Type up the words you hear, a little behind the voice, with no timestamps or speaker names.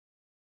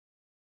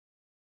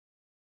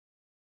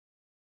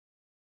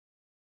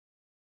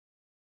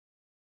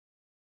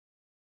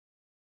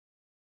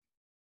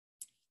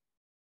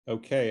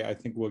Okay, I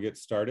think we'll get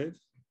started.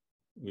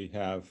 We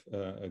have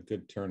a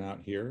good turnout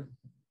here.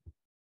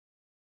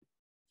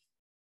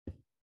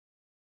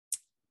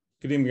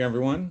 Good evening,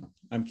 everyone.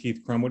 I'm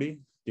Keith Crumwoody,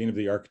 Dean of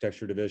the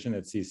Architecture Division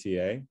at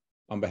CCA.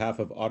 On behalf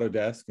of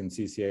Autodesk and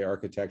CCA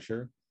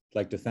Architecture, I'd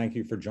like to thank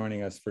you for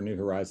joining us for New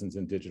Horizons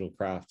in Digital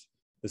Craft,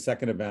 the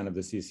second event of the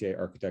CCA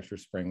Architecture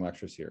Spring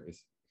Lecture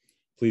Series.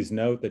 Please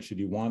note that should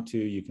you want to,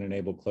 you can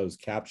enable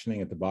closed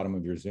captioning at the bottom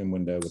of your Zoom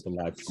window with the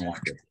live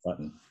transcript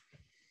button.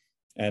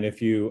 And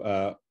if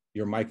your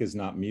mic is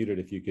not muted,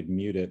 if you could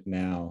mute it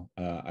now,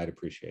 I'd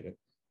appreciate it.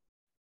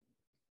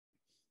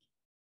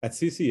 At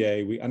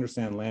CCA, we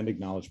understand land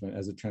acknowledgement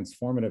as a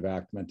transformative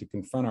act meant to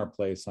confront our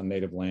place on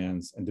native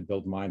lands and to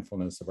build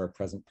mindfulness of our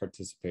present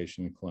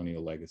participation in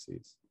colonial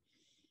legacies.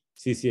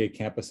 CCA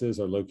campuses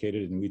are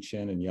located in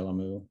Huichin and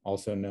Yelamu,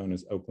 also known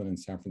as Oakland and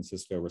San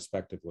Francisco,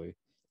 respectively,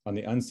 on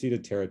the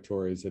unceded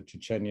territories of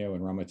Chochenyo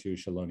and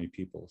Ramaytush Ohlone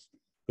peoples,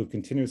 who have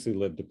continuously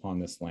lived upon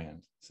this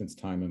land since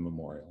time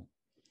immemorial.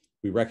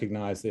 We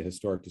recognize the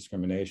historic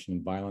discrimination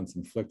and violence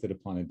inflicted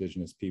upon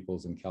Indigenous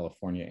peoples in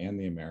California and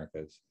the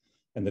Americas,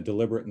 and the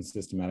deliberate and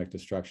systematic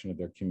destruction of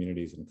their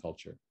communities and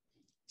culture.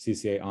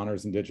 CCA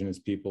honors Indigenous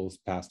peoples,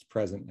 past,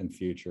 present, and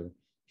future,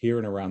 here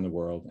and around the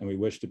world, and we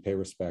wish to pay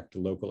respect to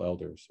local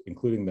elders,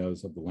 including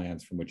those of the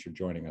lands from which you're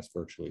joining us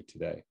virtually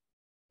today.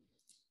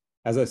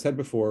 As I said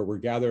before, we're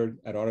gathered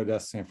at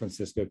Autodesk San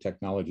Francisco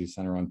Technology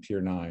Center on Pier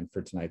 9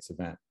 for tonight's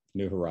event,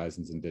 New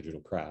Horizons in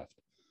Digital Craft.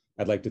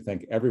 I'd like to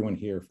thank everyone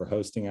here for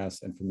hosting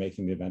us and for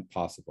making the event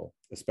possible,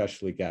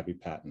 especially Gabby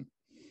Patton.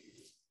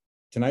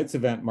 Tonight's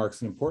event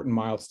marks an important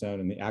milestone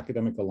in the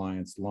academic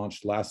alliance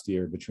launched last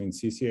year between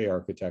CCA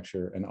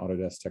Architecture and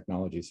Autodesk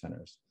Technology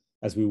Centers,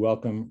 as we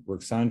welcome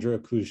Ruxandra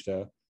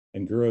Chiujdea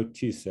and Guro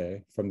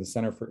Tyse from the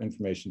Center for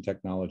Information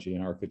Technology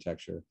and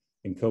Architecture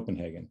in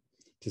Copenhagen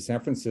to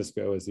San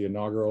Francisco as the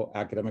inaugural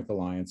Academic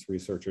Alliance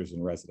Researchers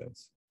in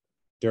Residence.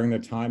 During their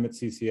time at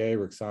CCA,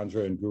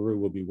 Ruxandra and Guro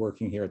will be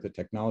working here at the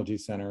Technology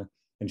Center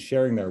and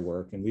sharing their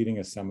work and leading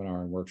a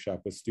seminar and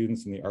workshop with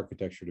students in the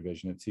Architecture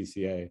Division at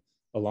CCA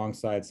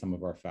alongside some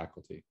of our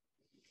faculty.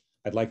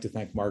 I'd like to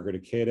thank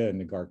Margaret Ikeda and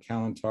Nagar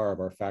Kalantar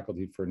of our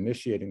faculty for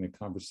initiating the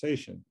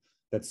conversation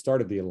that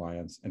started the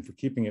Alliance and for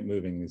keeping it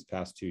moving these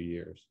past 2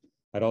 years.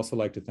 I'd also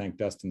like to thank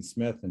Dustin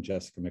Smith and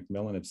Jessica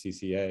McMillan of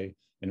CCA,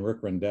 and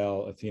Rick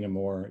Rendell, Athena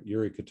Moore,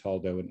 Yuri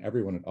Cataldo, and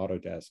everyone at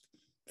Autodesk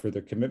for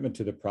their commitment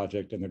to the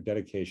project and their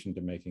dedication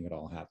to making it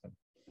all happen.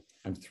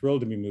 I'm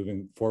thrilled to be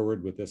moving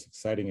forward with this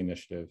exciting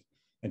initiative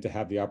and to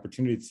have the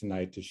opportunity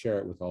tonight to share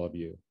it with all of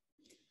you.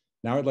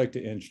 Now I'd like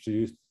to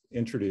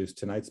introduce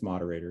tonight's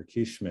moderator,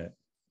 Keith Schmidt.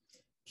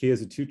 Keith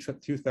is a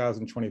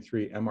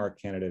 2023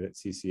 MArch candidate at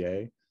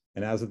CCA,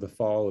 and as of the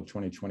fall of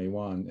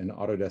 2021, an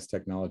Autodesk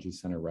Technology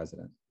Center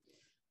resident.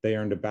 They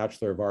earned a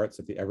Bachelor of Arts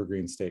at the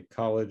Evergreen State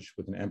College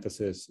with an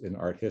emphasis in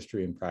art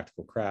history and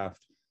practical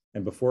craft.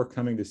 And before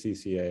coming to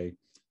CCA,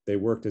 they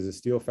worked as a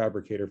steel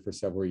fabricator for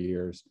several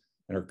years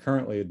and are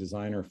currently a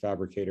designer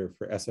fabricator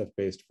for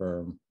SF-based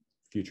firm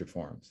Future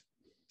Forms.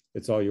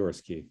 It's all yours,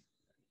 Keith.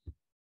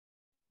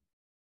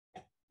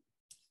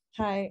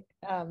 Hi,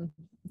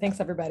 thanks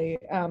everybody.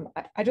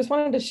 I just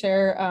wanted to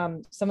share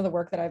some of the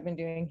work that I've been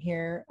doing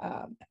here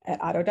at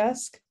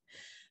Autodesk.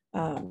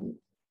 Can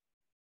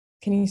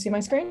you see my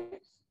screen?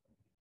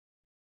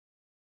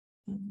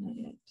 Not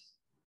yet.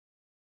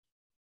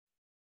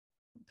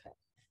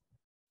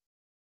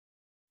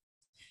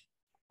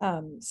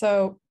 Okay.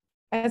 So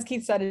as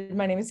Keith said,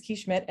 my name is Keith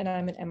Schmidt and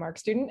I'm an MArch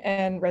student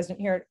and resident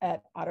here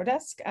at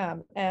Autodesk.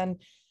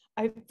 And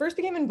I first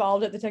became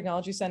involved at the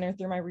Technology Center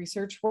through my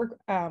research work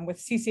with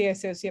CCA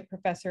Associate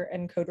Professor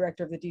and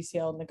Co-Director of the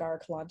DCL,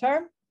 Nagar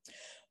Kalantar.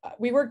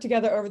 We worked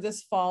together over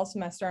this fall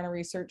semester on a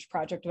research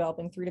project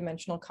developing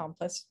three-dimensional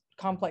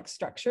complex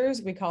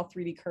structures we call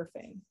 3D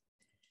kerfing.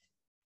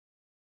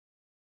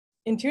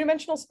 In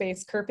two-dimensional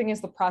space, kerfing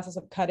is the process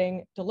of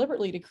cutting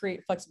deliberately to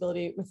create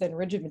flexibility within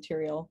rigid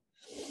material.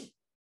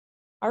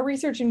 Our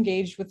research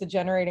engaged with the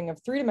generating of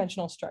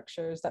three-dimensional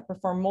structures that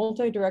perform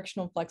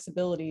multi-directional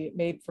flexibility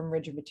made from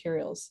rigid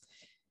materials.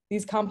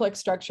 These complex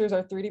structures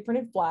are 3D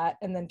printed flat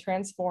and then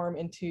transform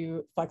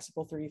into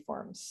flexible 3D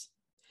forms.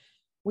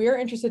 We are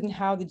interested in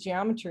how the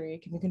geometry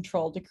can be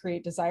controlled to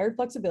create desired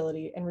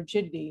flexibility and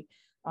rigidity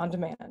on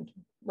demand,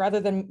 rather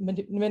than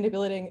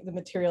manipulating the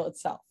material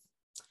itself.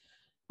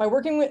 By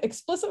working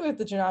explicitly with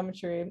the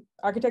geometry,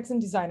 architects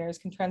and designers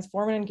can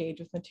transform and engage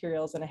with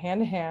materials in a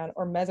hand-to-hand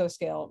or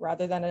mesoscale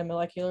rather than at a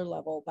molecular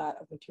level, that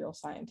of material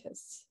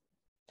scientists.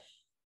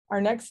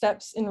 Our next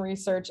steps in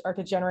research are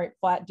to generate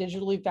flat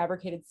digitally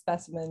fabricated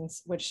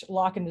specimens which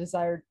lock in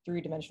desired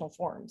three-dimensional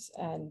forms.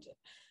 And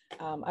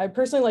I'd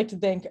personally like to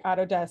thank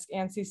Autodesk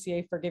and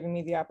CCA for giving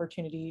me the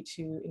opportunity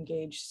to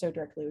engage so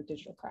directly with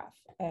digital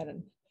craft.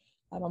 And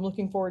I'm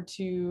looking forward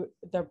to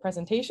the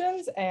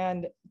presentations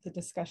and the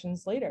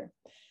discussions later.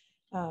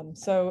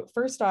 So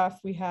first off,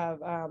 we have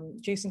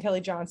Jason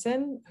Kelly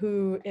Johnson,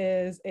 who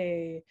is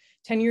a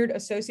tenured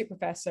associate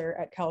professor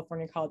at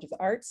California College of the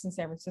Arts in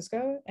San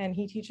Francisco, and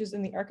he teaches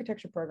in the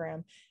architecture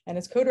program and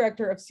is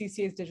co-director of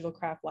CCA's Digital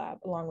Craft Lab,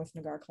 along with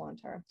Nagar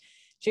Kalantar.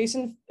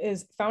 Jason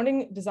is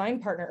founding design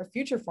partner of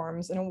Future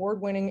Forms, an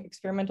award-winning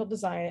experimental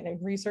design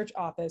and research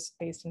office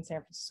based in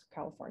San Francisco,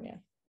 California.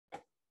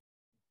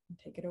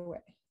 Take it away.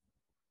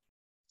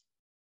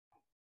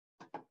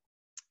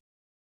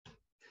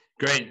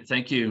 Great,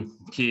 thank you,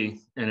 Key.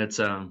 And it's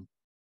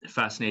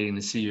fascinating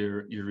to see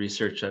your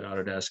research at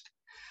Autodesk.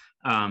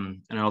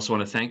 And I also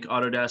want to thank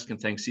Autodesk and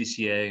thank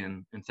CCA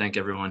and thank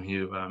everyone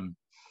who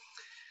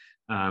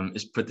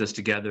has put this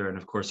together. And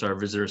of course, our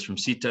visitors from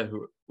CITA,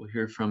 who we'll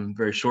hear from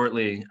very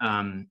shortly.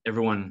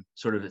 Everyone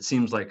sort of, it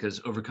seems like, has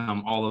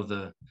overcome all of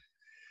the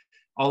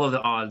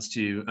odds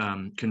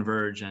to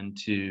converge and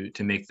to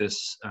make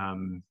this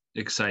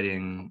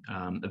exciting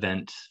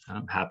event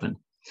happen.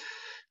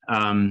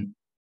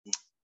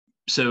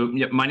 So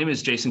yeah, my name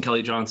is Jason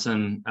Kelly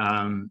Johnson.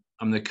 I'm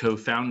the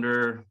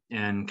co-founder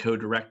and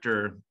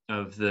co-director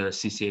of the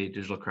CCA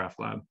Digital Craft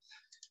Lab.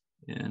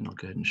 And I'll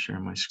go ahead and share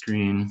my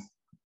screen.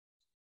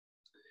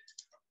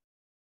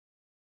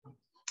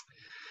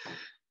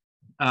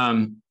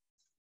 And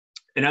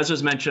as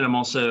was mentioned, I'm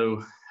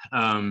also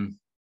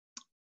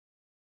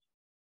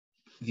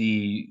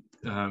the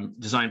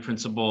design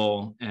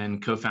principal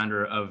and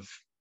co-founder of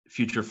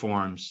Future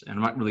Forms. And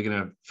I'm not really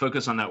going to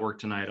focus on that work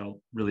tonight.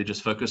 I'll really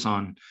just focus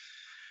on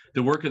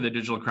the work of the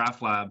Digital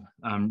Craft Lab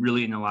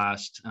really in the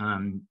last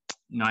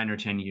 9 or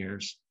 10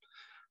 years.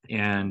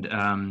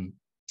 And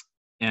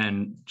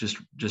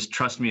just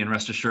trust me and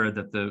rest assured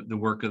that the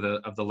work of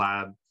the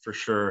lab for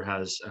sure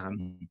has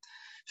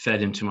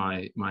fed into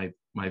my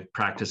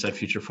practice at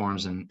Future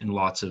Forms in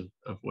lots of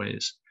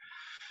ways.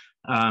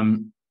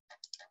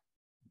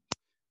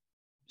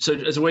 So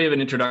as a way of an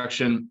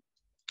introduction,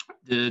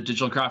 the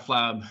Digital Craft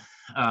Lab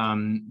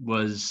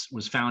was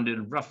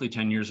founded roughly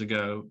 10 years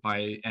ago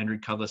by Andrew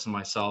Cudless and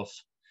myself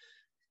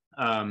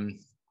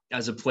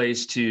as a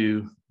place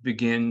to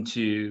begin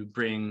to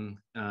bring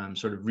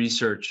sort of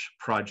research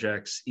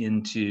projects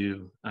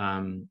into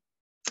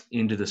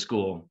the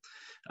school.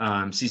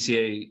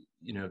 CCA,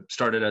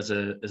 started as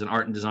an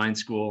art and design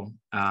school,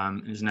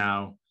 is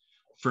now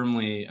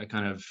firmly a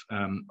kind of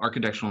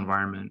architectural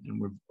environment,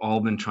 and we've all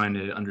been trying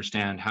to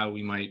understand how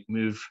we might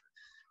move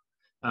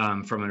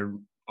from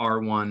an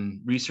R1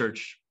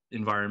 research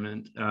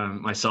environment.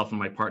 Myself and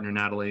my partner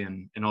Natalie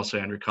and also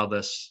Andrew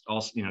Cudless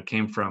also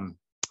came from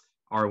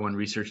R1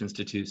 research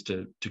institutes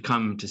to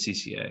come to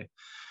CCA.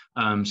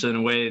 So in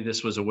a way,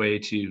 this was a way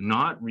to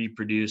not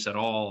reproduce at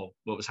all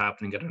what was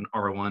happening at an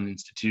R1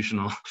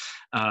 institutional,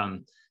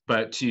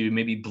 but to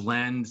maybe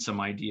blend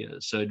some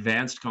ideas. So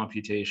advanced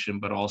computation,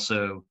 but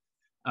also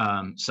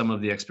some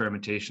of the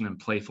experimentation and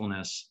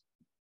playfulness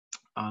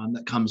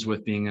that comes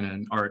with being in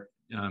an art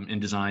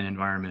and design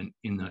environment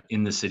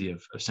in the city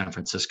of San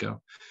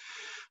Francisco.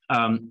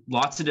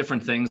 Lots of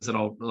different things that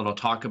I'll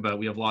talk about.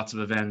 We have lots of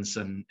events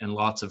and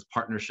lots of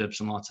partnerships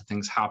and lots of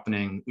things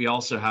happening. We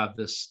also have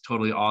this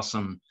totally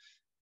awesome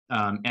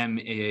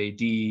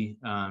MAAD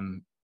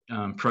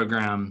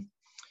program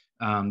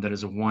that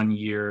is a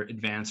 1-year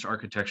advanced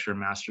architecture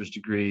master's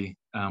degree.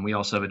 We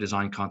also have a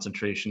design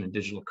concentration in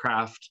digital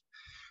craft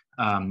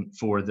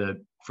for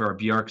our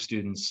BArch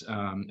students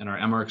and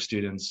our MArch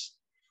students.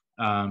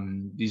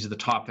 These are the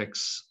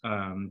topics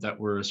that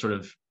we're sort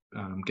of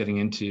getting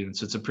into. And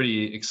so it's a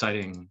pretty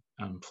exciting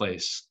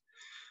place.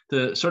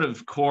 The sort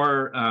of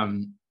core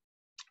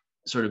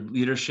sort of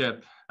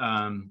leadership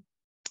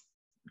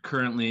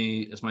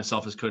currently as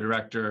myself as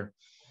co-director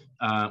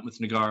with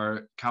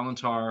Nagar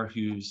Kalantar,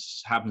 who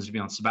happens to be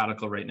on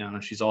sabbatical right now.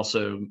 And she's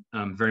also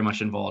very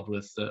much involved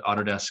with the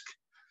Autodesk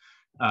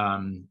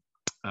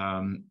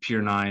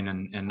Pier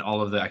 9 and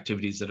all of the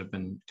activities that have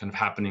been kind of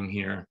happening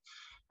here.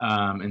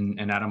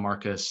 And Adam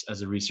Marcus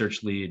as a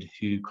research lead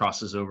who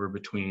crosses over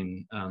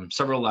between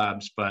several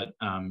labs, but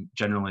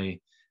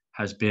generally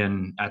has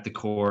been at the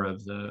core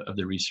of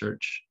the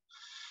research.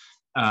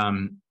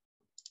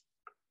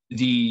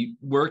 The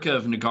work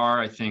of Nagar,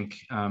 I think,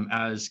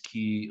 as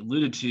Key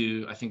alluded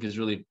to, I think is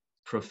really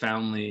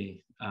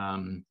profoundly,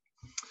 well,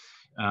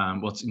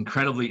 it's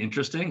incredibly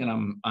interesting,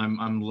 and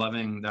I'm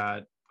loving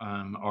that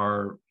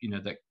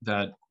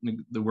that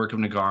the work of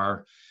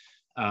Nagar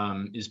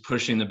is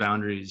pushing the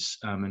boundaries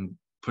and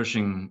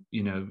pushing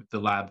the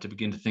lab to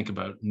begin to think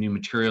about new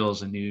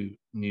materials and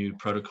new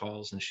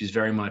protocols. And she's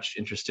very much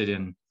interested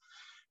in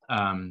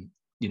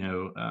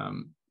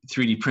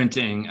 3D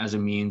printing as a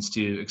means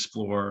to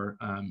explore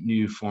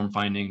new form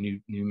finding,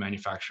 new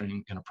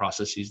manufacturing kind of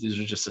processes. These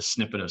are just a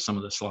snippet of some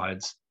of the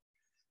slides.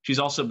 She's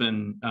also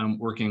been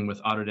working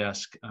with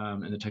Autodesk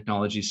and the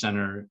Technology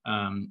Center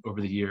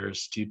over the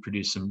years to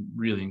produce some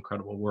really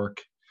incredible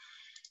work.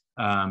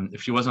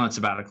 If she wasn't on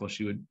sabbatical,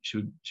 she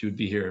would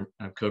be here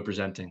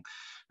co-presenting.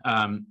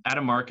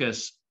 Adam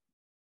Marcus,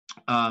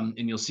 and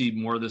you'll see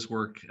more of this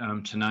work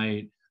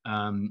tonight,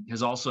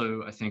 has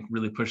also, I think,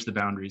 really pushed the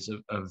boundaries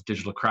of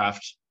digital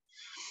craft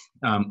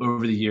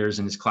over the years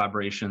in his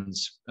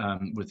collaborations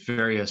with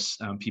various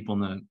people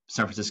in the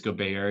San Francisco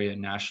Bay Area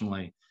and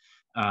nationally,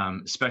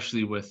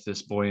 especially with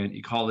this Buoyant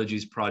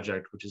Ecologies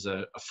project, which is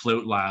a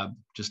float lab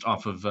just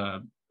off of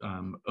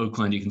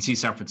Oakland. You can see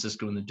San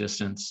Francisco in the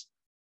distance,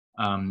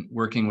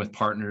 working with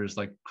partners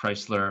like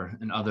Chrysler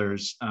and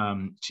others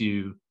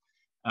to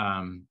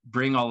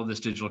bring all of this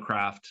digital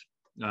craft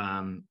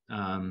and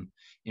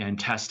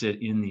test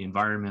it in the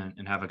environment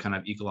and have a kind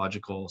of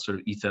ecological sort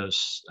of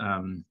ethos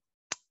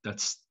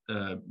that's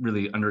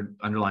really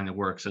underlying the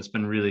work. So it's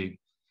been really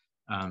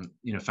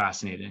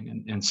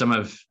fascinating. And some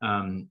of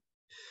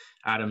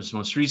Adam's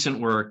most recent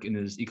work in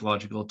his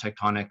ecological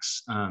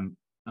tectonics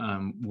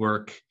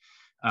work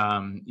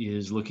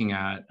is looking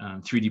at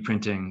 3D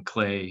printing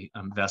clay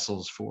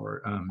vessels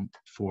for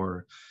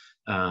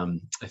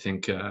I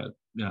think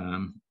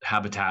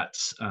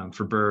habitats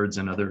for birds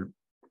and other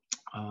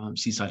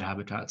seaside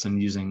habitats,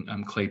 and using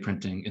clay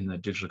printing in the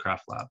Digital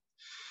Craft Lab.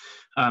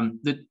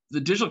 The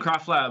Digital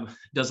Craft Lab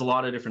does a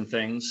lot of different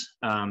things,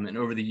 and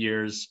over the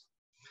years,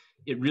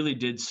 it really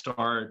did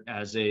start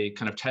as a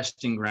kind of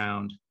testing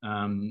ground.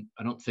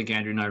 I don't think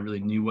Andrew and I really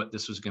knew what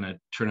this was going to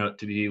turn out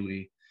to be.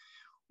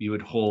 We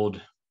would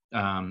hold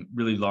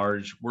really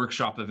large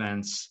workshop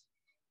events,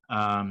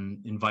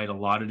 invite a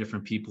lot of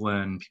different people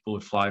in. People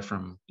would fly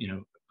from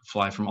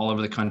all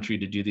over the country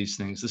to do these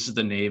things. This is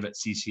the nave at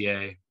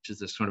CCA, which is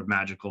this sort of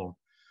magical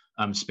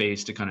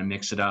space to kind of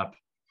mix it up.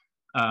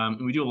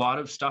 And we do a lot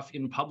of stuff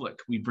in public.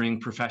 We bring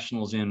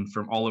professionals in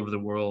from all over the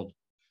world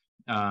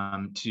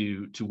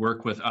to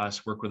work with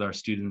us, work with our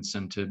students,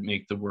 and to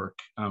make the work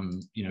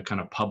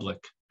kind of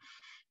public.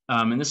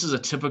 And this is a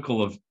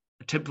typical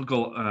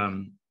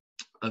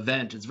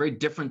event. It's very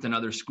different than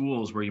other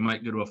schools where you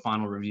might go to a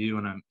final review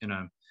in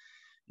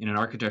an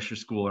architecture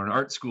school or an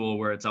art school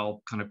where it's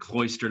all kind of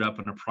cloistered up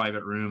in a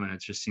private room and it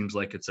just seems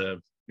like it's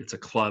a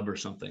club or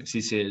something.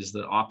 CCA is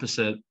the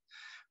opposite.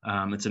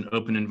 It's an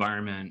open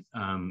environment.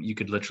 You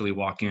could literally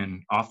walk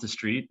in off the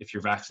street if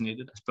you're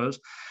vaccinated, I suppose,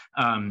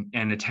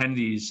 and attend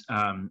these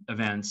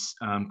events,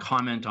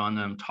 comment on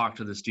them, talk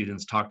to the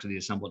students, talk to the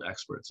assembled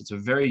experts. It's a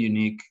very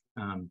unique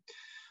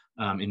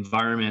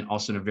environment,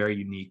 also in a very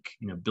unique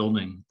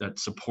building that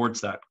supports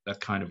that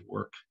kind of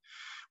work.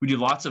 We do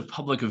lots of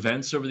public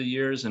events over the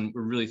years, and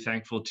we're really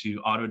thankful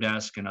to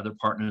Autodesk and other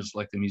partners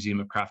like the Museum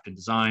of Craft and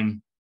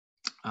Design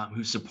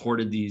who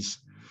supported these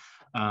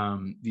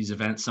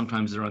events.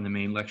 Sometimes they're on the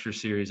main lecture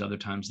series, other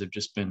times they've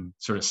just been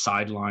sort of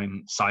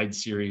side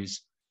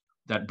series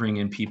that bring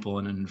in people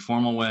in an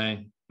informal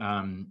way.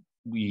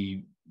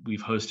 We've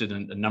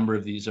hosted a number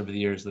of these over the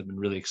years that have been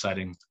really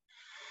exciting.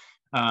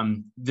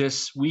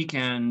 This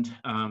weekend,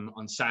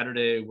 on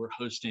Saturday, we're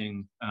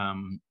hosting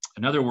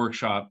another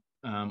workshop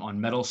on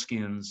metal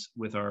skins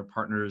with our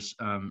partners,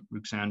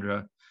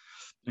 Ruxandra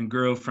and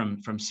Guro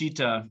from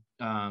CITA,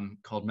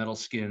 called Metal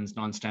Skins,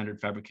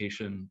 Non-Standard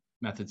Fabrication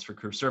Methods for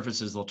Curved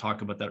Surfaces. They'll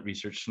talk about that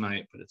research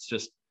tonight, but it's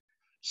just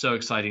so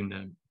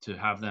exciting to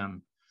have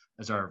them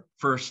as our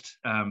first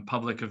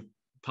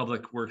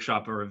public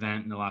workshop or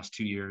event in the last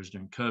 2 years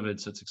during COVID.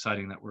 So it's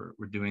exciting that we're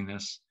doing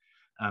this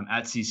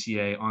at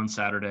CCA on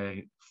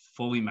Saturday,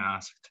 fully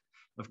masked,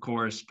 of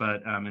course,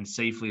 but and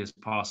safely as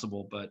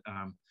possible. But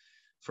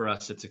for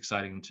us, it's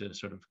exciting to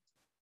sort of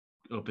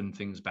open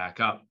things back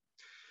up.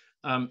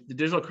 The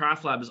Digital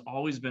Craft Lab has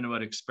always been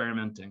about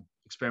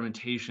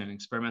experimentation,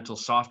 experimental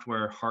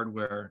software,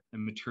 hardware,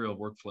 and material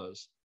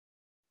workflows.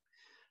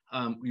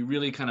 We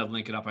really kind of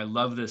link it up. I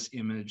love this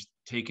image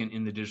taken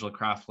in the Digital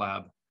Craft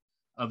Lab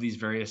of these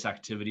various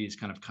activities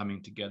kind of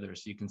coming together.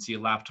 So you can see a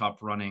laptop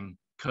running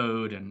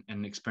code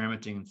and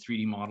experimenting in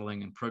 3D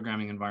modeling and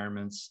programming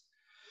environments.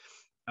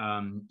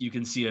 You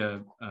can see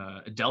a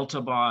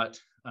Delta bot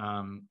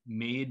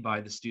made by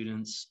the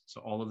students.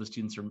 So all of the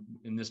students are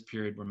in this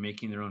period were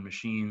making their own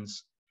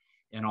machines,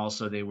 and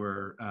also they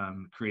were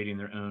creating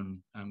their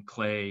own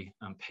clay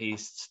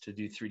pastes to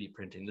do 3D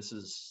printing. This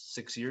is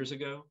 6 years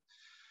ago,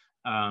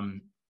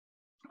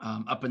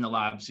 up in the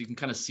lab. So you can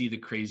kind of see the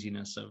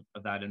craziness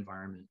of that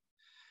environment.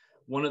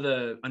 One of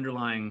the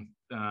underlying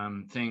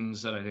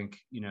things that I think,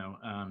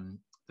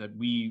 that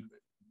we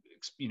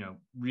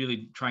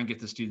really try and get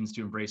the students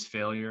to embrace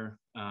failure.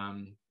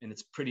 And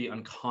it's pretty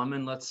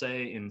uncommon, let's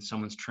say, in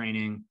someone's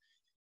training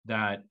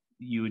that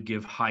you would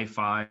give high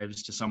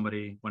fives to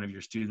somebody, one of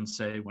your students,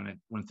 say,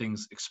 when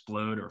things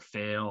explode or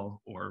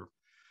fail, or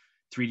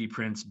 3D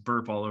prints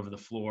burp all over the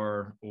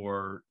floor,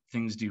 or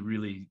things do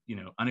really,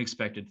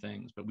 unexpected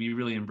things. But we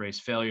really embrace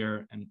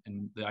failure,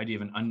 and the idea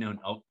of an unknown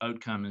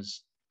outcome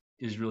is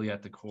really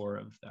at the core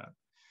of that.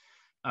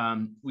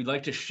 We'd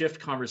like to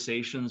shift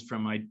conversations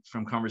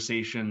from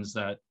conversations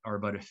that are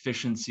about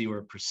efficiency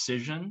or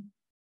precision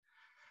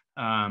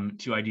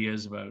to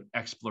ideas about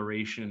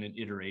exploration and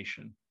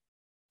iteration.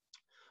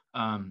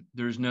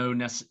 There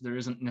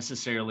isn't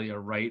necessarily a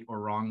right or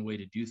wrong way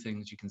to do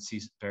things. You can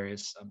see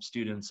various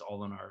students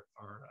all in our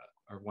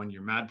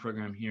one-year MAD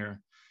program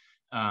here,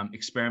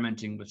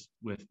 experimenting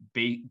with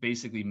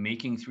basically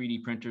making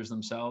 3D printers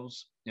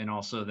themselves, and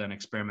also then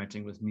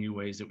experimenting with new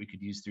ways that we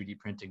could use 3D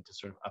printing to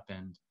sort of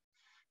upend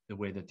the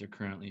way that they're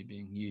currently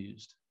being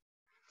used.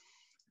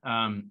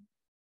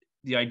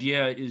 The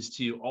idea is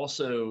to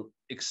also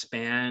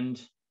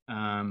expand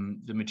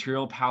the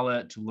material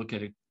palette to look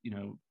at,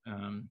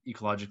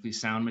 ecologically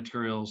sound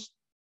materials,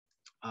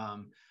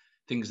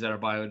 things that are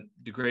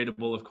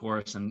biodegradable, of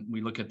course, and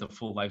we look at the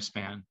full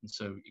lifespan. And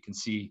so you can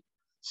see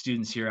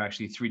students here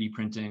actually 3D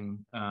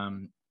printing,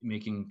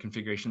 making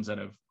configurations out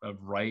of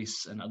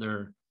rice and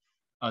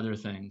other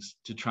things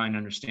to try and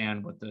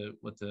understand what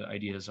the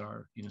ideas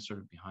are, sort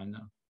of behind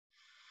them.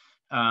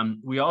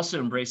 We also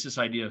embrace this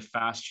idea of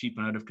fast, cheap,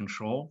 and out of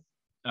control.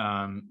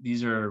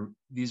 These are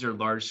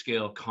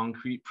large-scale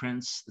concrete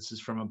prints. This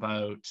is from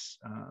about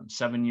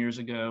 7 years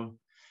ago.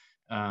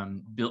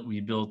 We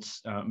built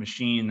a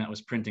machine that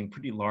was printing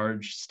pretty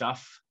large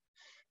stuff,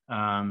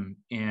 and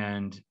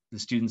the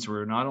students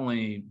were not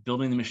only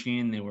building the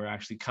machine, they were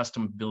actually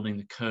custom building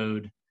the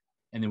code,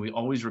 and then we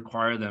always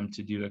require them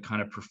to do a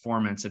kind of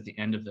performance at the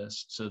end of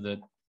this, so that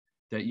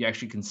you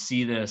actually can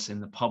see this in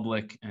the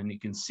public and you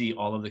can see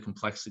all of the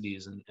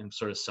complexities and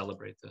sort of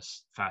celebrate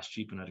this fast,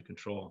 cheap, and out of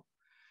control.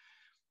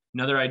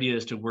 Another idea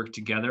is to work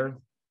together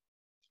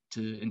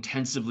to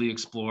intensively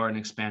explore and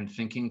expand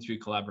thinking through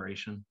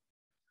collaboration.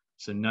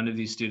 So none of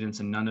these students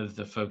and none of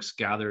the folks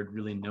gathered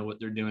really know what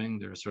they're doing.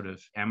 They're sort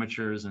of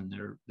amateurs, and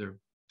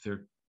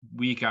they're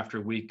week after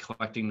week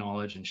collecting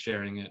knowledge and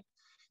sharing it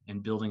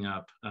and building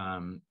up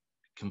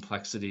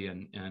complexity,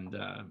 and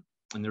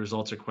the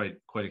results are quite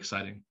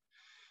exciting.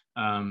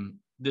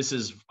 This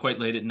is quite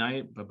late at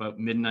night, about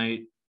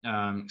midnight,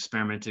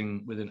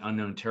 experimenting with an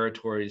unknown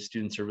territory.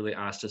 Students are really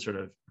asked to sort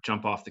of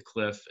jump off the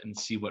cliff and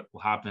see what will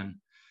happen.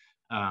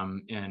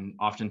 And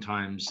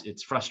oftentimes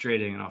it's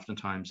frustrating, and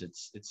oftentimes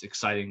it's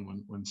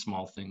exciting when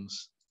small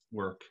things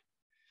work.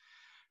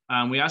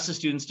 We ask the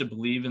students to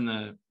believe in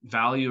the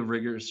value of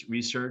rigorous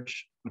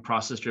research and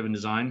process-driven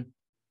design,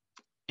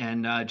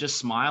 and just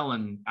smile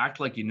and act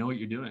like you know what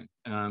you're doing.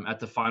 At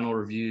the final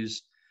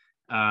reviews,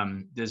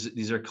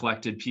 these are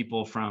collected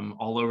people from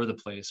all over the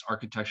place: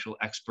 architectural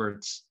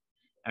experts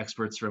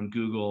from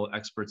Google,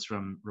 experts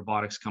from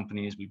robotics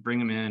companies. We bring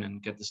them in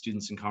and get the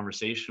students in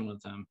conversation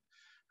with them.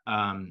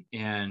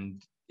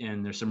 And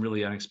there's some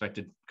really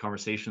unexpected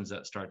conversations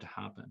that start to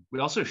happen. We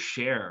also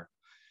share.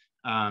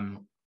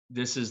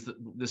 This is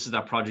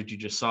that project you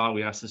just saw.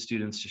 We asked the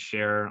students to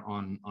share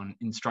on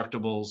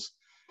Instructables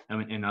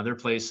and other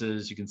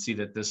places. You can see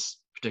that this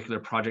particular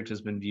project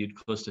has been viewed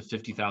close to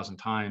 50,000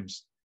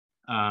 times,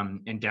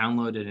 and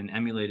downloaded and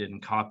emulated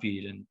and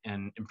copied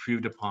and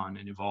improved upon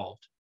and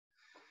evolved.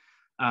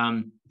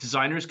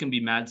 Designers can be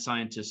mad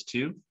scientists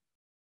too.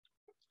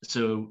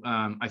 So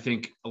I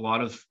think a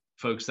lot of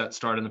folks that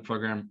start in the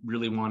program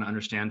really want to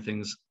understand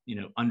things,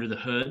 under the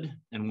hood,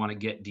 and want to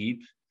get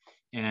deep,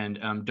 and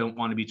don't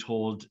want to be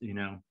told,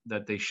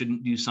 that they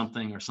shouldn't do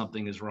something or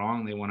something is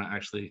wrong. They want to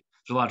actually,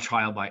 there's a lot of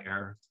trial by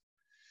error.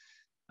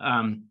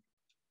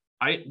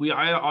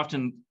 I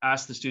often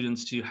ask the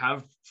students to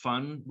have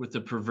fun with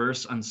the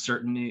perverse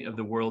uncertainty of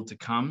the world to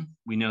come.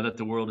 We know that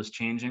the world is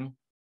changing.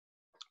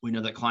 We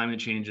know that climate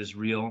change is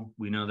real.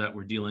 We know that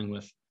we're dealing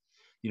with,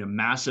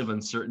 massive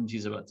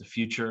uncertainties about the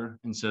future.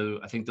 And so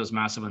I think those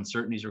massive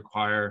uncertainties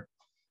require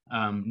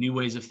new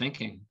ways of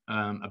thinking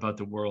about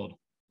the world.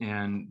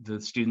 And the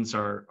students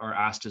are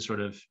asked to sort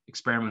of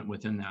experiment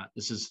within that.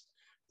 This is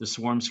the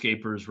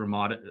Swarmscapers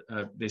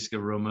basically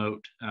a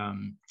remote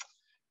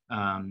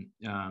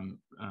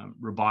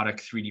robotic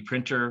 3D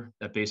printer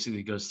that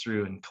basically goes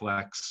through and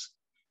collects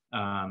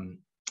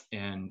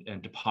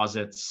and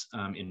deposits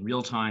in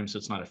real time. So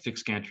it's not a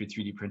fixed gantry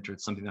 3D printer.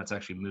 It's something that's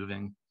actually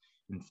moving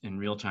in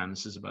real time.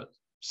 This is about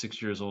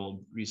 6 years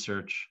old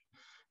research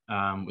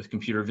with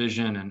computer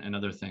vision and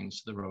other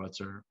things. The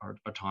robots are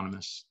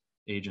autonomous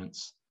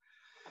agents.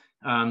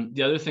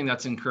 The other thing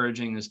that's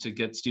encouraging is to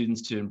get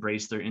students to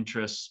embrace their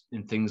interests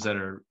in things that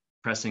are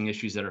pressing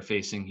issues that are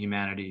facing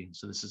humanity.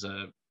 So this is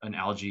an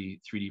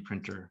algae 3D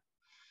printer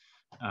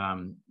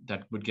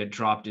that would get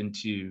dropped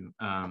into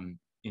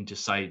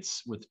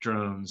sites with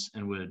drones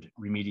and would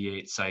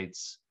remediate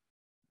sites,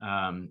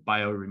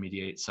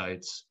 bioremediate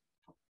sites.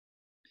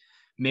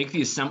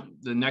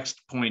 The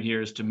next point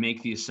here is to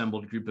make the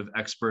assembled group of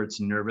experts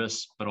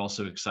nervous, but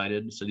also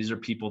excited. So these are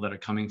people that are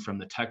coming from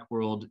the tech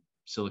world,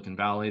 Silicon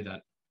Valley,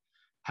 that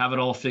have it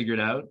all figured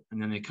out.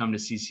 And then they come to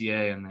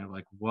CCA and they're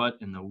like, what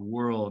in the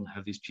world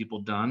have these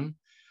people done?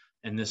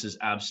 And this is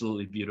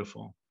absolutely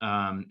beautiful.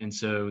 And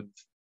so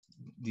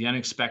the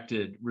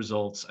unexpected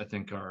results, I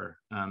think, are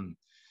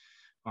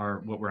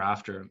what we're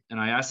after. And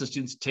I ask the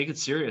students to take it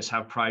serious,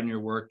 have pride in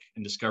your work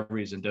and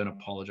discoveries, and don't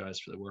apologize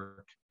for the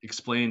work.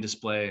 Explain,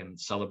 display, and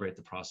celebrate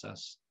the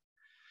process.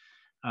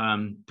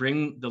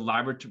 Bring the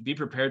library, be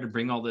prepared to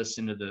bring all this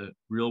into the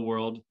real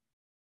world,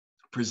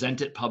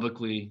 present it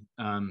publicly,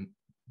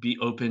 be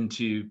open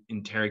to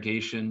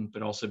interrogation,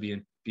 but also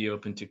be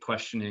open to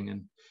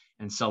questioning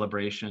and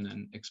celebration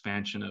and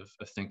expansion of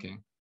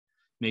thinking.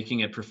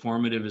 Making it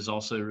performative is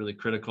also really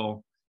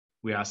critical.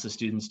 We ask the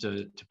students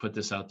to put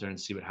this out there and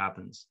see what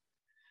happens.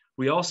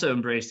 We also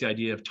embrace the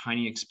idea of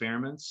tiny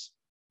experiments.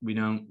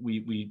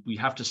 We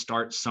have to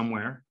start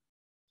somewhere.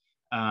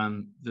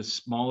 The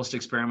smallest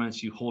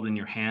experiments you hold in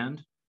your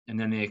hand, and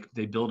then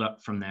they build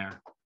up from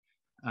there.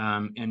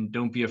 And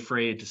don't be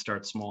afraid to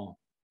start small.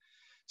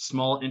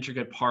 Small,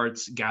 intricate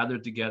parts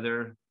gathered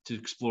together to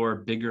explore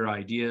bigger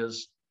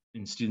ideas,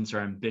 and students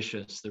are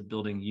ambitious. They're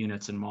building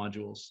units and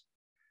modules.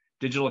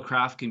 Digital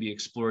craft can be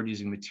explored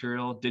using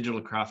material.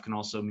 Digital craft can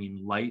also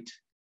mean light.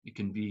 It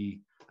can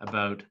be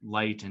about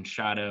light and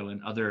shadow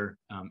and other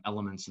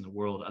elements in the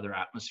world, other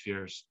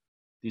atmospheres.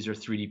 These are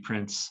 3D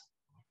prints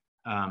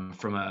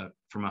from a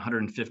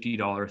 $150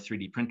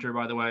 3D printer,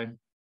 by the way.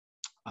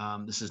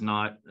 This is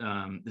not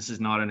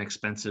an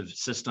expensive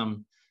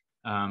system.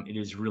 It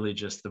is really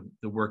just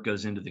the work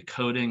goes into the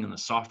coding and the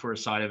software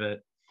side of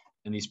it.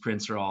 And these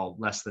prints are all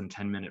less than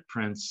 10-minute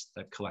prints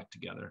that collect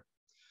together.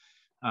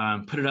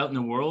 Put it out in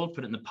the world,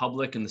 put it in the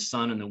public, in the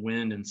sun and the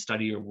wind, and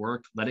study your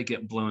work. Let it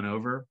get blown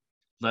over.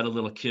 Let a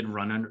little kid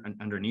run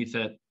underneath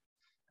it,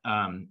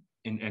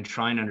 and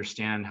try and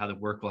understand how the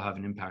work will have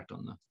an impact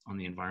on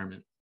the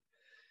environment.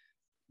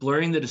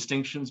 Blurring the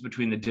distinctions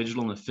between the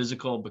digital and the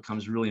physical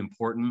becomes really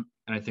important,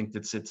 and I think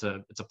it's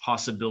a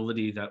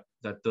possibility that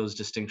those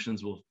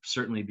distinctions will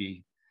certainly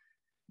be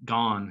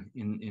gone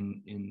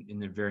in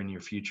the very near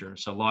future.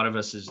 So a lot of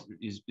us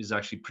is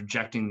actually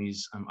projecting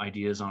these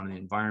ideas on the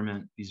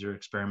environment. These are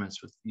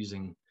experiments with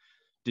using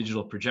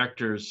digital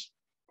projectors.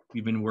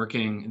 We've been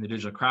working in the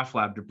Digital Craft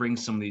Lab to bring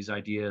some of these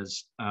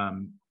ideas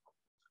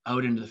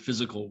out into the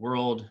physical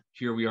world.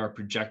 Here we are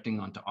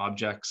projecting onto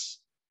objects.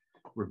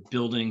 We're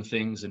building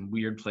things in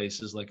weird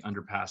places like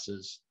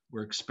underpasses.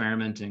 We're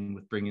experimenting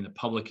with bringing the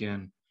public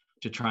in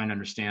to try and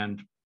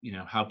understand,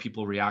 how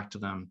people react to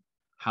them,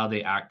 how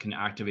they can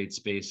activate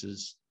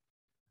spaces.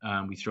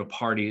 We throw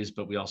parties,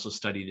 but we also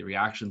study the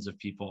reactions of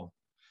people.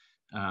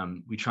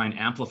 We try and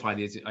amplify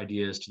these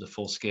ideas to the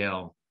full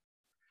scale.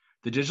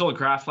 The Digital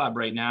Craft Lab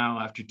right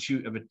now, after a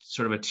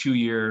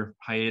 2-year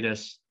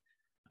hiatus,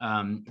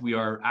 we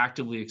are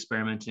actively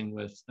experimenting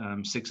with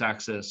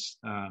 6-axis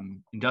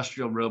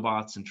industrial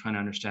robots and trying to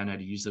understand how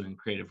to use them in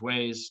creative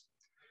ways.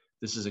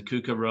 This is a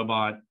KUKA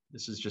robot.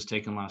 This was just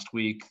taken last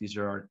week. These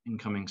are our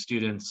incoming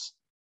students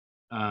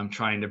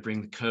trying to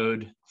bring the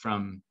code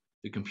from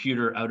the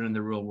computer out in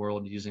the real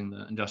world using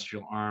the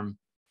industrial arm.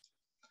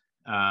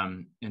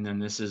 And then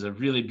this is a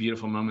really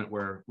beautiful moment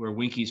where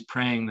Winky's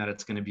praying that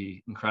it's going to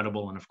be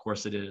incredible, and of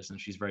course it is,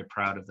 and she's very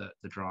proud of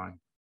the drawing.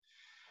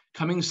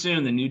 Coming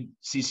soon, the new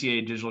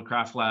CCA Digital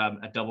Craft Lab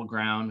at Double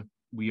Ground.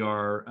 We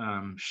are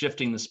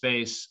shifting the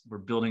space. We're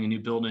building a new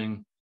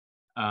building.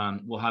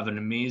 We'll have an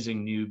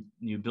amazing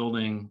new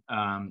building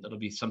that'll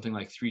be something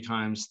like 3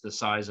 times the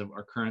size of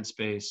our current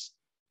space.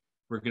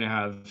 We're going to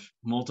have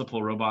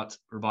multiple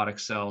robotic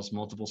cells,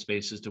 multiple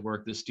spaces to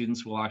work. The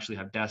students will actually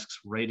have desks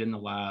right in the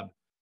lab,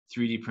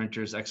 3D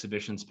printers,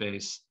 exhibition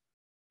space,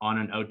 on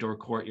an outdoor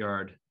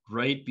courtyard,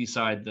 right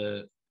beside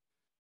the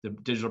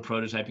digital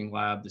prototyping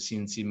lab, the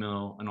CNC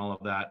mill, and all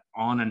of that,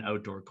 on an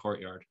outdoor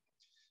courtyard.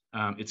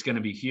 It's going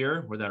to be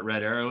here where that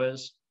red arrow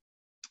is.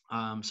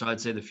 So I'd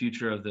say the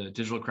future of the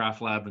Digital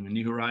Craft Lab and the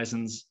new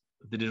horizons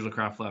of the Digital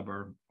Craft Lab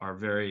are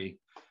very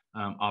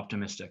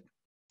optimistic.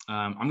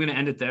 I'm going to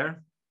end it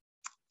there.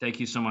 Thank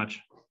you so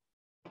much.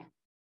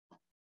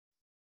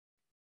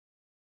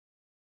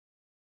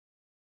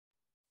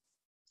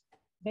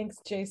 Thanks,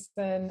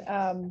 Jason.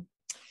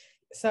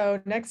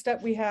 So next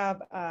up, we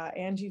have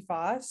Angie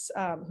Foss,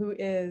 who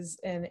is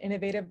an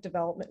innovative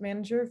development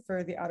manager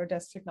for the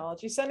Autodesk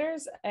Technology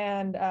Centers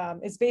and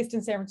is based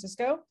in San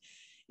Francisco.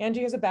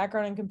 Angie has a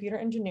background in computer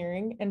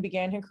engineering and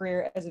began her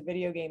career as a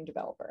video game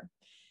developer.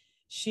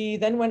 She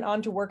then went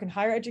on to work in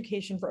higher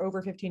education for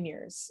over 15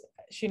 years.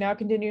 She now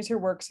continues her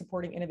work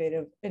supporting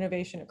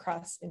innovation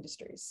across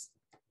industries.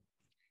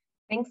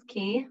 Thanks,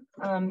 Key.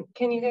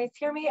 Can you guys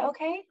hear me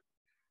okay?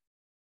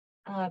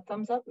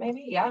 Thumbs up,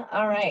 maybe? Yeah,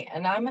 all right.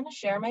 And I'm going to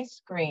share my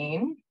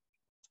screen.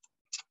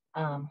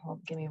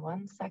 Give me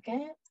 1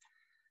 second.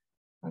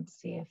 Let's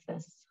see if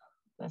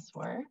this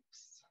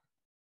works.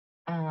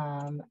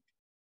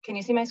 Can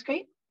you see my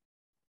screen?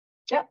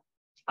 Yep,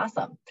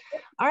 awesome.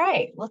 All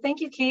right, well, thank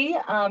you, Key.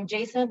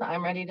 Jason,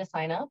 I'm ready to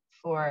sign up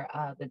for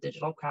the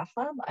Digital Craft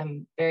Lab.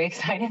 I'm very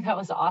excited. That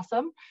was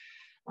awesome.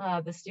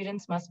 The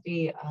students must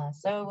be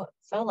so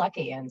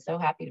lucky and so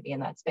happy to be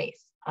in that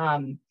space.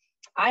 I'm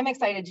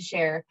excited to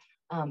share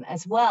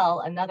as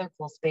well another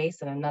cool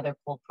space and another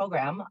cool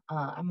program.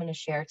 I'm going to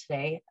share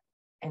today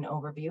an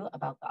overview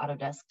about the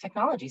Autodesk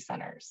Technology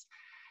Centers.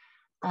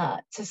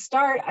 To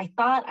start, I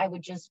thought I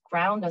would just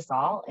ground us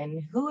all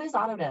in who is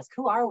Autodesk?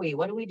 Who are we?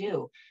 What do we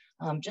do?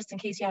 Just in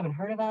case you haven't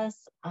heard of us.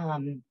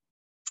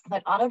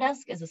 But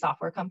Autodesk is a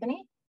software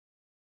company.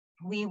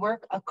 We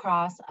work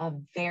across a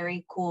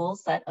very cool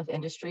set of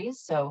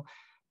industries. So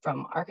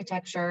from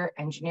architecture,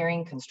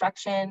 engineering,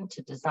 construction,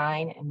 to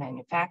design and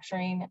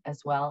manufacturing,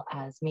 as well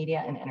as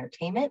media and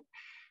entertainment.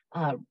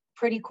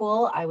 Pretty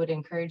cool. I would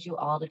encourage you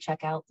all to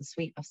check out the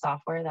suite of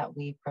software that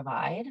we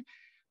provide.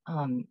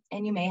 And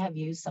you may have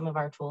used some of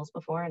our tools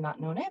before and not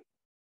known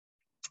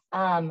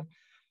it.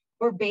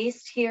 We're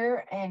based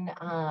here and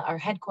our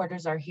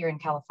headquarters are here in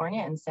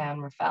California in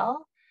San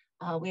Rafael.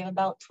 We have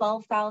about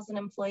 12,000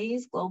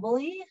 employees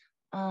globally.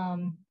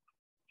 And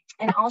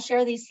I'll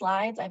share these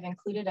slides. I've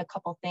included a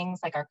couple things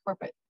like our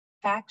corporate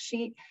fact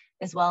sheet,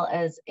 as well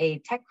as a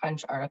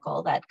TechCrunch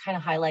article that kind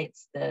of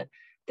highlights the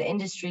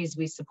industries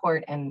we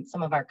support and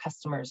some of our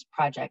customers'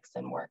 projects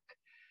and work.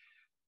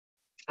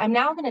 I'm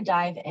now going to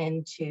dive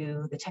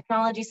into the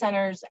technology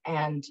centers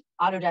and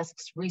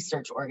Autodesk's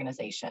research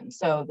organization.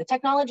 So the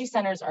technology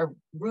centers are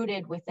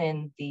rooted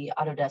within the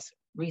Autodesk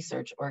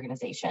research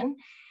organization.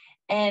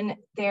 And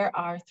there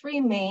are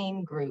three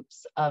main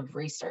groups of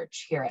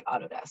research here at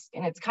Autodesk.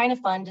 And it's kind of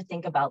fun to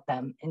think about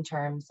them in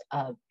terms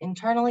of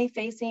internally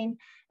facing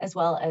as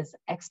well as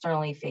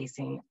externally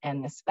facing,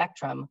 and the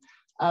spectrum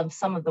of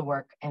some of the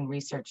work and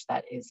research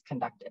that is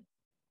conducted.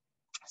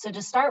 So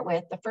to start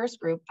with, the first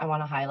group I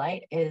want to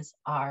highlight is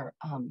our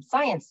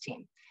science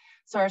team.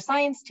 So our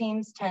science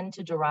teams tend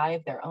to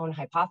derive their own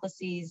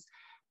hypotheses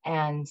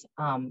and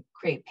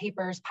create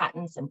papers,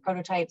 patents, and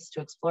prototypes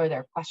to explore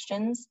their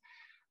questions.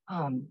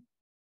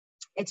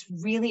 It's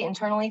really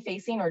internally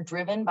facing or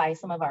driven by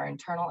some of our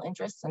internal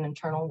interests and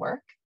internal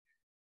work.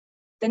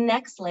 The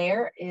next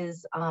layer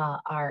is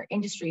our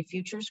industry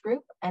futures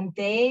group, and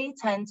they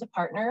tend to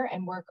partner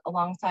and work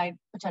alongside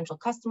potential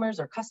customers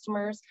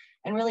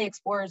and really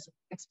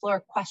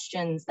explore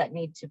questions that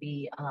need to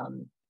be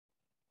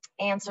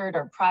answered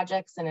or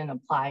projects in an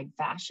applied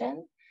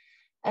fashion.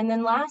 And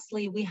then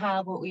lastly, we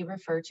have what we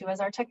refer to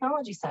as our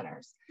technology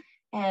centers.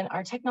 And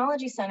our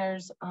technology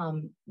centers,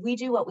 we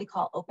do what we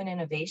call open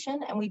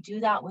innovation, and we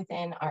do that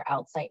within our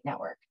Outsite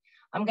network.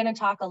 I'm going to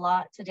talk a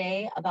lot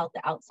today about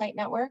the Outsite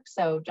network,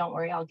 so don't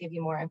worry, I'll give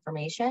you more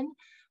information.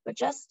 But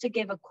just to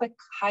give a quick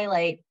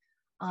highlight,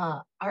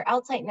 our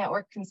Outsite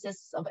network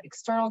consists of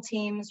external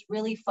teams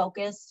really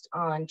focused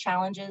on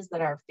challenges that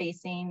are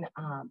facing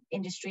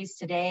industries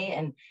today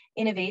and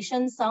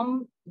innovation,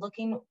 some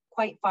looking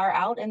quite far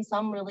out and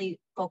some really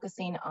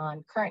focusing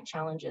on current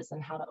challenges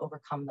and how to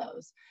overcome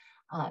those.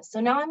 So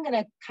now I'm going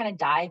to kind of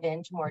dive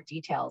into more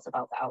details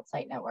about the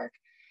Outsite network,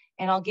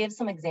 and I'll give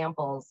some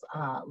examples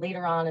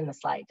later on in the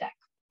slide deck.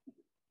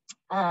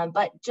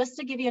 But just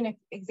to give you an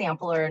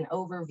example or an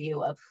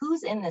overview of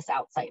who's in this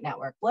Outsite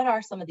network, what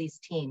are some of these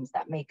teams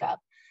that make up?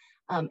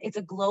 It's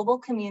a global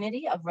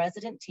community of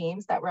resident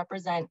teams that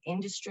represent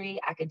industry,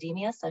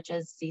 academia, such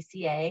as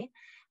CCA,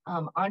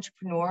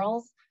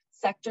 entrepreneurial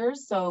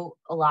sectors, so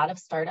a lot of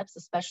startups,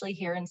 especially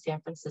here in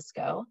San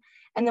Francisco.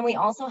 And then we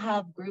also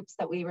have groups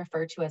that we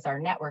refer to as our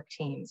network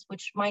teams,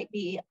 which might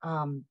be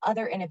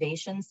other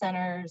innovation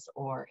centers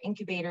or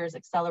incubators,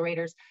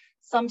 accelerators.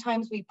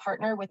 Sometimes we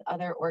partner with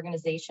other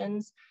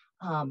organizations.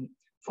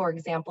 For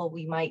example,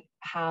 we might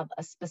have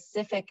a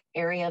specific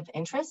area of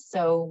interest,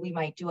 so we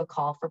might do a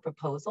call for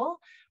proposal.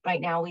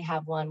 Right now we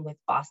have one with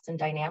Boston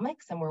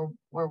Dynamics, and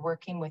we're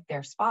working with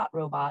their Spot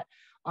robot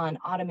on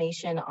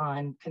automation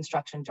on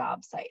construction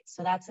job sites.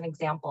 So that's an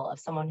example of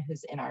someone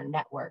who's in our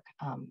network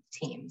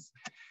teams.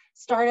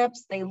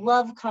 Startups, they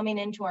love coming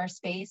into our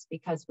space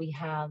because we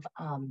have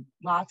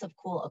lots of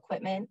cool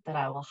equipment that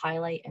I will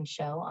highlight and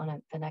show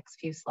on the next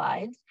few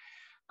slides,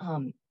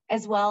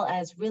 as well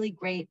as really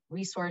great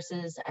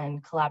resources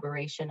and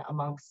collaboration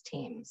amongst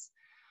teams.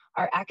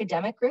 Our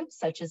academic groups,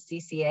 such as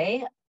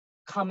CCA,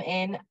 come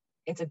in.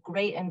 It's a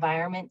great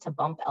environment to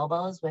bump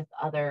elbows with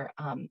other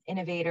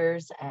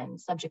innovators and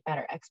subject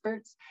matter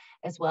experts,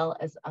 as well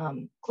as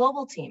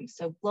global teams,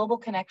 so global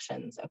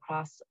connections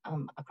across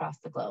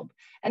the globe.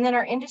 And then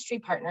our industry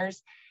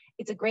partners,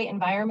 it's a great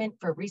environment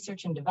for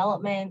research and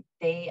development.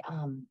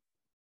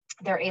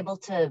 They're able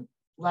to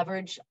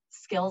leverage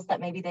skills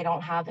that maybe they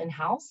don't have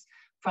in-house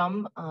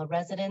from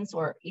residents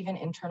or even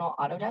internal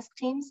Autodesk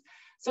teams.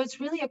 So it's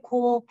really a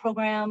cool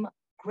program,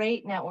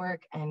 great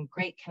network, and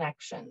great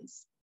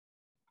connections.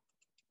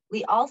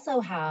 We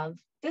also have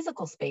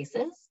physical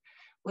spaces,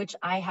 which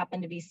I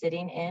happen to be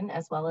sitting in,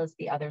 as well as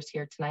the others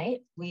here tonight.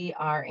 We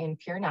are in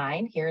Pier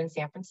 9 here in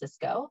San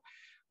Francisco.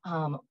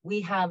 We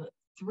have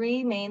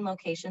 3 main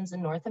locations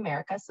in North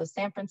America. So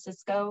San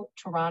Francisco,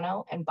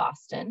 Toronto, and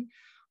Boston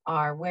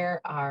are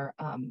where our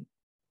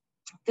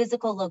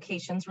physical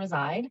locations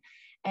reside.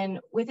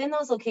 And within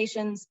those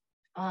locations,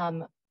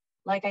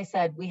 like I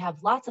said, we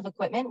have lots of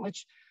equipment,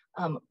 which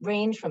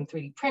range from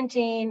 3D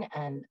printing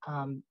and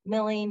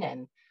milling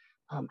and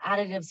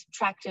additive,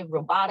 subtractive,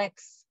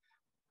 robotics,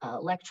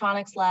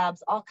 electronics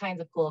labs, all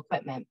kinds of cool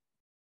equipment.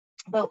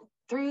 But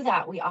through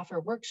that, we offer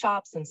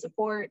workshops and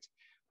support.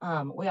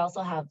 We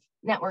also have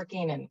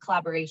networking and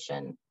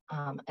collaboration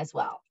as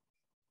well.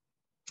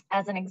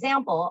 As an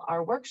example,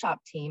 our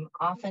workshop team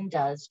often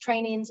does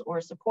trainings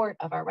or support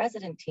of our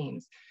resident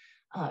teams.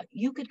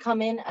 You could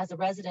come in as a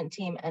resident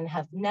team and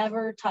have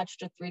never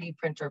touched a 3D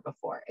printer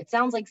before. It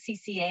sounds like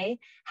CCA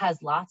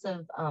has lots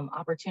of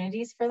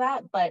opportunities for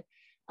that, but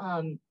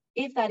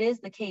if that is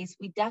the case,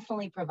 we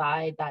definitely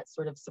provide that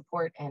sort of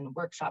support and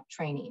workshop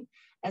training,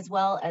 as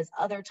well as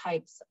other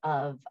types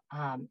of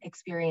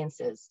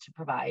experiences to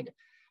provide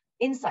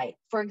insight.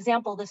 For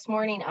example, this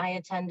morning I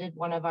attended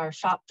one of our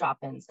shop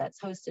drop-ins that's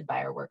hosted by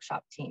our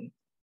workshop team.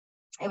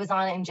 It was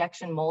on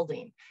injection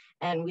molding.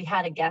 And we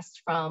had a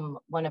guest from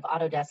one of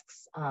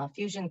Autodesk's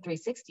Fusion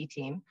 360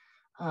 team.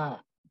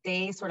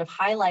 They sort of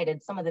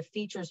highlighted some of the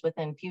features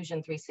within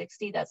Fusion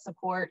 360 that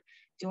support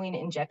doing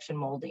injection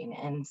molding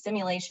and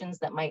simulations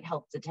that might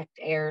help detect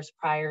errors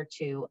prior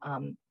to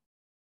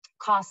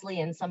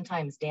costly and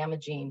sometimes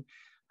damaging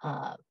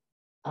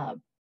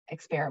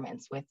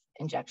experiments with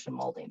injection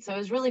molding. So it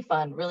was really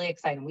fun, really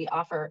exciting. We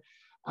offer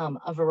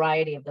a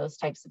variety of those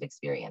types of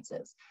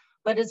experiences.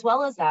 But as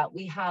well as that,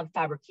 we have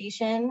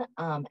fabrication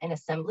and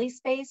assembly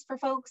space for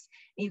folks.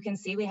 You can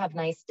see we have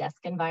nice desk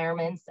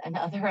environments and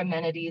other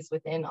amenities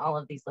within all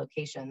of these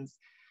locations.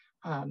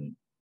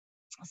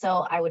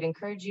 So I would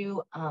encourage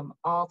you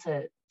all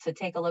to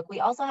take a look. We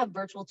also have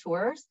virtual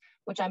tours,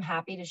 which I'm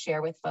happy to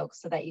share with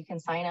folks so that you can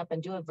sign up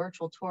and do a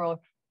virtual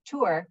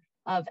tour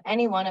of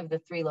any one of the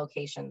 3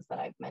 locations that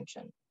I've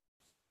mentioned.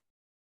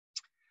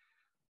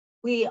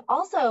 We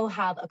also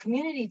have a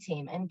community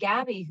team, and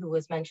Gabby, who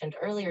was mentioned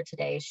earlier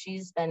today,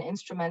 she's been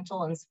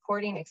instrumental in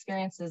supporting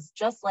experiences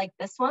just like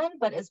this one,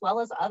 but as well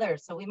as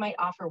others. So we might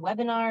offer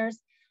webinars,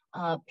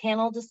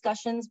 panel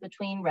discussions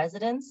between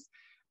residents,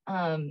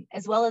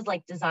 as well as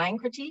like design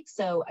critiques.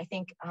 So I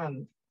think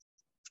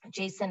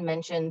Jason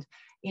mentioned,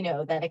 you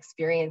know, that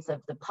experience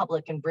of the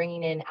public and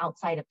bringing in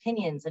outside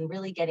opinions and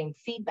really getting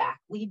feedback.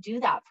 We do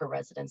that for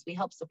residents. We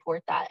help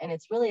support that. And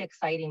it's really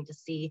exciting to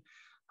see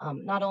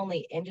not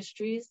only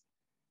industries,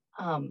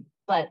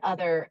 but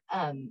other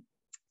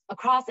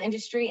across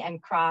industry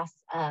and cross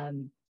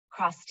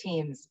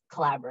teams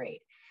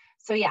collaborate.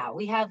 So yeah,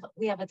 we have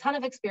a ton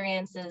of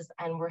experiences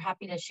and we're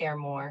happy to share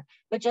more.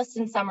 But just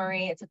in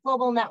summary, it's a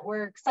global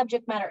network,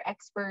 subject matter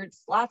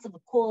experts, lots of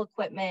cool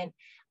equipment,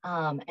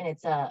 and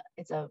it's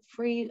a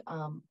free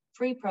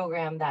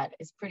program that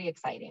is pretty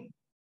exciting.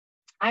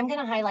 I'm going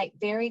to highlight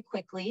very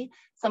quickly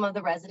some of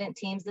the resident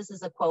teams. This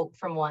is a quote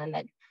from one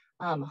that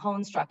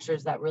Hone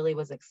Structures that really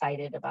was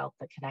excited about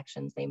the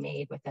connections they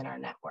made within our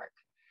network.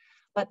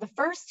 But the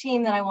first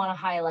team that I want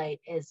to highlight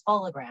is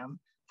Hologram.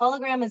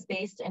 Hologram is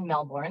based in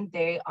Melbourne.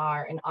 They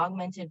are an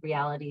augmented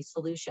reality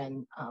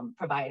solution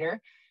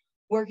provider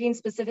working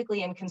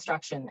specifically in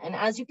construction. And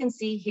as you can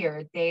see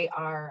here, they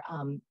are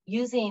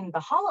using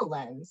the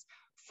HoloLens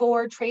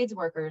for trades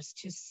workers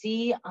to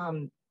see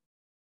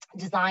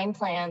design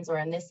plans, or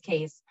in this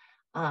case,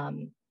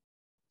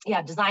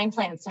 design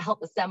plans to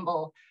help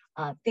assemble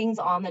things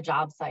on the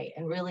job site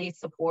and really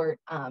support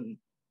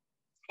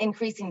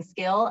increasing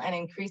skill and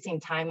increasing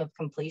time of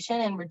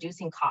completion and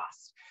reducing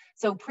cost.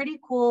 So pretty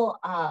cool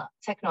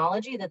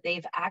technology that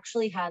they've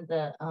actually had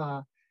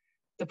the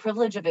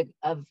privilege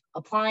of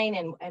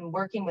applying and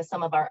working with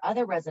some of our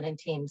other resident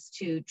teams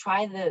to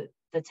try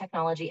the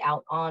technology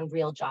out on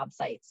real job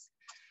sites.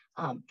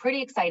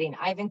 Pretty exciting.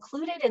 I've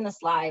included in the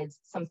slides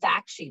some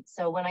fact sheets.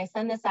 So when I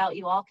send this out,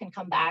 you all can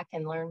come back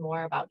and learn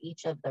more about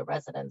each of the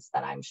residents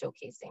that I'm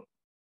showcasing.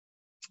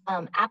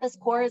 Apis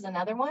Core is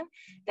another one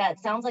that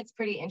sounds like it's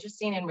pretty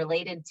interesting and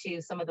related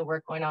to some of the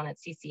work going on at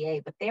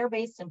CCA, but they're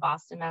based in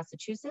Boston,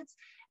 Massachusetts,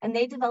 and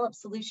they develop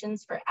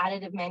solutions for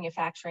additive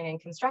manufacturing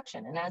and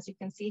construction. And as you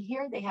can see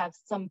here, they have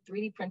some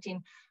 3D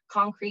printing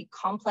concrete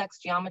complex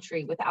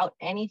geometry without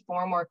any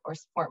formwork or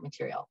support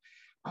material.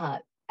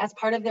 As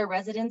part of their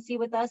residency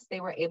with us,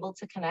 they were able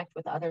to connect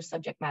with other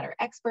subject matter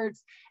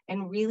experts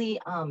and really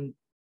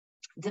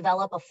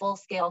develop a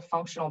full-scale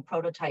functional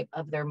prototype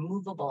of their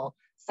movable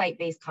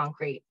site-based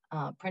concrete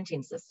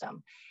printing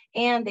system.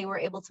 And they were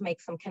able to make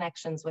some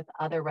connections with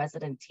other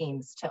resident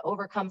teams to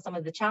overcome some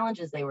of the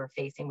challenges they were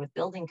facing with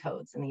building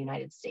codes in the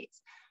United States.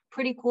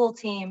 Pretty cool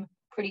team,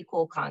 pretty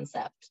cool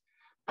concept.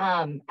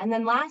 And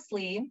then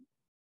lastly,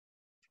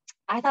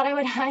 I thought I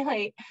would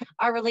highlight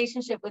our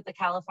relationship with the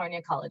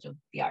California College of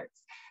the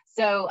Arts.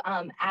 So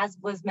as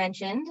was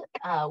mentioned,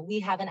 we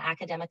have an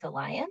academic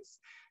alliance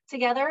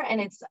together, and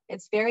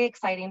it's very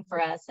exciting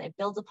for us. It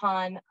builds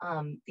upon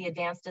the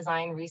advanced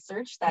design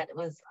research that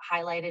was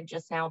highlighted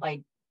just now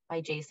by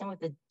Jason with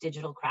the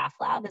Digital Craft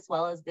Lab, as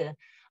well as the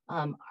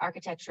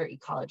Architecture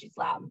Ecologies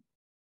Lab.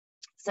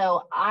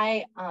 So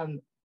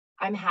I'm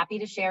happy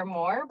to share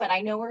more, but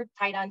I know we're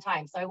tight on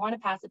time, so I want to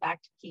pass it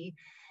back to Key,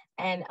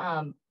 and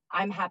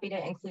I'm happy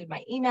to include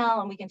my email,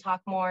 and we can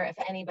talk more if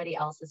anybody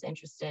else is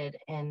interested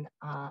in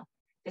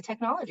the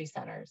technology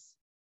centers.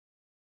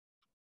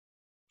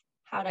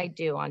 How'd I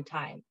do on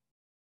time?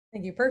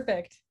 Thank you.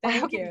 Perfect.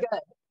 Thank you.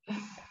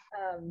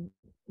 Good.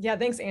 Yeah,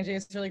 thanks, Angie.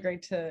 It's really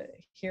great to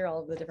hear all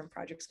of the different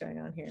projects going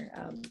on here.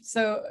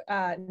 So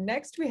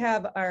next we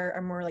have our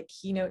more like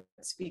keynote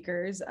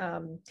speakers,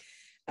 Guro,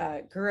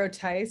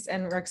 Tyse,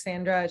 and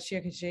Ruxandra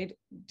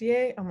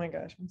Chiujdea. Oh my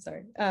gosh, I'm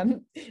sorry.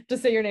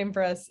 Just say your name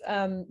for us,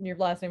 your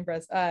last name for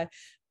us.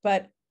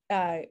 But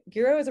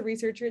Guro is a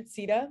researcher at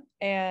CITA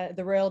and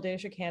the Royal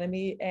Danish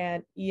Academy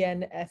and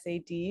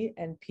ENSAD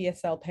and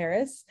PSL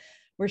Paris,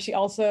 where she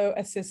also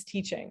assists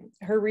teaching.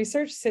 Her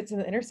research sits in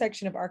the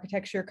intersection of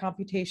architecture,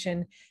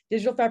 computation,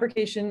 digital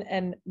fabrication,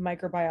 and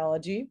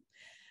microbiology.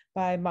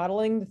 By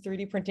modeling the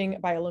 3D printing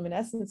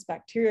bioluminescence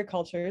bacteria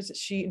cultures,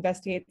 she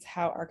investigates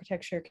how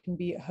architecture can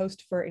be a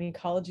host for an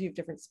ecology of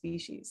different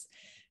species.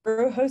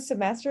 Guro holds a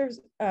master's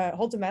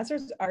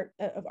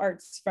of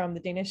arts from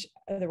the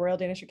Royal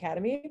Danish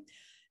Academy,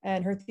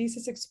 and her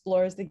thesis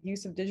explores the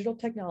use of digital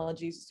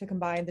technologies to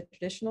combine the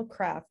traditional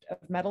craft of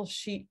metal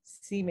sheet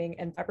seaming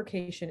and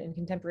fabrication in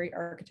contemporary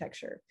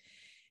architecture.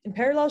 In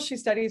parallel, she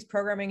studies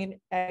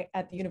programming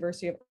at the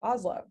University of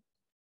Oslo.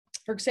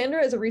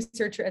 Ruxandra is a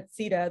researcher at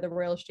CITA, the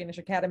Royal Danish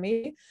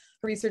Academy.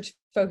 Her research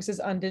focuses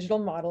on digital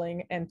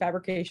modeling and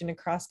fabrication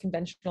across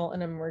conventional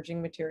and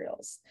emerging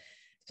materials.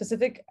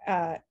 Specific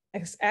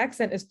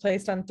accent is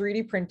placed on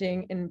 3D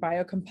printing in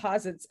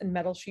biocomposites and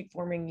metal sheet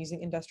forming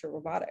using industrial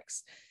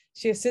robotics.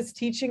 She assists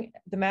teaching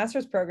the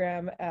master's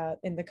program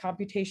in the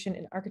Computation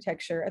in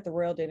Architecture at the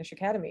Royal Danish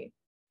Academy.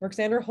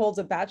 Ruxandra holds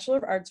a Bachelor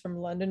of Arts from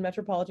London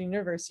Metropolitan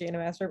University and a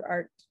Master of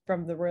Art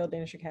from the Royal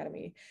Danish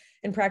Academy.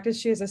 In practice,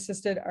 she has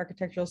assisted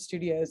architectural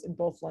studios in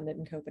both London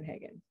and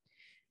Copenhagen.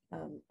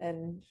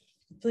 And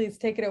please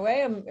take it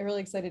away. I'm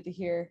really excited to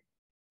hear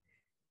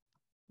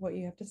what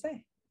you have to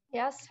say.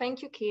 Yes,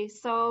 thank you, Ki.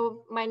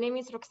 So my name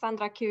is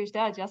Ruxandra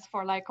Chiujdea, just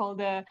for like all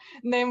the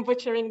name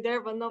butchering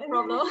there, but no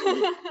problem.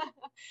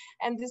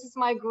 And this is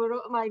my guru,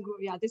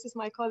 this is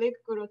my colleague,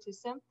 Guro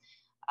Tyse.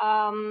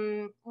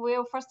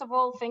 Well, first of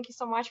all, thank you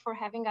so much for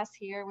having us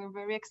here. We're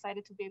very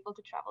excited to be able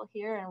to travel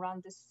here and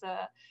run this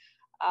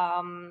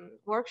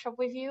workshop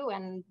with you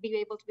and be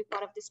able to be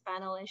part of this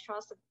panel and show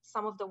us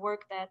some of the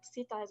work that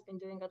CITA has been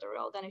doing at the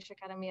Royal Danish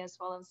Academy, as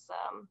well as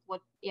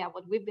what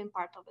we've been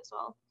part of as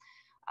well.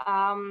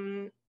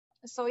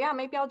 So yeah,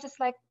 maybe I'll just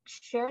like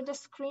share the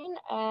screen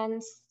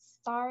and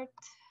start.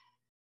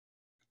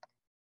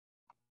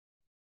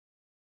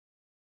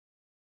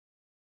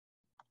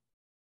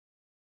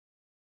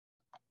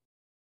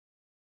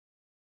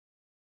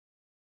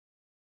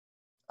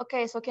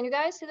 Okay, so can you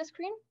guys see the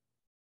screen?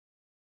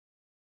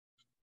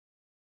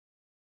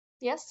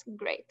 Yes,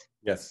 great.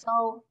 Yes.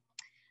 So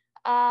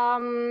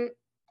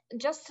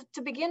just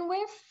to begin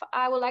with,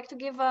 I would like to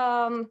give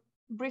a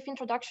brief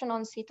introduction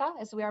on CITA,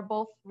 as we are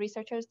both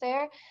researchers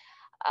there.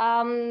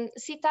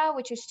 CITA,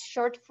 which is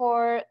short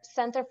for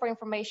Center for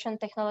Information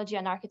Technology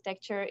and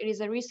Architecture, it is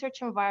a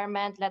research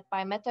environment led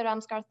by Mette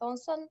Ramskar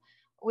Thomsen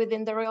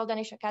within the Royal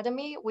Danish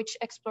Academy, which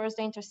explores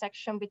the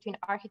intersection between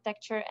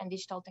architecture and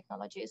digital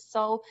technologies.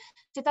 So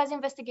CITA's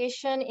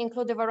investigation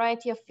include a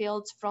variety of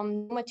fields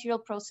from material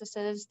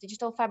processes,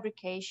 digital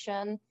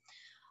fabrication,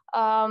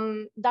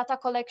 data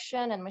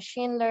collection and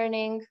machine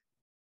learning,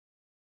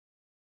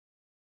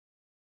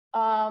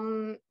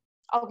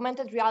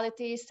 augmented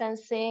reality,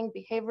 sensing,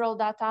 behavioral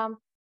data,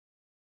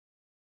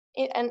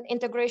 and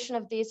integration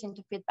of these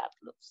into feedback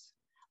loops.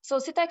 So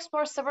CITA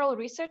explores several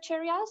research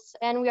areas,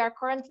 and we are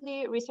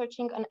currently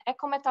researching an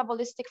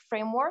eco-metabolistic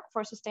framework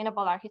for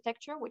sustainable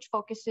architecture, which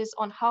focuses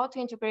on how to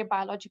integrate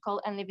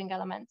biological and living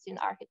elements in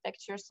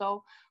architecture.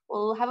 So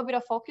we'll have a bit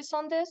of focus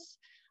on this.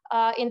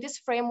 In this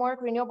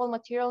framework, renewable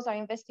materials are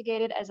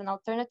investigated as an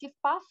alternative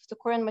path to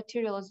current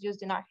materials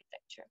used in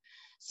architecture.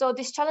 So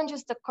this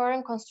challenges the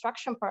current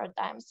construction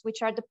paradigms,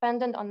 which are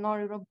dependent on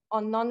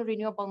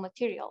non-renewable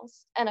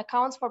materials and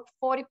accounts for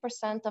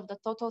 40% of the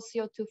total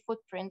CO2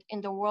 footprint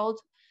in the world,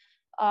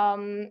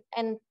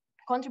 and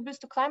contributes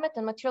to climate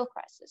and material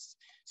crisis.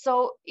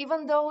 So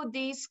even though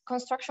these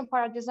construction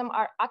paradigms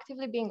are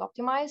actively being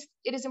optimized,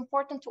 it is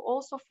important to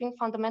also think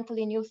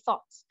fundamentally new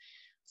thoughts.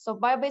 So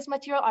bio-based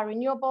materials are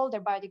renewable,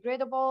 they're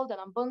biodegradable,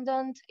 they're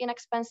abundant,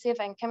 inexpensive,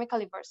 and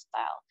chemically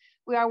versatile.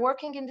 We are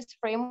working in these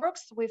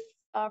frameworks with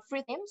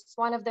 3 themes.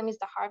 One of them is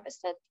the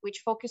harvested,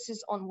 which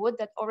focuses on wood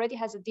that already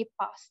has a deep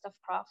past of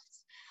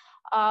crafts.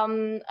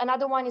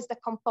 Another one is the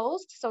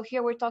composed. So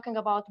here we're talking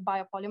about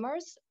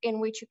biopolymers, in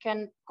which you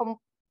can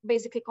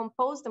basically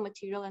compose the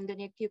material, and then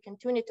you can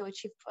tune it to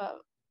achieve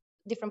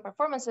different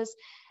performances.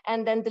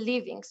 And then the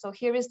living. So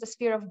here is the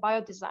sphere of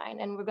biodesign,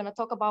 and we're going to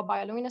talk about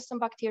bioluminescent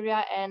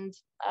bacteria and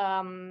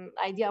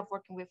idea of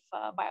working with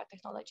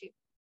biotechnology.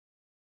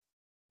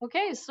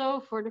 Okay,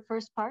 so for the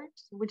first part,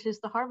 which is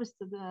the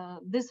harvested,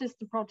 this is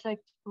the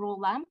project Royal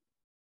Lamp,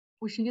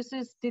 which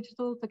uses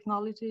digital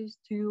technologies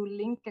to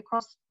link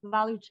across the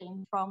value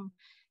chain from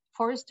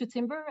forest to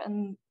timber.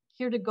 And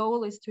here the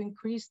goal is to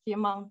increase the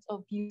amount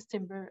of used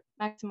timber,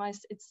 maximize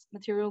its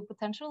material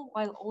potential,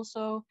 while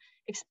also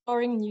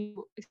exploring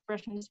new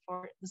expressions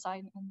for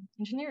design and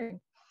engineering.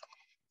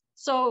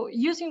 So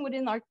using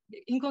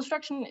in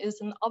construction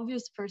is an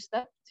obvious first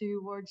step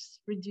towards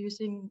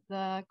reducing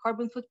the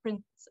carbon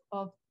footprint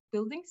of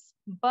buildings,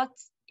 but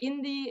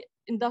in the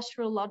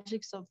industrial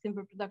logics of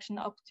timber production,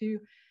 up to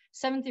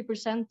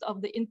 70%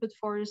 of the input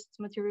forest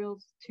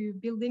materials to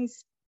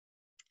buildings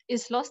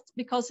is lost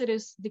because it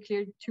is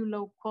declared too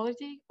low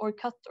quality or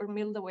cut or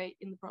milled away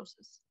in the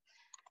process.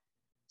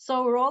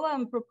 So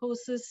Roland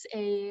proposes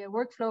a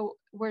workflow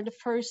where the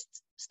first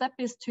step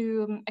is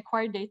to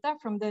acquire data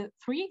from the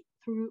tree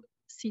through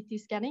CT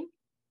scanning,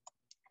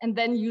 and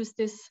then use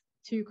this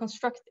to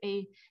construct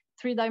a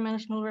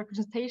 3-dimensional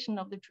representation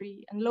of the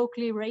tree and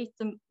locally rate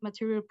the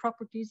material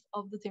properties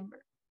of the timber.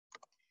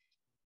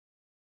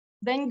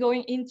 then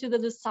going into the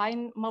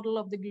design model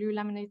of the glue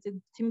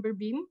laminated timber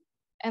beam,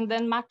 and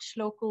then match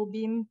local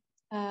beam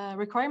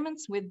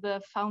requirements with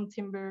the found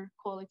timber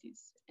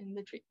qualities in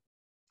the tree.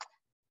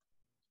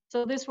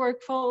 So this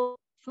workflow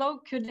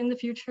could in the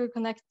future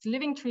connect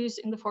living trees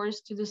in the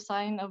forest to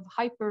design of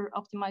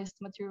hyper-optimized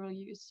material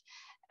use,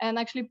 and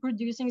actually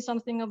producing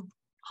something of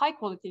high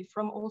quality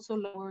from also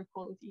lower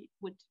quality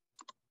wood.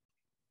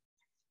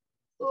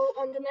 So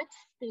on the next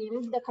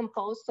theme, the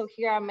compose. So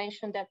here I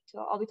mentioned that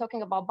I'll be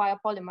talking about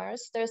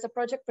biopolymers. There's a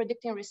project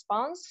Predicting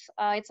Response.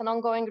 It's an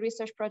ongoing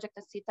research project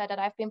at CITA that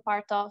I've been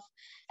part of,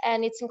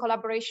 and it's in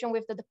collaboration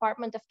with the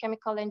Department of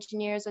Chemical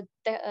Engineers at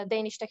the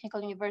Danish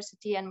Technical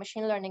University and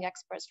machine learning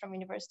experts from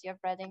University of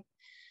Reading.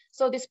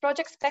 So this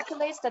project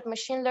speculates that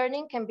machine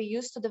learning can be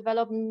used to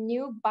develop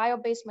new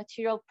bio-based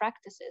material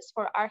practices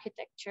for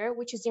architecture,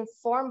 which is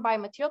informed by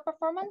material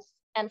performance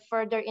and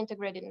further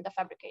integrated in the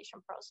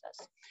fabrication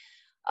process.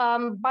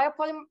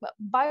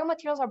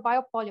 Biomaterials are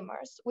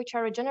biopolymers, which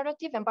are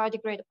regenerative and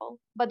biodegradable,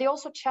 but they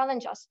also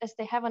challenge us as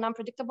they have an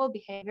unpredictable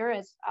behavior,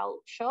 as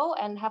I'll show,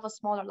 and have a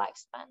smaller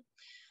lifespan.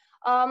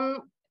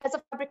 As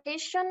a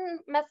fabrication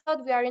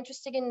method, we are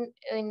interested in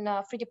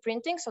 3D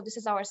printing. So this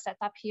is our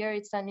setup here.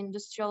 It's an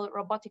industrial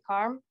robotic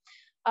arm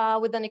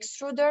with an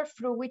extruder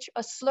through which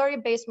a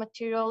slurry-based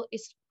material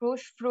is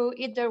pushed through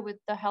either with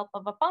the help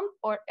of a pump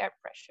or air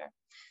pressure.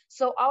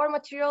 So our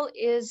material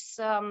is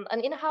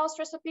an in-house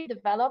recipe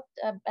developed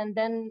and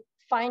then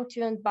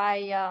fine-tuned by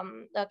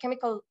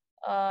chemical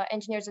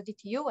engineers at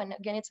DTU. And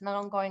again, it's an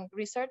ongoing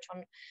research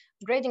on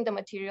grading the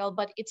material,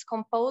 but it's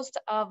composed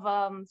of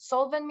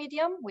solvent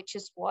medium, which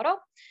is water,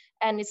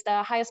 and it's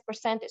the highest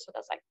percentage, so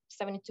that's like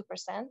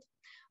 72%.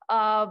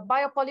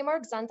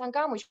 Biopolymer,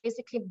 xanthangum, which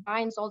basically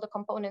binds all the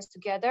components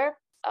together.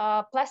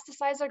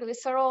 Plasticizer,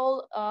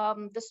 glycerol,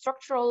 the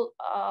structural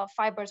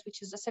fibers,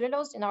 which is the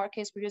cellulose. In our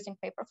case, we're using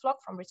paper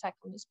flock from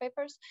recycled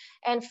newspapers,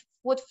 and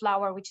wood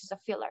flour, which is a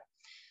filler.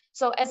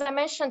 So as I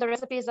mentioned, the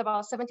recipe is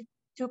about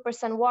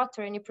 72%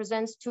 water, and it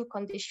presents two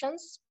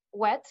conditions: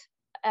 wet,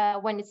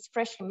 when it's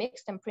freshly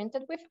mixed and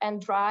printed with,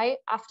 and dry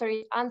after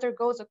it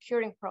undergoes a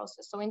curing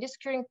process. So in this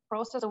curing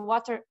process, the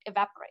water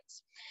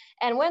evaporates.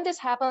 And when this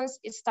happens,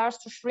 it starts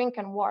to shrink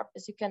and warp,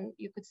 as you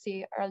could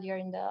see earlier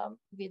in the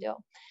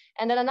video.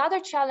 And then another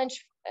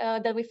challenge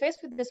that we face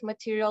with this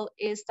material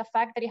is the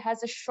fact that it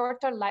has a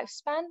shorter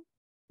lifespan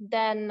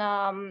than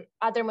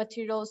other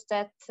materials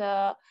that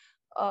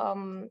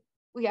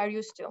we are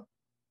used to.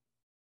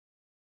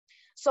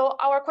 So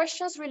our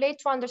questions relate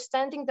to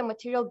understanding the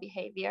material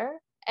behavior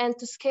and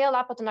to scale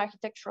up at an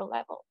architectural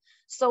level.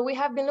 So we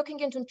have been looking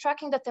into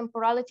tracking the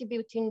temporality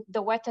between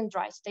the wet and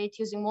dry state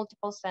using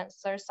multiple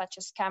sensors such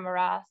as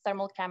camera,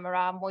 thermal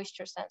camera,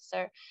 moisture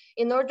sensor,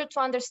 in order to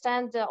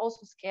understand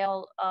also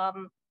scale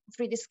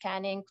 3D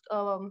scanning,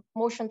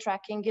 motion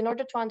tracking, in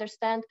order to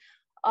understand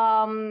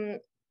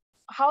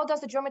how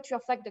does the geometry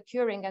affect the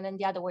curing and then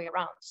the other way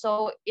around.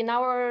 So in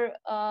our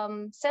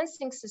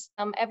sensing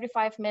system, every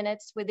 5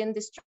 minutes within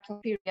this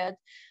tracking period,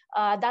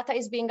 data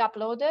is being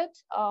uploaded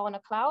on a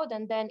cloud,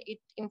 and then it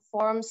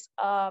informs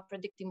a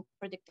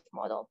predictive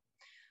model.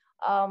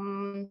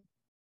 And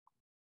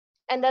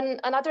then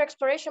another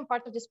exploration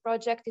part of this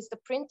project is the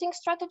printing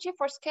strategy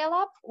for scale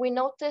up. We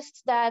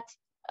noticed that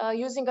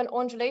using an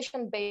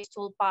undulation-based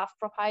toolpath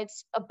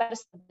provides a better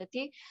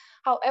stability.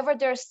 However,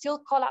 there's still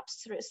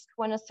collapse risk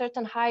when a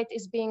certain height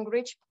is being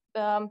reached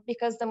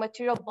because the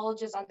material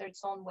bulges under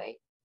its own weight.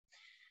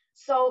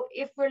 So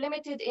if we're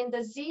limited in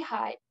the Z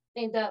height,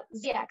 in the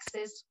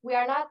Z-axis, we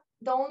are not,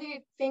 the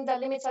only thing that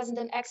limits us in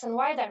the X and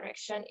Y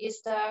direction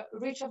is the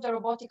reach of the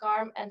robotic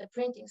arm and the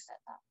printing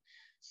setup.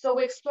 So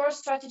we explore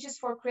strategies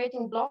for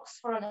creating blocks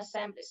for an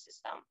assembly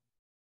system.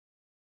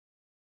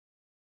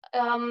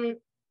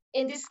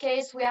 In this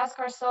case, we ask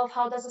ourselves,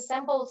 how does a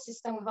assembled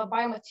system with a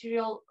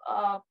biomaterial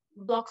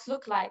blocks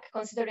look like,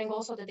 considering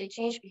also that they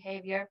change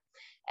behavior,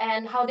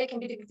 and how they can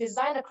be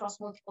designed across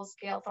multiple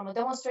scale, from a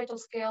demonstrator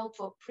scale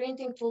to a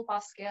printing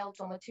toolpath scale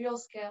to a material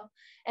scale,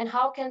 and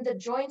how can the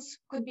joints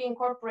could be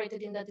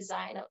incorporated in the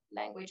design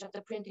language of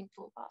the printing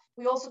toolpath.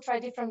 We also try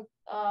different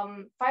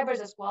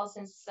fibers as well,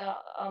 since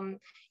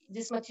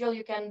this material,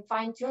 you can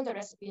fine tune the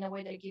recipe in a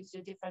way that gives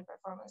you different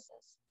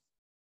performances.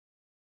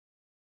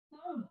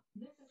 So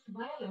this is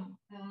Violin,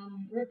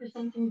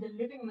 representing the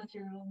living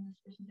material in this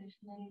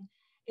presentation. And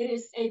it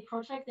is a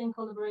project in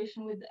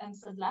collaboration with the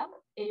MSED Lab,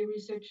 a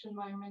research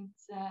environment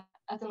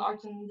at an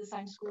art and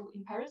design school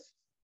in Paris.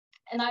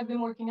 And I've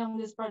been working on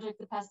this project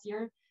the past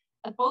year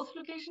at both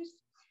locations.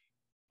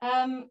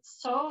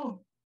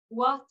 So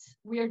what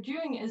we are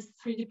doing is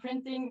 3D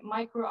printing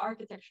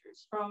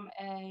microarchitectures from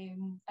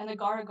an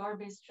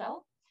agar-agar-based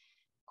shell,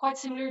 quite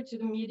similar to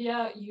the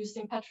media used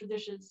in Petri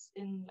dishes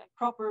in like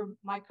proper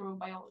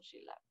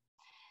microbiology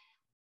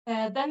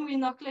lab. Then we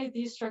inoculate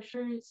these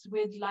structures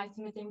with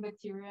light-emitting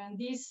bacteria, and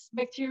these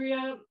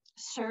bacteria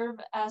serve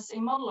as a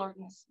model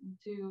organism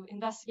to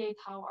investigate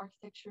how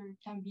architecture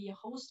can be a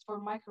host for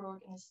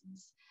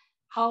microorganisms,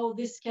 how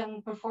this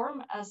can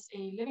perform as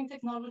a living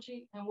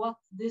technology, and what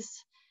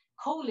this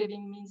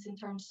co-living means in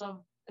terms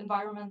of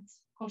environment,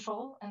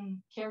 control and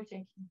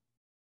caretaking.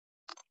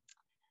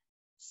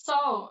 So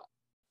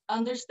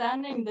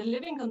understanding the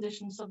living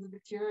conditions of the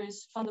bacteria is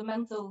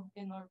fundamental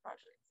in our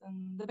project. And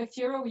the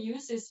bacteria we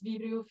use is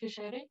Vibrio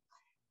fischeri,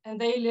 and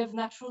they live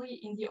naturally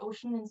in the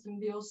ocean in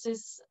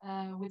symbiosis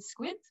with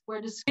squid,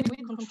 where the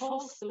squid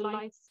controls the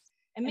light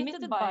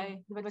emitted by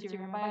the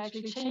bacteria by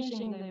actually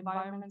changing the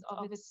environment of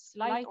its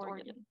light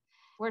organ,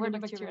 where the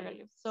bacteria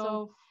live. So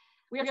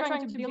we are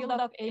trying to build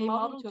up a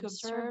model to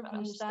observe,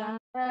 understand.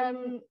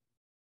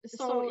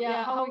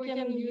 How we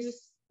can use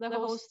the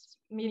host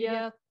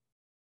media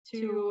to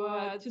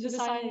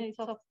design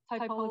a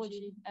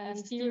typology and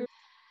steer.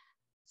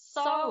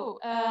 So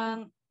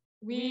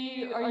we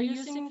are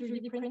using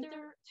 3D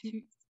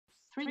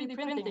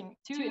printing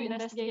to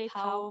investigate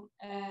how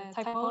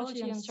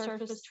typology and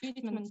surface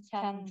treatment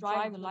can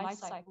drive the light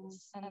cycles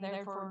and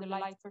therefore the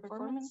light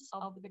performance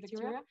of the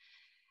bacteria.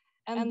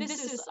 And this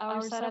is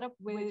our setup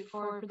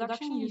for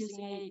production using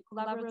a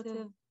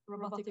collaborative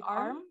robotic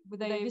arm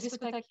with a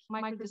Viscotech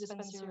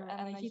microdispenser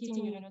and a heating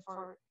unit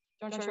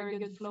to ensure a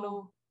good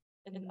flow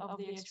of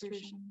the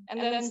extrusion. And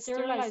then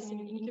sterilizing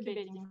and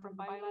incubating from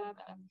biolab,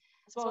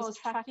 as well as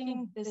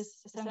tracking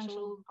these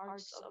essential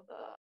parts of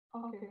the.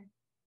 Okay.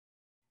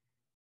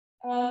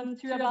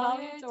 To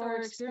evaluate our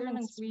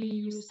experiments, we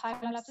use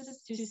time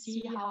lapses to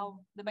see how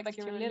the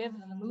bacteria live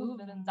and move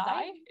and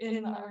die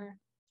in our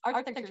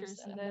architectures.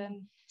 And then,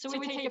 so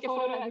we take a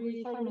photo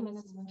every 30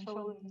 minutes and show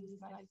them these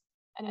nice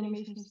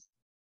animations.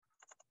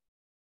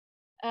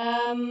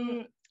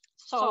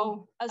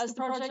 So as the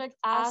project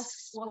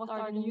asks what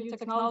are the new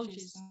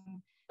technologies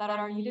that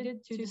are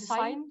needed to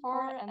design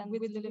for and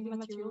with the living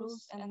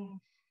materials, and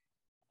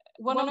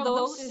one of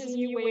those is a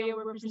new way of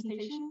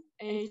representation,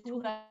 a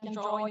tool that can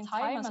draw in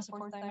time as a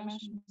fourth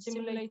dimension,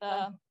 simulate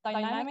the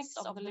dynamics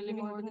of the living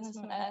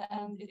organism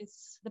and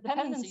its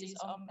dependencies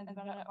on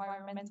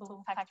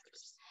environmental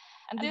factors.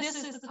 And this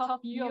is the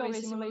top view of a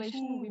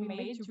simulation we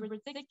made to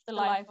predict the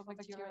life of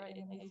bacteria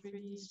in a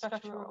 3D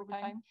structure over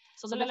time.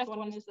 So the left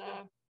one is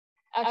the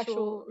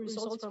actual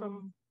results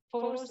from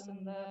photos,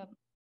 and the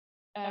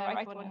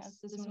right one is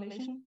the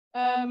simulation.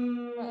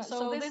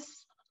 So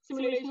this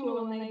simulation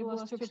will enable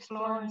us to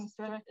explore and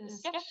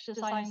sketch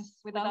designs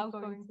without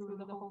going through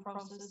the whole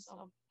process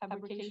of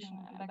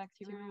fabrication and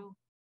bacterial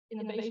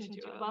innovation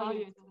to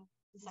evaluate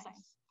the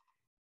designs.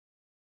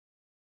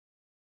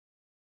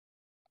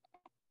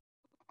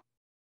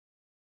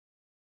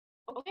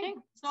 Okay,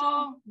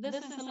 so this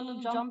is a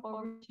little jump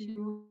over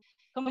to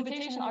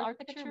Computation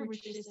architecture,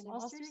 which is a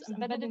master's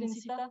embedded in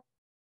CITA.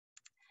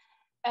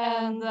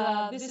 And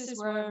this is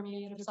where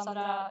me and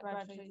Ruxandra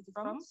graduated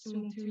from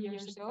soon 2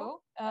 years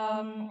ago.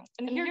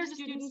 And here the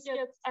students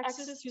get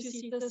access to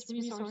CITA's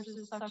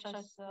resources such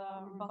as the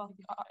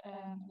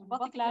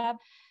robotic lab,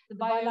 the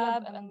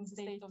biolab, and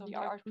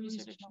state-of-the-art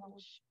research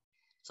knowledge.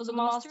 So the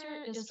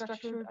master is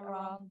structured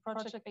around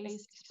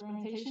project-based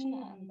experimentation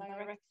and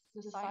direct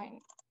design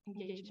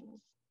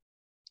engagement.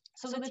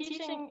 So the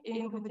teaching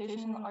in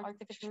computation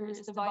architecture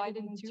is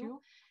divided in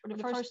two, where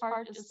the first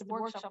part is the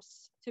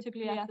workshops,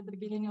 typically at the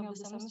beginning of the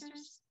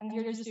semesters. And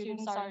here the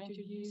students are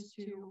introduced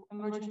to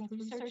emergent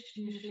research,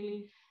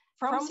 usually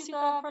from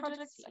CITA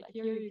projects. Like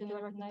here you can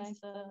recognize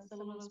the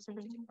cellulose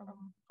printing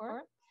from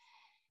before.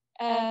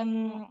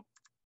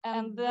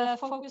 And the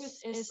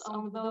focus is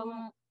on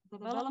the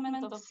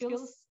development of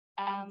skills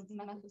and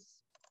methods.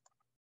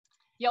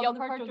 The other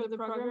part of the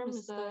program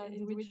is the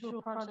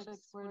individual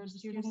projects where the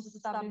students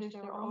establish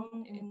their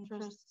own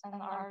interests and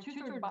are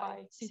tutored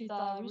by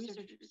CITA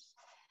researchers.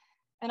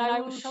 And I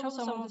will show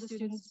some of the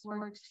students'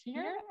 works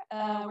here,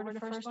 where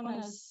the first one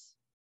is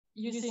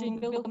using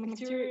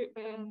material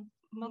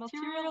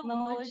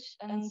knowledge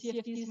and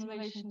CFD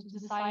simulation to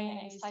design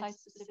a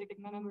site-specific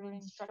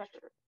membrane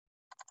structure.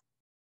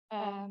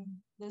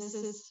 This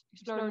is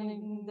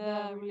exploring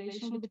the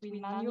relation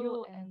between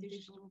manual and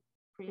digital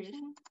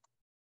creation.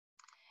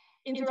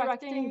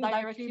 Interacting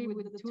directly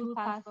with the tool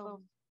path of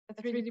a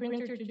 3D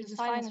printer to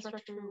design a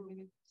structure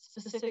with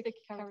specific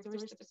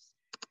characteristics.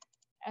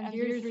 And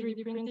here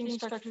 3D printing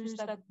structures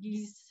that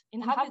these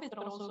inhabit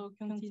but also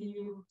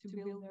continue to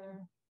build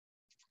their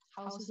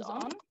houses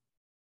on.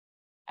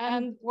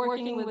 And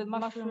working with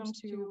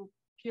mushrooms to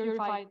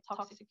purify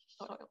toxic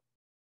soil.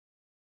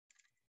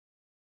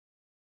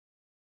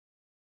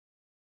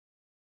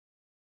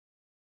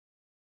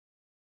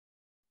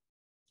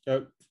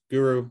 Oh,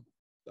 Guro,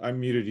 I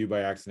muted you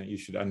by accident. You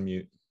should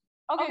unmute.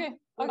 Okay.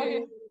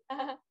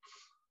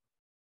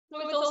 So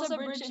it's also a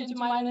bridge into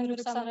mine and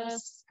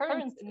Ruxandra's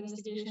current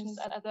investigations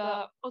at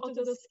the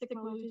Autodesk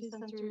Technology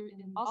Centers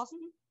in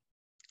Boston.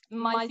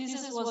 My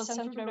thesis was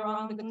centered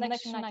around the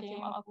connection I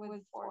came up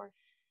with for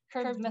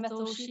curved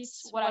metal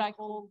sheets, what I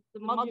call the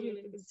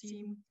modulated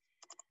seam.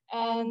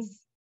 And,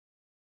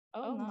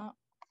 oh no.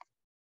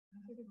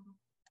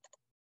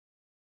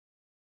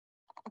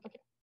 Okay.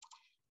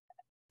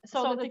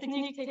 So the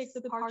technique takes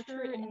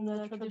departure in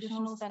the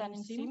traditional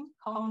standing seam,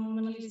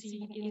 commonly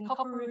seen in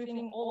copper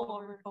roofing all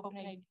over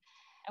Copenhagen.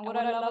 And what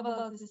I love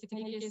about this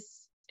technique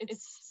is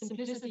its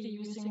simplicity,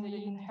 using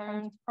the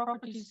inherent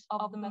properties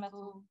of the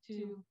metal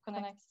to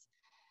connect.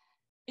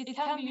 It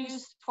can be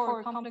used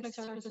for complex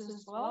surfaces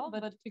as well,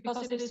 but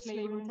because it is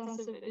labor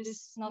intensive, it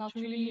is not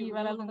really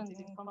relevant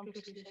in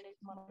complexly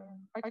shaped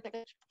modern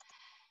architecture.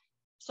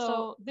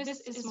 So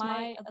this is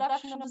my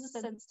adaptation of the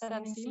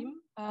standing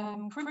seam,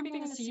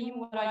 crimping the seam,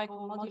 what I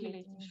call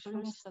modulating,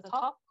 shrinks the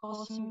top,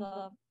 causing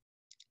the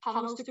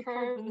panels to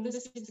curve, and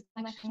this gives the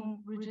connection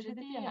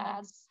rigidity and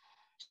adds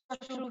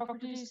structural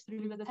properties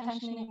through the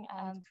tensioning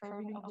and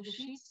curving of the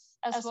sheets,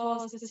 as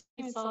well as the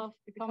seam itself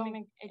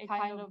becoming a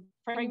kind of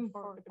frame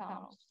for the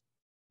panels.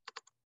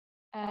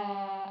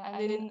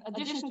 And in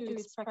addition to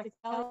its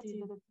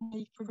practicality, the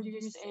technique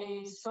produces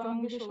a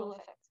strong visual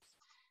effect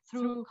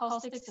through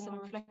caustics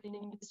and reflecting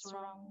its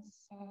surroundings,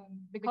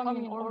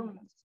 becoming an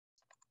ornament.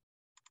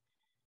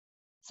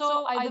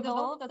 So I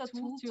developed a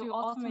tool to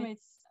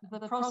automate the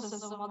process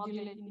of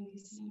modulating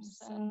these seams.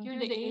 And here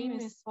the aim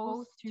is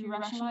both to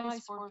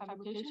rationalize for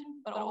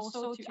fabrication, but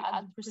also to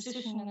add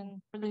precision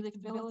and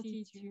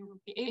predictability to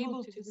be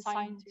able to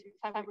design to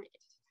fabricate.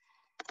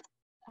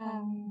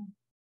 And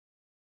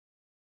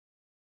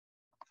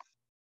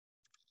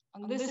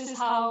this is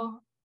how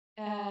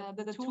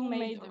the tool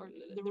made, or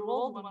the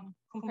rolled one,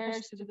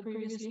 compares to the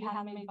previously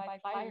handmade by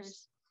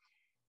pliers.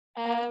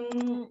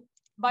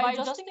 By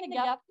adjusting the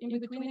gap in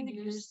between the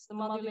gears, the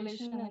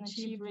modulation and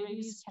achieved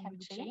radius can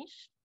be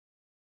changed.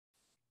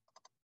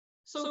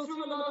 So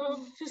through a lot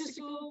of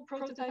physical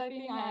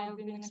prototyping, I have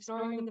been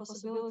exploring the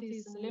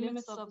possibilities and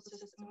limits of the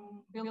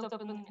system, built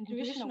up an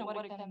intuition of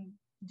what it can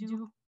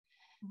do.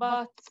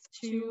 But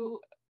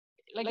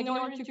in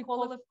order to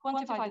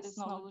quantify this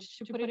knowledge,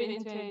 to put it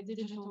into a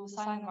digital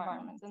design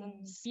environment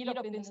and speed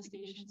up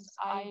investigations,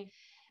 I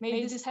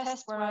made this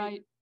test where I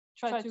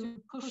tried to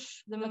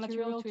push the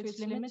material to its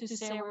limit to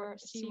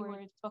see where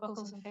it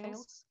buckles and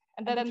fails,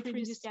 and then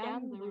 3D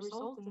scan the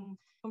result and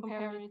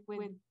compare it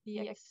with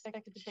the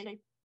expected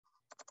shape.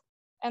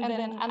 And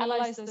then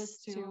analyze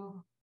this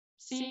to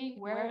see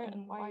where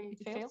and why it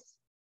fails.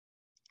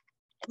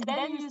 And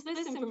then use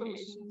this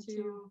information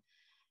to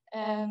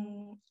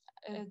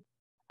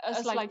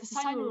as like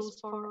design rules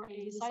for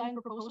a design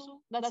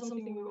proposal. That's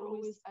something we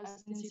always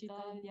ask in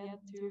CITA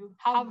to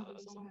have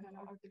some kind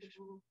of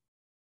architectural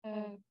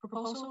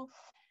proposal.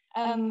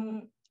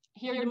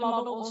 Here the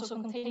model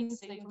also contains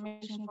the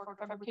information for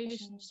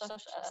fabrication, such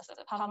as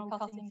the panel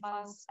cutting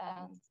files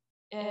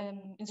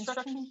and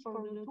instructions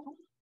for the tool.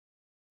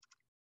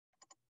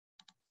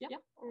 Yeah.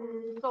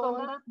 So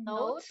on that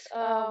note,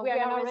 we are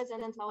now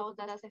residents of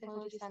Autodesk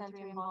Technology Center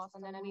in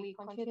Boston, and we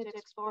continue to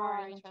explore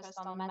our interest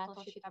on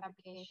metal sheet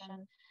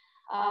fabrication.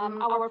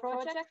 Our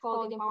project,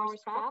 called Empower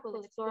Scrap,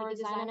 will explore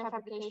design and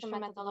fabrication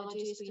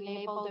methodologies to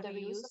enable the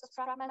reuse of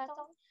scrap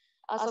metal.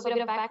 So a bit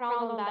of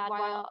background on that: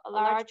 while a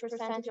large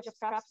percentage of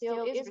scrap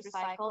steel is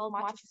recycled,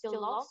 much is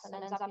still lost and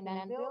ends up in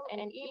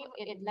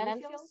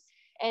landfills.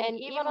 And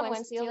even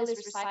when steel is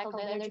recycled,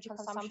 the energy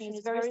consumption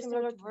is very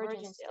similar to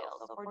virgin steel.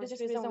 So for this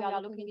reason, we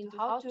are looking into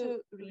how to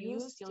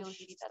reuse steel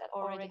sheets that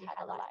already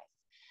had a life.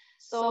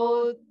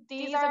 So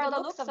these are the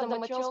looks of the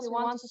materials we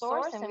want to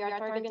source, and we are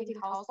targeting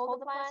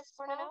household appliances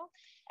for now.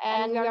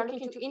 And we are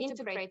looking to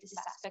integrate these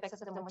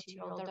aspects of the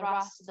material, the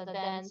rust, the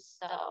dents,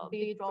 the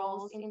bead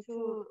rolls,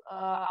 into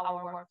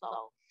our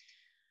workflow.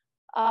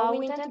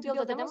 We intend to build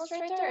a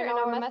demonstrator, and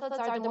our methods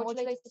are the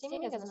modulated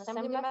seaming as an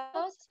assembly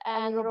method,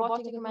 and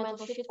robotic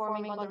incremental sheet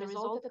forming on the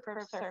resulted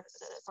curved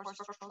surfaces for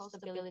structural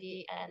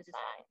stability and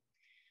design.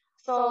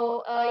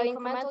 So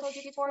incremental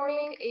sheet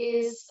forming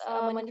is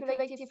a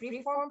manipulative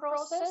freeform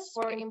process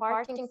for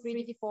imparting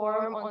 3D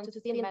form onto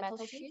thin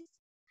metal sheets.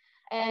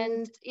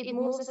 And it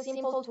moves a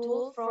simple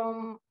tool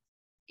from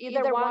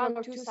either one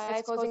or two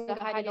sides, causing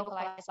a highly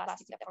localized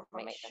plastic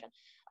deformation.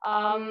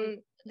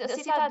 The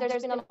CITA,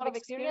 there's been a lot of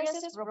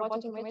experiences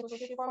robotic incremental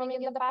sheet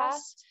forming in the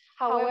past.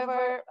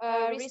 However,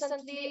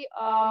 recently,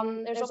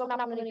 there's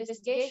opened up an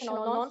investigation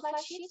on non-flat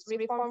sheets,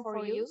 reformed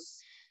for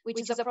use, which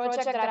is a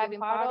project that I've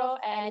been part of,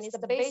 and it's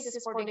the basis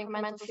for the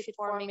incremental sheet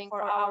forming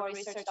for our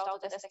research at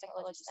Autodesk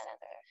Technology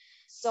Center.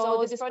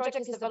 So this project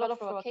is developed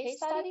for a case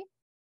study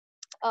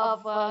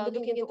of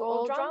looking into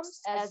oil drums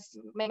as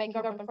making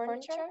urban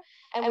furniture.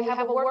 And we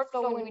have a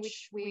workflow in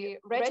which we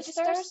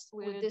register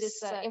with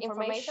this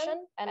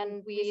information,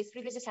 and we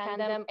 3D scan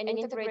them and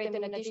integrate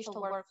them in a digital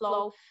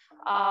workflow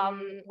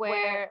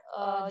where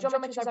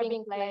geometries are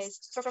being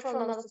placed, structural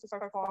analysis is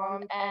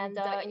performed, and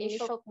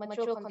initial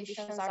material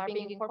conditions are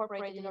being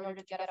incorporated in order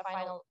to get a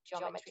final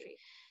geometry.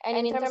 And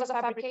in terms of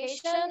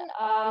fabrication,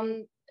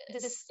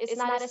 this is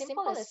not as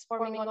simple as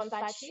forming on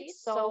flat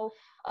sheets. So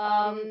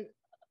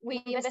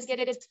we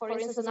investigated, for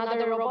instance,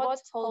 another robot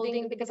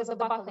holding because of the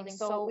buckling.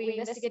 So we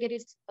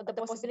investigated the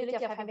possibility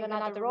of having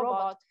another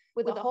robot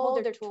with a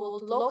holder tool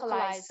to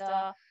localize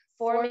the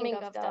forming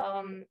of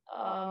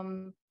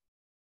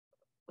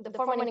the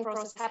forming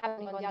process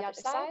happening on the other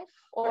side,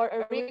 or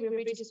a rig with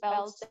rigid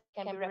belts that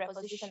can be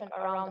repositioned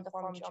around the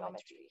form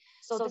geometry.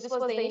 So this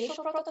was the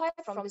initial prototype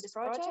from this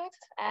project,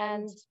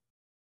 and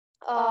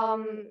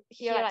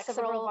here, like,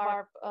 several of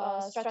our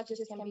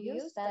strategies can be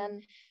used,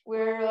 and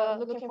we're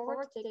looking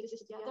forward to take this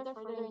together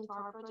further into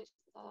our project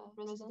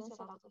residency at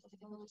Autodesk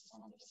Technology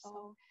Centers.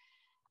 So,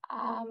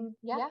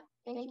 yeah,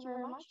 thank you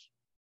very much.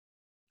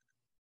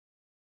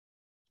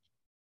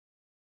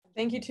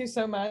 Thank you two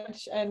so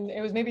much. And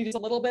it was maybe just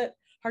a little bit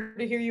hard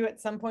to hear you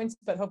at some points,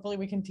 but hopefully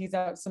we can tease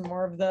out some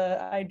more of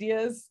the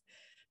ideas.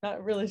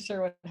 Not really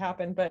sure what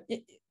happened, but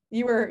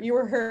you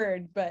were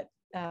heard. But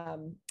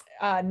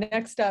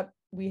next up,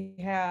 we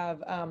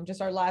have just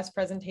our last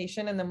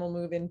presentation, and then we'll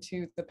move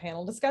into the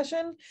panel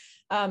discussion.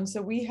 So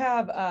we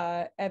have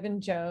Evan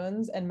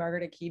Jones and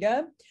Margaret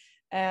Ikeda.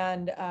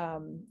 And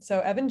so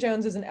Evan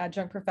Jones is an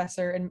adjunct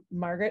professor, and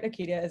Margaret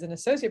Ikeda is an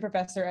associate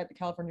professor at the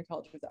California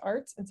College of the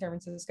Arts in San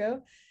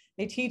Francisco.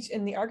 They teach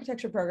in the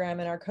architecture program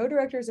and are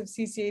co-directors of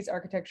CCA's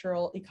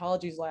Architectural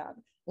Ecologies Lab,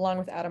 along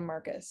with Adam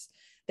Marcus.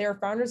 They are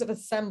founders of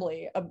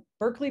Assembly, a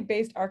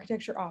Berkeley-based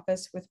architecture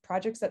office with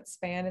projects that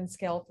span and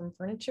scale from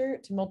furniture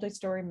to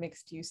multi-story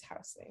mixed-use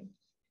housing.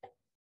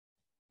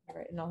 All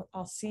right, and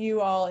I'll see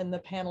you all in the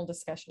panel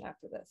discussion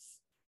after this.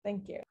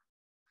 Thank you.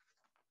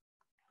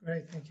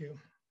 Great, thank you.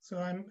 So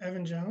I'm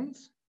Evan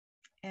Jones.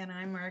 And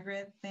I'm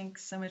Margaret.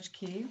 Thanks so much,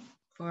 Key,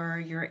 for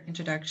your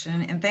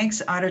introduction. And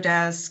thanks,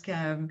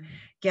 Autodesk,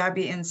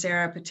 Gabby and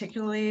Sarah,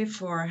 particularly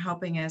for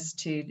helping us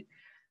to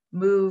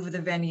move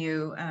the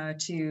venue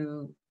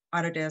to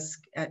Autodesk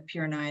at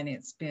Pier 9.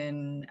 It's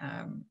been,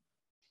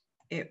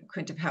 it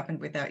couldn't have happened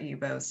without you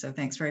both. So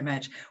thanks very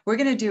much. We're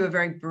going to do a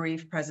very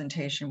brief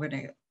presentation. We're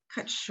going to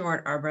cut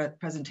short our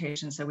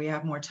presentation so we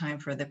have more time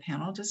for the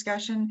panel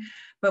discussion.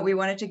 But we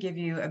wanted to give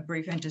you a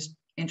brief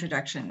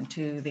introduction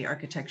to the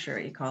Architecture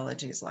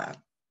Ecologies Lab.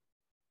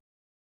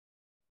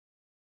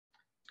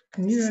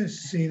 Can you guys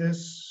see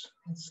this?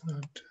 It's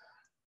not.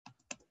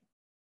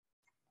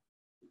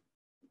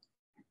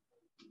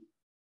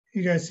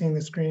 You guys seeing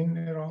the screen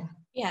at all?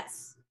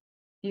 Yes.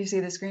 You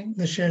see the screen?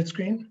 The shared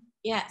screen?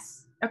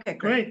 Yes. Okay,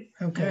 great.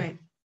 Okay. All right.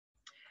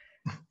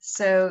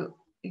 So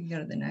you can go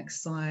to the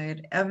next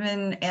slide.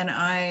 Evan and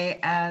I,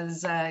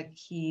 as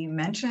he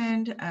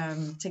mentioned,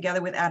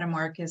 together with Adam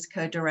Marcus,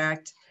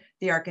 co-direct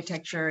the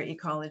Architecture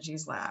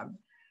Ecologies Lab.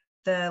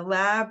 The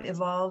lab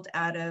evolved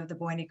out of the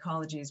Boyne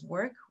Ecologies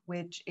work,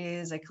 which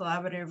is a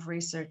collaborative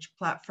research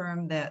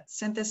platform that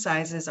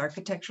synthesizes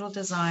architectural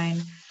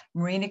design,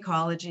 marine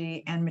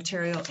ecology, and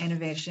material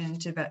innovation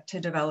to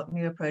develop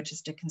new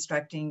approaches to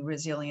constructing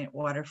resilient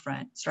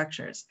waterfront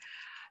structures.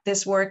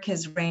 This work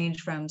has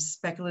ranged from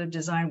speculative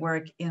design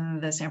work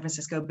in the San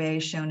Francisco Bay,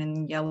 shown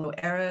in yellow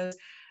arrows,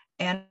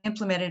 and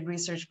implemented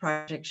research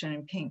projects shown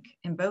in pink.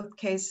 In both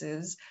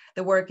cases,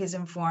 the work is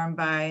informed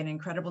by an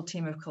incredible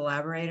team of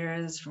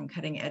collaborators, from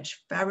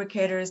cutting-edge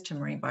fabricators to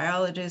marine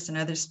biologists and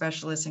other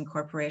specialists in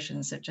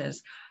corporations such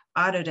as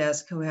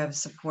Autodesk, who have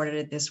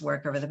supported this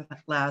work over the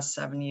last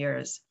 7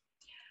 years.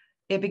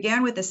 It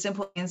began with a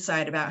simple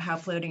insight about how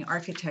floating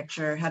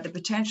architecture had the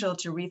potential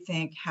to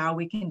rethink how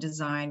we can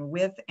design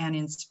with and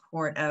in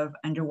support of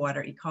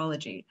underwater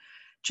ecology.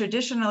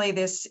 Traditionally,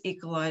 this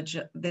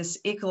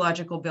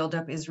ecological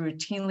buildup is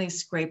routinely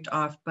scraped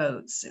off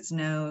boats. It's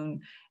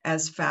known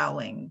as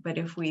fouling. But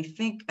if we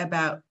think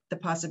about the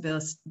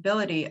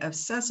possibility of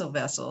sessile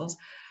vessels,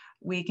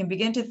 we can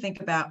begin to think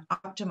about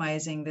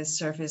optimizing this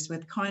surface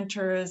with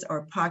contours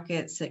or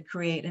pockets that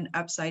create an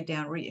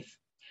upside-down reef.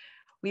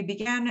 We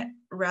began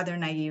rather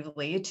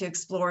naively to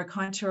explore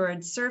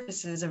contoured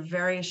surfaces of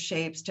various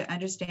shapes to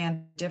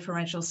understand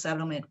differential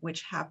settlement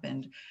which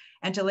happened,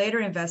 and to later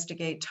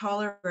investigate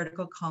taller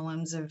vertical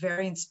columns of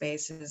varying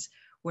spaces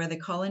where the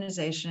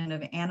colonization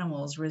of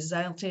animals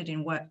resulted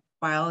in what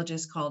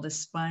biologists called a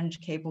sponge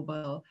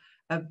capable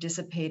of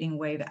dissipating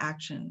wave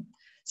action.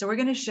 So we're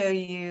going to show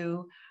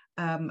you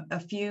a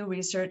few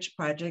research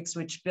projects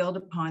which build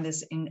upon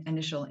this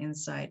initial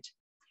insight.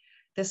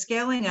 The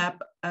scaling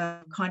up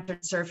of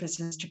contoured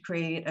surfaces to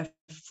create a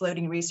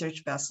floating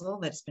research vessel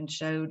that's been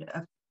showed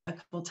a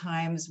couple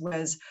times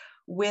was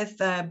with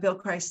Bill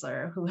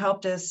Chrysler, who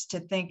helped us to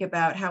think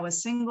about how a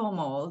single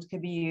mold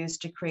could be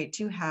used to create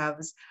two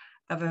halves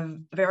of a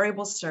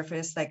variable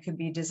surface that could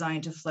be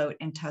designed to float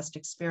and test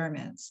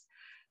experiments.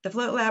 The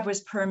float lab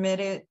was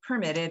permitted,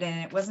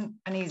 and it wasn't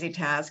an easy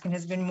task, and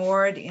has been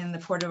moored in the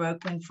Port of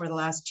Oakland for the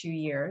last 2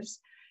 years,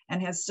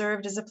 and has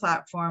served as a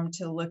platform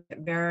to look at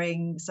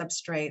varying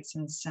substrates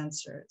and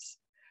sensors.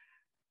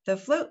 The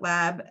Float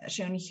Lab,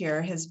 shown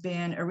here, has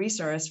been a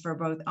resource for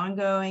both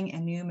ongoing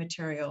and new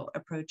material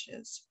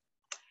approaches.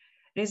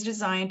 It is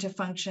designed to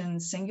function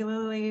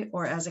singularly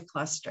or as a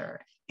cluster,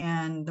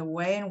 and the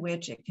way in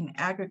which it can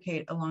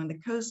aggregate along the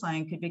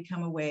coastline could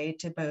become a way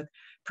to both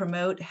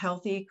promote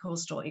healthy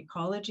coastal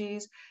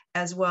ecologies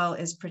as well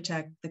as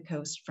protect the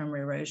coast from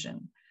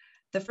erosion.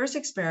 The first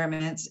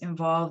experiments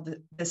involved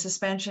the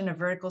suspension of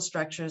vertical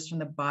structures from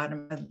the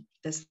bottom of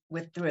this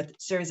through a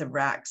series of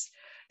racks.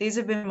 These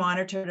have been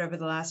monitored over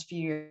the last few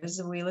years.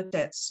 We looked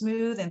at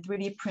smooth and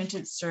 3D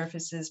printed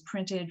surfaces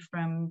printed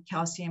from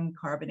calcium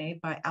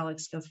carbonate by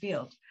Alex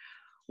Schofield.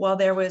 While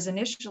there was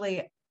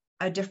initially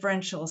a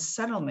differential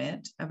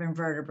settlement of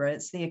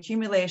invertebrates, the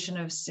accumulation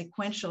of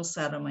sequential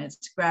settlements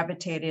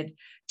gravitated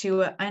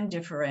to an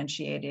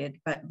undifferentiated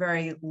but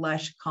very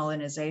lush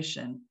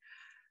colonization.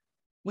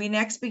 We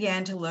next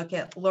began to look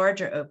at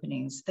larger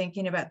openings,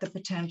 thinking about the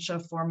potential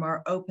for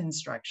more open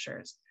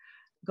structures.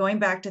 Going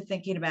back to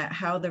thinking about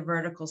how the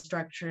vertical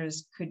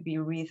structures could be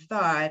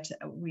rethought,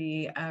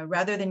 we,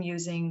 rather than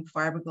using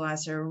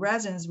fiberglass or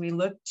resins, we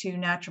looked to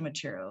natural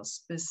materials,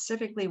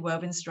 specifically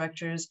woven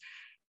structures,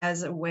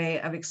 as a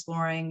way of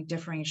exploring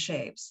differing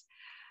shapes.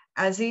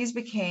 As these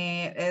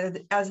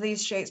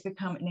shapes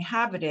become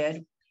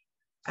inhabited,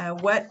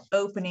 what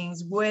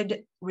openings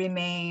would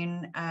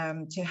remain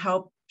to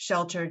help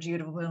shelter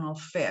juvenile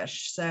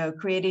fish? So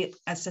creating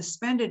a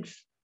suspended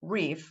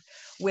reef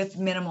with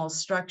minimal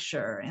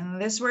structure. And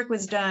this work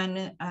was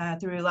done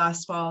through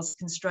last fall's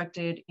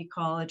Constructed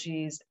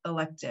Ecologies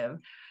elective.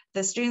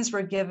 The students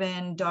were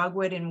given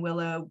dogwood and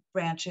willow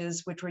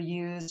branches, which were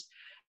used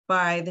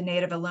by the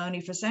native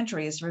Ohlone for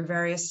centuries for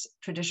various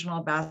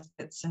traditional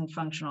baskets and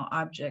functional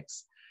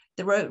objects.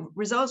 The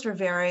results were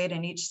varied,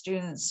 and each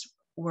students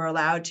were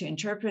allowed to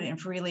interpret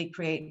and freely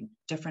create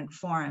different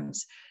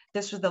forms.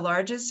 This was the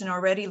largest and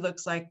already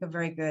looks like a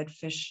very good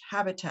fish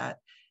habitat.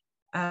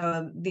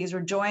 These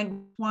were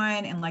joined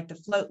twine and, like the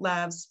float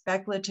labs,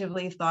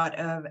 speculatively thought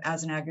of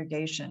as an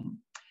aggregation.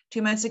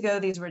 2 months ago,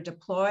 these were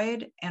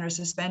deployed and are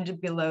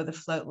suspended below the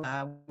float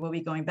lab. We'll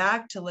be going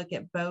back to look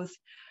at both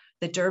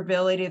the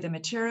durability of the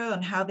material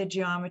and how the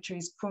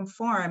geometries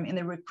conform in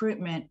the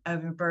recruitment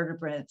of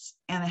invertebrates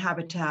and the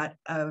habitat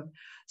of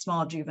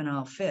small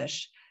juvenile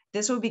fish.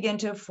 This will begin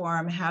to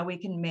inform how we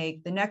can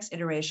make the next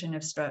iteration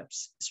of strep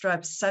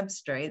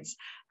substrates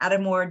out of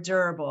more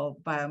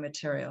durable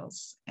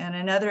biomaterials. And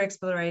another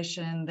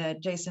exploration that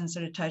Jason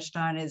sort of touched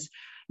on is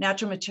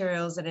natural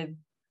materials that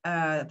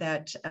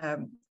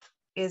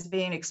is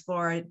being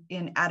explored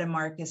in Adam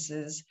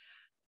Marcus's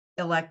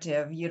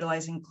elective,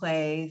 utilizing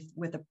clay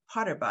with a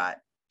potter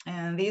bot.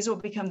 And these will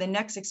become the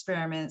next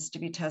experiments to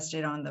be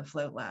tested on the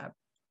float lab.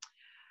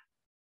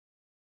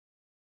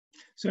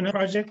 So another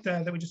project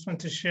that we just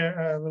want to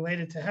share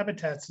related to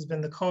habitats has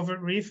been the culvert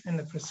reef in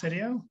the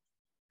Presidio.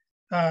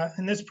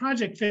 And this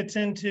project fits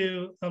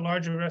into a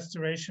larger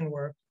restoration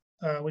work,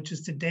 which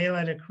is to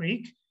daylight a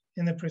creek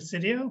in the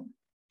Presidio.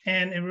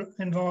 And it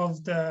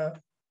involved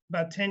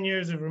about 10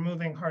 years of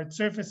removing hard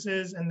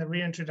surfaces and the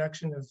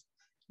reintroduction of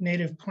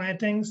native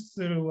plantings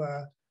through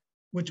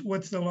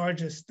what's the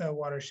largest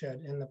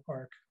watershed in the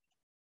park.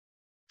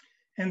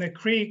 And the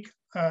creek,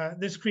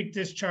 this creek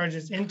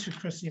discharges into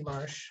Crissy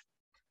Marsh,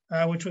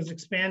 which was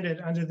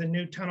expanded under the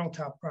new tunnel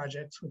top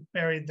projects, which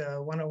buried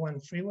the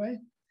 101 freeway.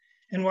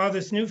 And while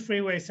this new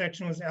freeway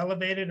section was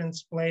elevated and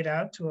splayed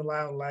out to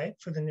allow light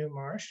for the new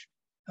marsh,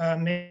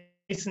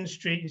 Mason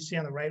Street, you see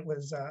on the right,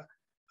 was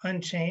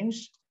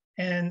unchanged.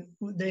 And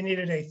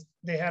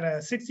they had a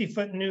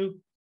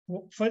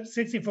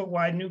 60-foot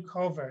wide new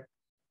culvert,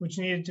 which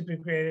needed to be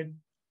created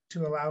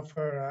to allow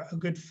for a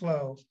good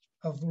flow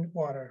of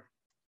water.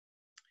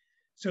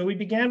 So we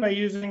began by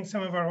using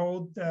some of our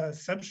old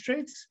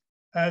substrates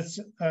as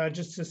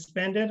just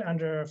suspended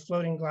under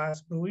floating glass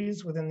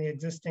buoys within the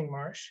existing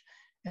marsh.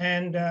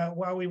 And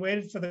while we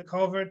waited for the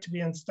culvert to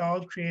be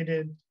installed,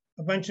 created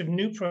a bunch of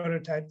new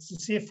prototypes to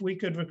see if we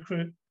could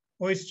recruit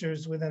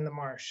oysters within the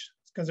marsh,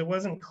 because it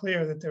wasn't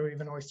clear that there were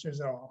even oysters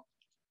at all.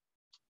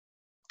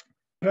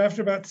 But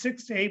after about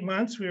 6 to 8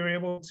 months, we were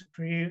able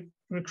to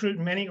recruit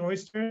many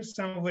oysters,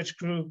 some of which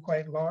grew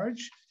quite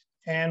large,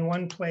 and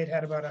one plate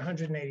had about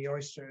 180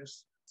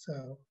 oysters.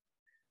 So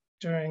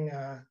during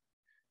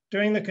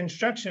the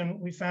construction,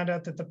 we found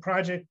out that the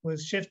project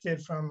was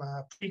shifted from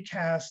a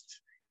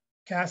precast,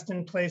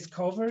 cast-in-place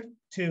culvert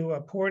to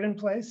a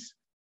poured-in-place.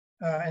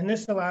 And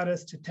this allowed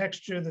us to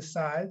texture the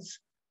sides,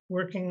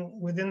 working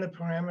within the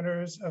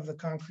parameters of the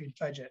concrete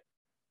budget.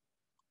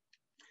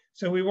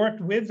 So we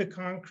worked with the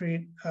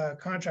concrete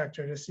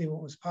contractor to see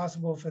what was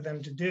possible for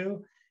them to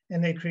do,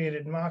 and they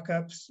created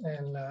mock-ups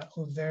and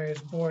with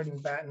various board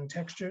and batten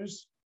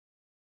textures.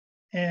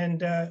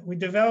 And we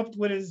developed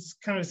what is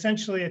kind of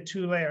essentially a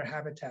two-layer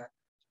habitat.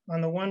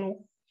 On the one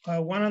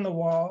on the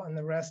wall, and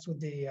the rest with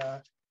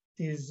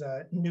these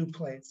new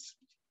plates.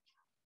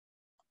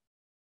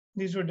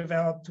 These were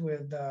developed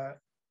with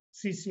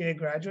CCA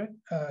graduate,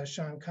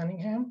 Sean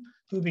Cunningham,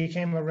 who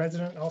became a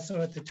resident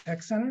also at the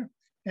Tech Center.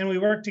 And we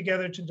worked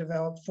together to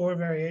develop 4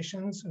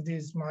 variations of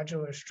these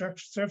modular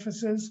structure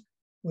surfaces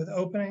with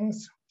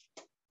openings.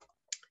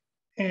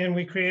 And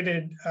we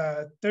created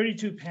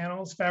 32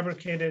 panels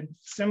fabricated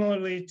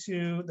similarly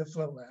to the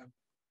float lab.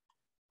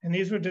 And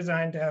these were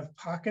designed to have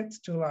pockets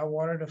to allow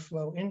water to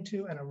flow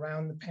into and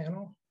around the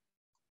panel.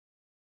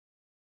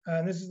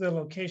 And this is the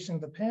location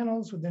of the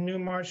panels with the new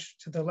marsh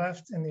to the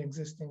left and the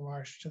existing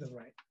marsh to the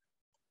right.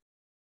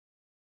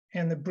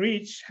 And the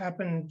breach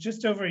happened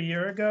just over a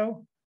year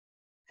ago.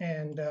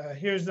 And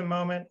here's the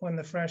moment when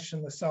the fresh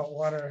and the salt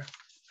water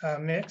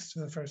mixed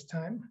for the first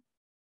time.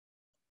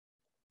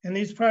 And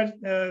these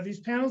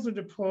panels were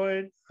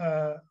deployed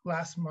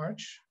last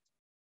March.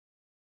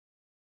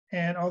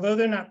 And although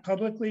they're not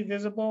publicly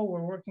visible,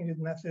 we're working with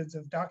methods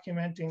of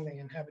documenting the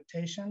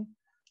inhabitation,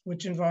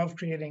 which involve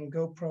creating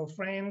GoPro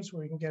frames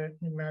where you can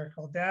get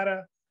numerical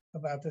data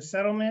about the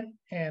settlement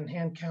and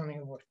hand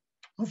counting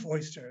of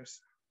oysters.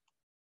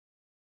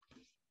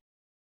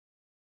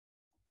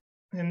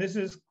 And this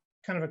is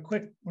kind of a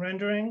quick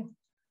rendering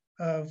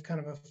of kind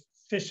of a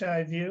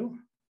fisheye view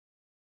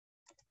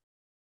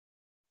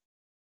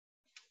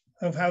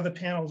of how the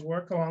panels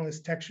work along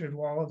this textured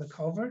wall of the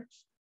culvert.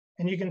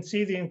 And you can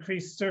see the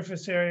increased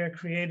surface area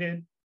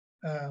created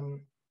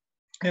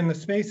in the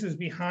spaces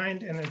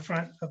behind and in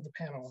front of the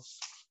panels.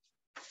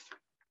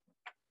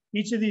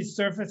 Each of these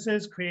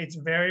surfaces creates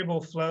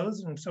variable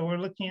flows. And so we're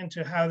looking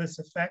into how this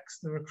affects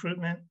the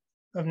recruitment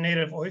of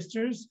native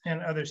oysters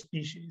and other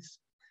species.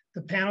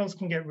 The panels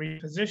can get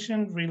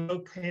repositioned,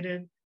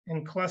 relocated,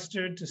 and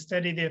clustered to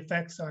study the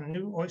effects on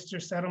new oyster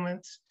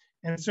settlements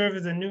and serve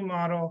as a new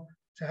model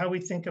to how we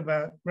think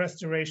about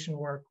restoration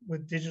work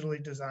with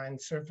digitally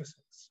designed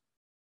surfaces.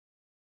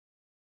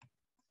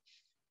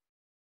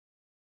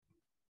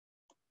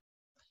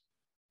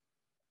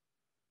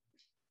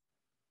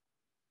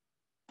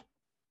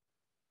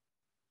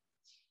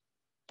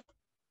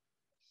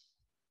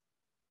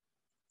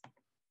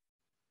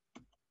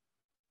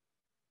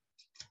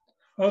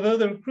 Although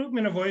the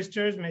recruitment of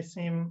oysters may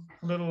seem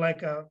a little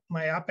like a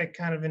myopic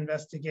kind of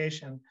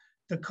investigation,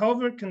 the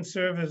culvert can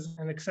serve as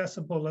an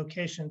accessible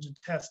location to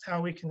test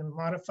how we can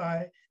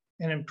modify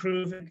and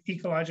improve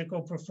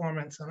ecological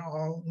performance on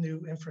all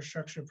new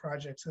infrastructure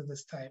projects of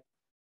this type.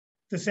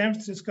 The San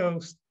Francisco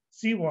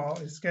seawall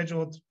is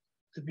scheduled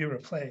to be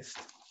replaced.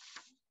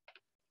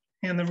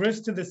 And the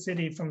risk to the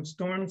city from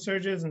storm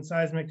surges and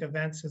seismic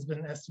events has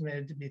been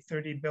estimated to be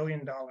 $30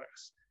 billion.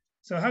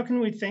 So how can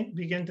we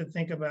begin to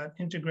think about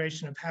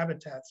integration of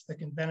habitats that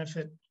can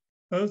benefit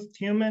both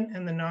human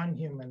and the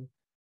non-human?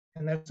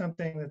 And that's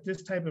something that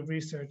this type of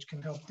research can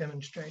help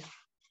demonstrate.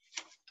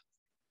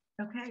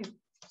 Okay,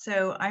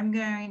 so I'm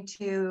going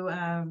to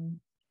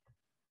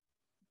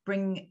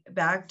bring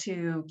back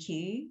to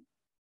Key,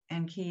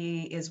 and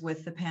Key is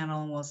with the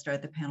panel, and we'll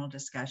start the panel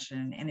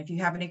discussion. And if you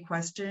have any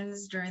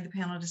questions during the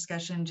panel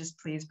discussion, just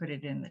please put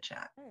it in the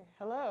chat.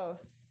 Hello.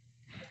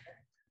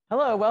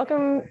 Hello,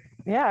 welcome.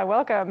 Yeah,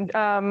 welcome.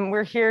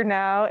 We're here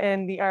now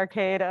in the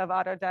arcade of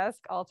Autodesk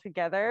all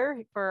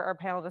together for our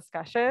panel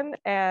discussion.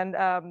 And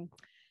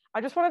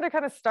I just wanted to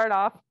kind of start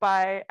off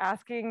by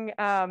asking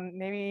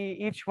maybe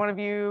each one of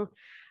you,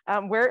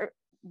 how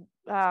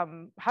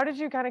did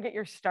you kind of get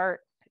your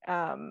start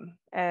and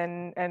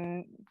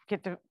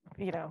get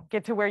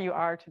to where you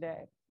are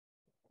today?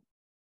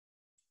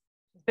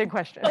 Big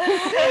question.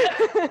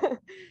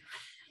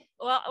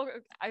 Well,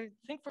 I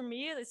think for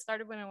me, it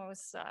started when I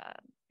was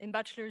in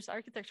bachelor's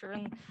architecture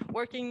and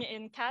working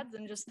in CAD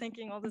and just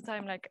thinking all the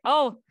time like,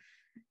 oh,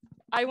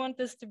 I want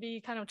this to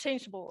be kind of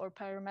changeable or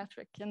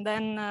parametric. And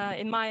then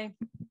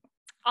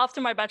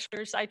after my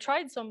bachelor's, I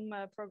tried some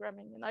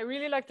programming and I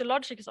really liked the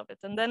logics of it.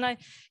 And then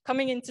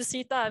coming into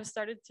CITA, I've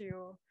started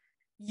to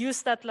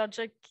use that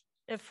logic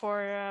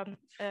for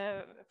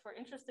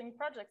interesting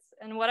projects.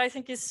 And what I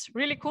think is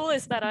really cool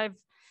is that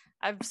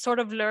I've sort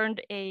of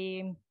learned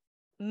a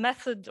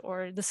method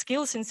or the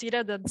skills in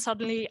CITA that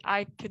suddenly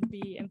I could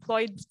be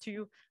employed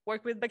to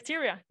work with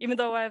bacteria, even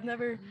though I've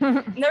never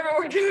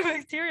worked with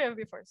bacteria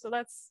before. So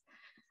that's,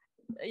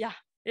 yeah.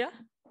 Yeah,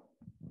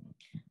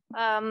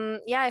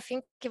 I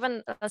think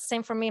even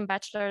same for me in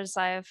bachelor's,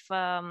 I've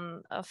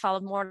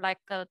followed more like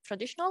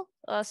traditional.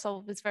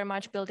 So it's very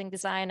much building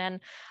design,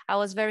 and I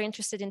was very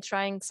interested in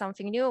trying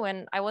something new,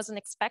 and I wasn't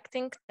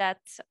expecting that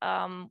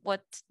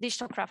what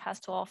digital craft has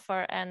to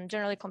offer and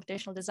generally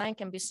computational design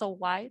can be so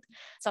wide.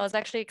 So I was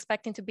actually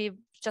expecting to be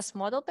just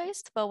model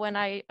based, but when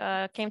I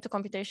came to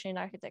computation in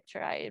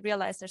architecture, I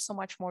realized there's so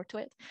much more to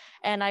it.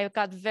 And I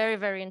got very,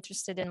 very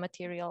interested in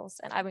materials.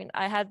 And I mean,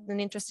 I had an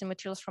interest in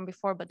materials from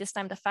before, but this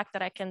time the fact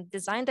that I can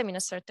design them in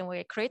a certain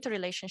way, create a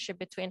relationship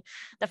between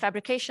the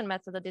fabrication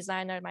method, the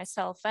designer,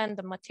 myself, and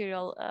the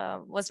material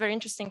was very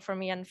interesting for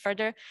me. And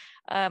further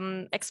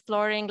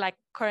exploring like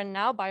current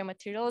now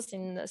biomaterials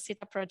in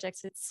CITA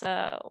projects, it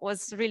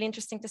was really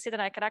interesting to see that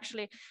I could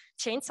actually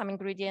change some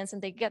ingredients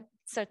and they get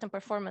certain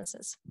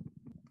performances.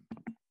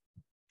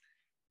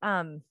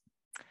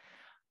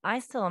 I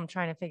still am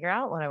trying to figure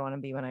out what I want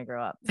to be when I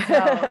grow up.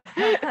 So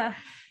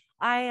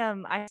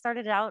I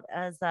started out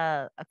as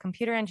a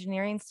computer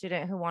engineering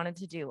student who wanted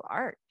to do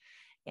art.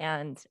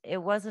 And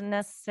it wasn't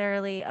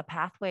necessarily a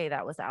pathway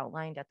that was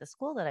outlined at the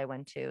school that I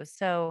went to.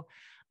 So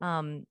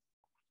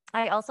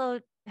I also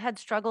had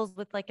struggles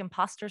with like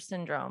imposter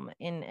syndrome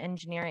in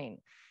engineering.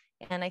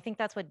 And I think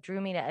that's what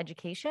drew me to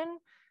education,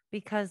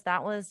 because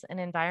that was an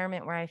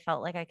environment where I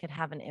felt like I could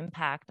have an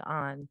impact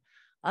on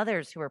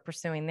others who are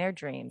pursuing their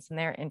dreams and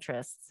their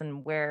interests,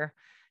 and where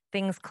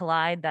things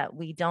collide that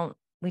we don't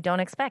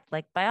expect,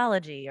 like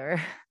biology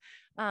or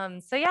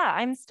so yeah,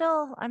 I'm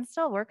still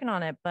working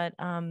on it, but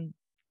I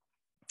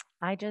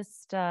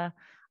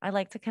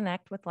like to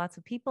connect with lots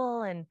of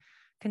people and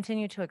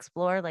continue to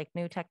explore like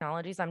new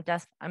technologies.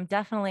 I'm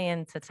definitely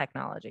into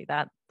technology.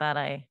 That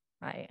I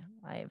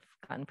I've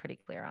gotten pretty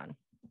clear on.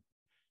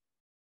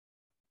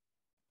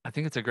 I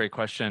think it's a great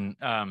question.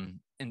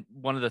 And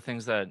one of the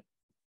things that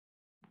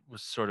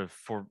was sort of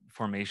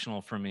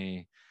formational for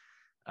me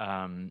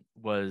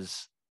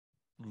was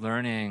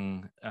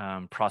learning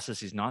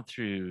processes not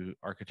through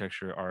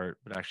architecture, art,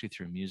 but actually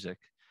through music.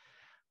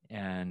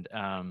 And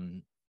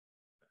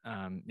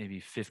maybe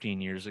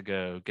 15 years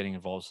ago, getting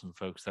involved with some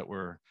folks that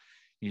were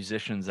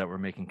musicians that were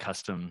making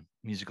custom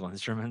musical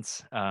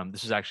instruments.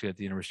 This was actually at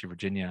the University of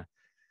Virginia,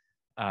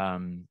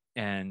 and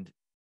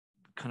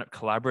kind of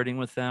collaborating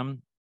with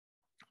them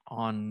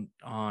on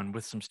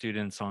with some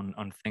students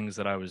on things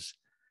that I was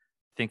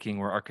thinking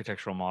were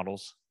architectural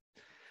models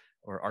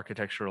or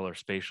architectural or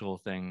spatial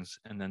things,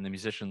 and then the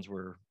musicians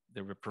were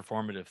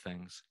performative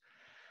things.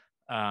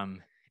 And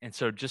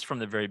so just from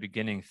the very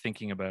beginning,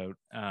 thinking about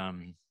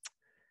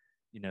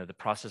the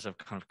process of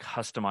kind of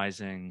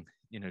customizing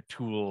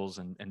tools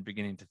and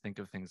beginning to think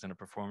of things in a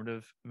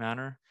performative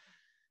manner,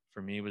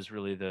 for me was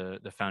really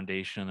the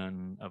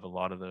foundation of a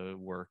lot of the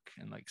work,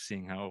 and like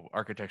seeing how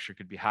architecture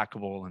could be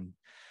hackable and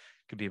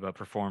could be about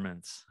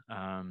performance.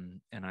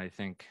 And I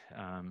think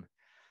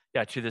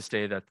to this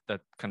day that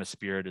kind of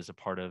spirit is a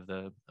part of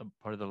the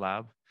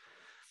lab.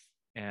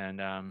 And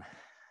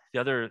the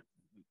other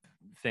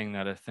thing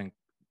that I think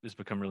has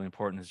become really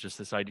important is just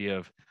this idea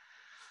of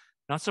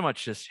not so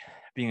much just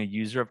being a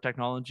user of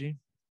technology,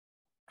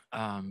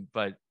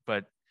 but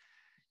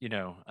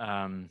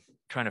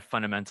trying to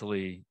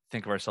fundamentally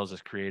think of ourselves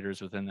as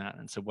creators within that.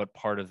 And so what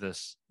part of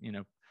this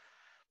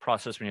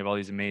process, when you have all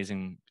these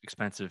amazing,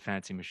 expensive,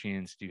 fancy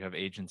machines, do you have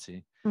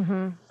agency?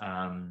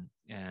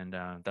 And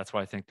that's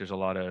why I think there's a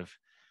lot of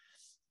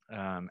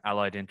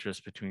allied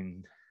interest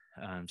between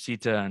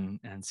CITA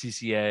and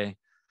CCA,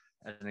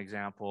 as an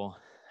example,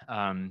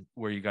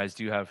 where you guys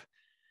do have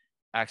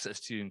access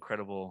to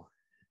incredible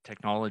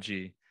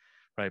technology,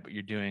 right? But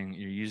you're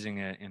using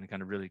it in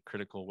kind of really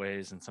critical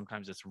ways, and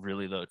sometimes it's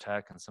really low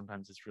tech, and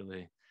sometimes it's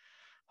really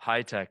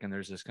high tech, and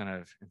there's this kind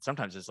of, and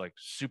sometimes it's like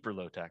super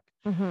low tech,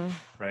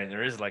 right?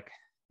 There is like,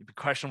 it'd be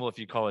questionable if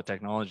you call it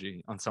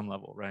technology on some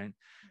level, right?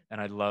 And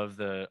I love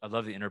the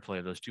interplay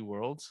of those two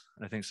worlds.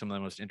 And I think some of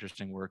the most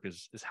interesting work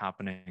is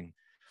happening,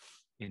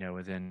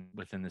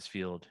 within this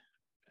field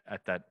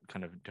at that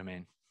kind of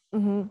domain.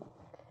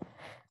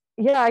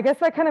 Yeah, I guess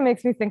that kind of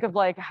makes me think of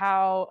like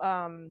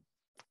how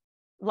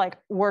like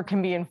work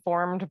can be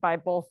informed by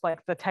both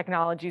like the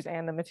technologies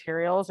and the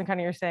materials, and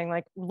kind of you're saying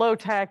like low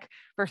tech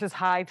versus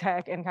high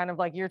tech, and kind of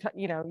like you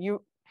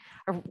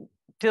are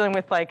dealing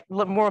with like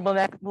more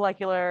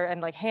molecular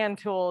and like hand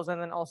tools,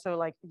 and then also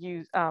like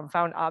use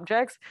found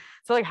objects.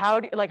 So like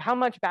how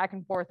much back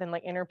and forth and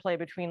like interplay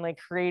between like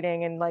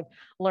creating and like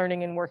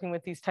learning and working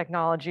with these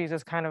technologies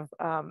is kind of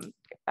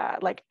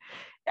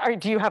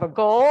do you have a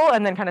goal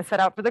and then kind of set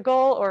out for the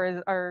goal,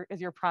 or is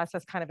your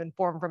process kind of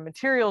informed from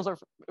materials or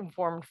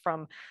informed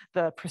from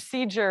the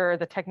procedure,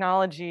 the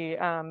technology?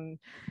 And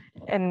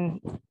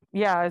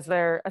yeah, is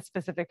there a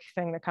specific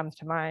thing that comes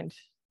to mind?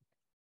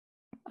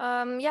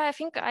 Yeah, I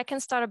think I can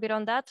start a bit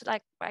on that.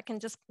 Like I can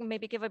just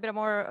maybe give a bit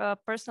more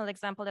personal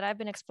example that I've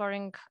been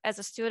exploring as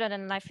a student,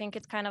 and I think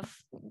it kind of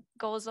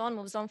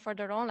moves on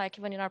further on, like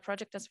even in our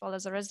project as well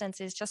as a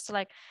residency, is just to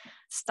like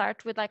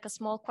start with like a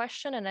small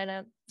question and then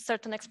a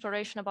certain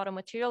exploration about a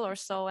material or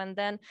so, and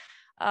then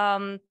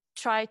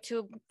try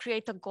to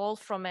create a goal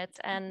from it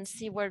and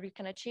see where we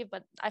can achieve.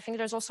 But I think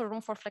there's also room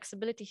for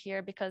flexibility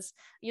here, because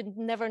you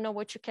never know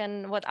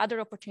what other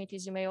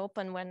opportunities you may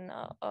open when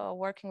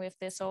working with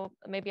this. So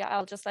maybe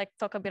I'll just like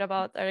talk a bit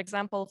about our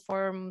example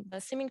for the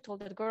simming tool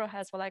that Guro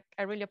has. What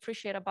I really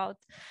appreciate about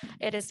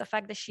it is the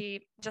fact that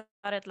she just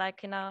started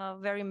like in a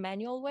very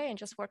manual way and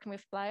just working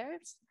with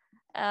pliers.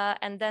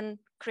 And then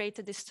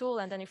created this tool,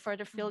 and then you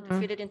further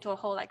feed it into a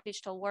whole like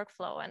digital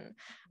workflow and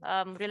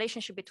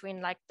relationship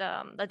between like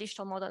the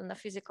digital model and the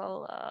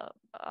physical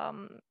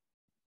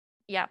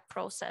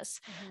process.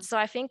 So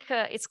I think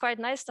it's quite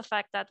nice, the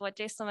fact that what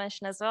Jason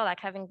mentioned as well, like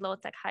having low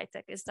tech, high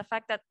tech, is the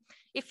fact that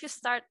if you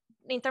start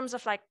in terms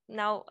of like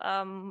now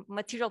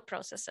material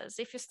processes,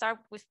 if you start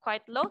with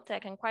quite low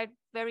tech and quite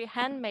very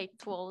handmade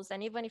tools,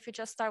 and even if you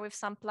just start with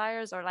some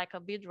pliers or like a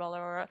bead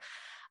roller or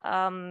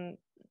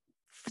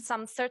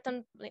some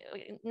certain,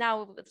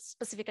 now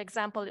specific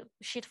example,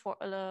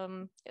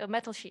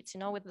 metal sheets,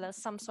 with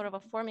some sort of a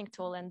forming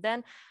tool, and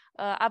then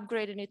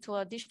upgrading it to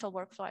a digital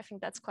workflow. I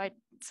think that's quite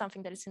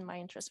something that is in my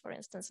interest, for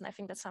instance, and I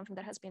think that's something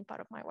that has been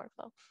part of my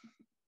workflow.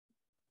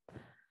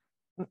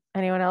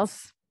 Anyone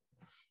else?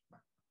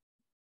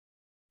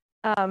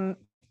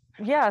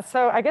 Yeah,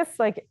 so I guess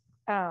like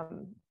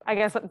I'm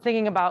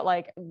thinking about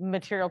like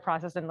material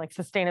process and like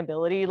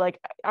sustainability. Like,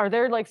 are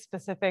there like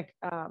specific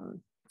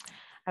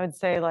I would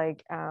say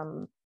like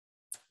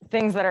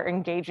things that are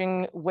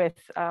engaging with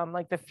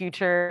like the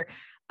future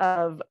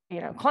of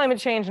climate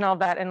change and all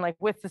that, and like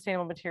with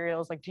sustainable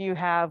materials? Like, do you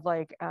have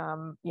like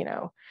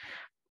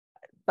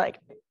like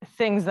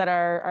things that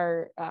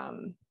are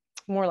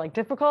more like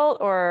difficult,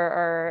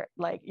 or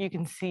like you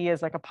can see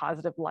as like a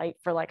positive light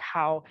for like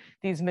how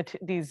these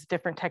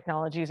different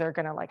technologies are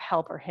going to like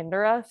help or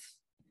hinder us?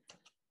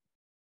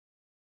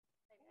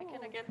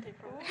 tangente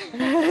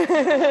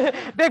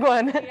problem. Big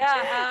one.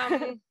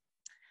 Yeah.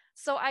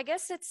 So I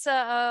guess it's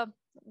a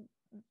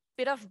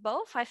bit of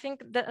both. I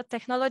think the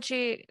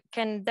technology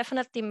can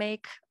definitely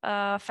make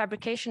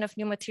fabrication of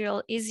new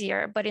material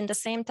easier, but in the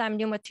same time,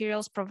 new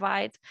materials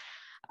provide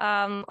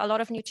a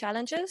lot of new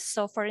challenges.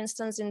 So for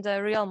instance, in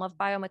the realm of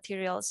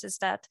biomaterials is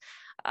that,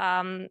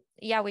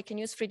 yeah, we can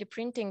use 3D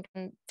printing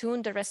and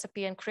tune the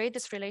recipe and create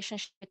this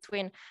relationship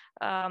between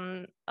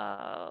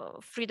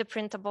 3D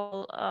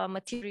printable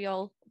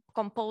material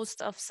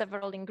composed of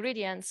several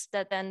ingredients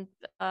that then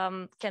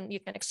you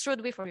can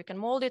extrude with, or you can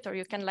mold it, or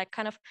you can like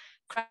kind of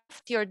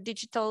craft your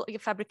digital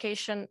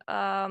fabrication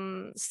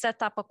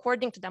setup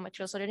according to the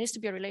material. So there needs to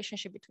be a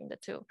relationship between the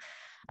two,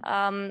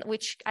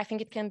 which I think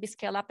it can be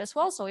scaled up as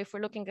well. So if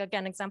we're looking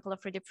again, example of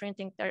 3D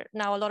printing, there are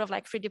now a lot of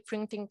like 3D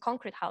printing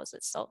concrete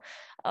houses. So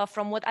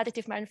from what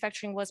additive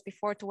manufacturing was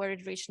before to where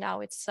it reached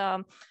now, it's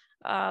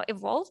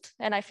evolved.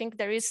 And I think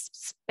there is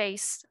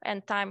space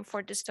and time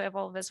for this to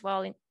evolve as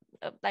well,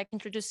 like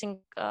introducing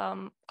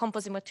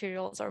composite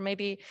materials, or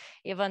maybe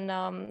even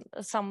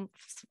some,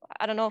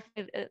 I don't know,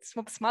 it's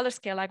smaller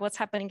scale, like what's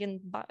happening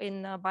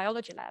in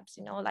biology labs,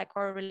 you know, like,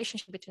 or a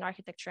relationship between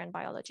architecture and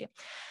biology.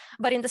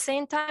 But in the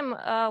same time,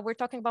 we're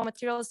talking about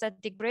materials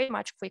that degrade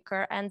much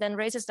quicker, and then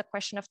raises the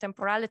question of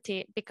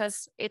temporality,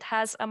 because it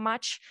has a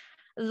much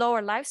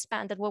lower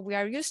lifespan than what we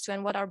are used to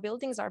and what our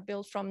buildings are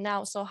built from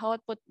now. So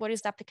what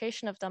is the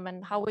application of them,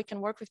 and how we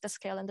can work with the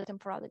scale and the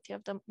temporality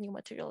of the new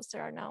materials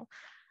there are now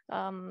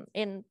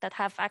that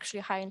have actually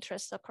high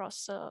interest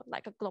across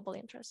like a global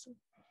interest.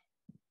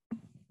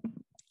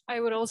 I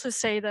would also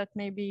say that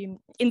maybe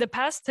in the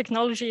past,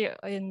 technology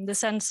in the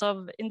sense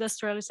of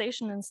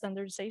industrialization and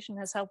standardization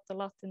has helped a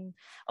lot in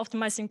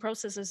optimizing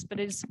processes, but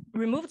it's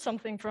removed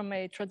something from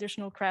a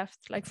traditional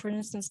craft. Like for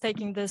instance,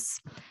 taking this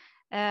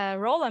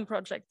Royal Danish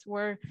project,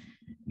 where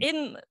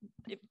in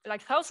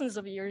like thousands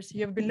of years,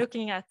 you have been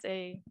looking at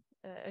a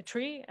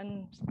tree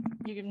and,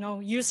 you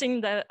know,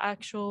 using the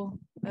actual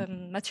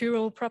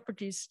material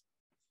properties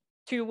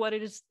to what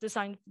it is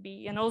designed to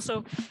be. And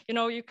also, you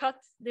know, you cut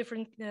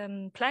different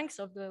planks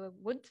of the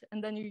wood,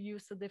 and then you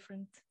use the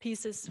different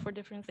pieces for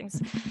different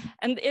things.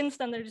 And in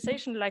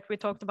standardization, like we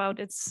talked about,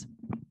 it's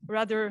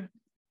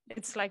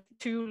like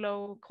too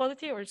low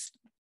quality, or it's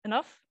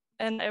enough,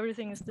 and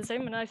everything is the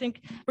same. And I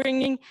think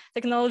bringing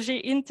technology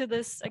into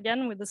this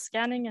again with the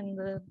scanning and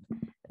the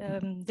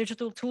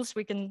digital tools,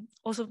 we can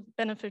also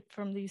benefit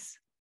from these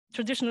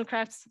traditional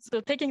crafts.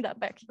 So taking that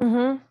back.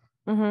 Mm-hmm.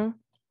 Mm-hmm.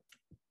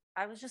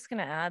 I was just going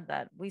to add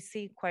that we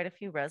see quite a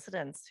few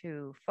residents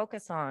who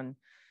focus on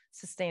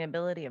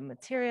sustainability of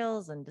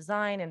materials and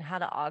design, and how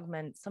to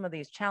augment some of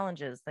these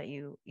challenges that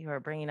you are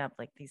bringing up,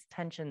 like these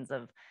tensions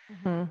of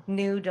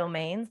new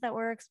domains that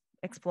we're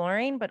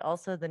exploring, but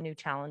also the new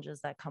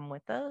challenges that come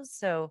with those.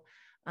 So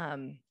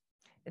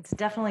it's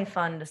definitely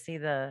fun to see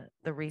the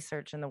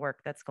research and the work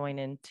that's going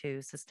into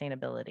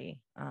sustainability.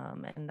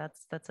 And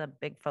that's a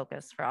big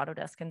focus for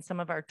Autodesk. And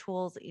some of our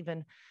tools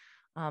even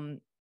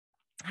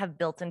have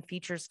built-in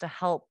features to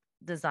help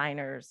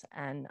designers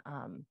and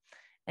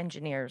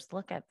engineers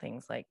look at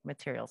things like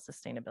material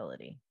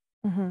sustainability.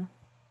 Mm-hmm.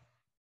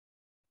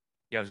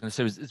 Yeah, I was going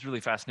to say, it's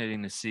really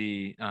fascinating to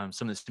see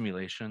some of the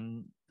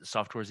simulation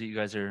softwares that you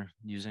guys are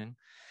using.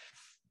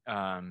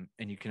 And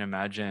you can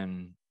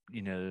imagine,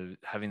 you know,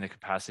 having the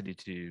capacity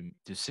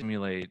to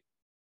simulate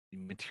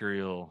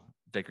material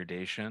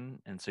degradation.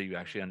 And so you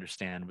actually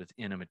understand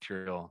within a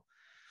material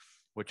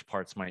which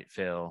parts might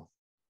fail,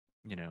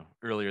 you know,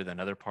 earlier than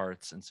other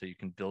parts. And so you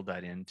can build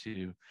that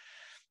into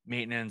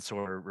maintenance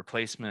or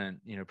replacement,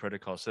 you know,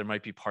 protocols. So there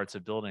might be parts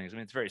of buildings. I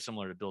mean, it's very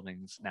similar to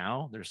buildings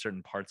now. There's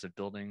certain parts of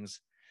buildings,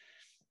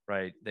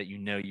 right, that you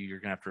know you're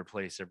going to have to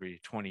replace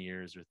every 20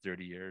 years or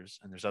 30 years.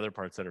 And there's other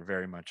parts that are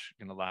very much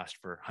going to last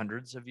for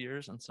hundreds of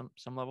years on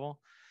some level.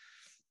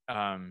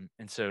 And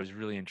so it was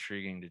really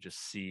intriguing to just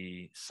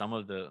see some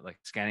of the like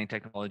scanning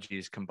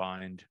technologies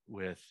combined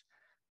with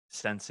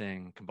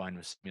sensing, combined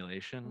with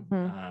simulation.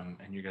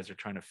 And you guys are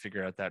trying to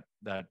figure out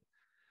that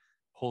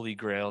holy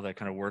grail, that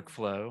kind of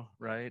workflow,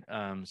 right?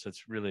 So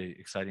it's really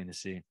exciting to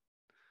see.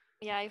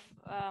 Yeah,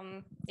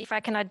 if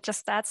I can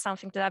just add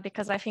something to that,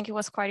 because I think it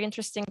was quite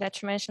interesting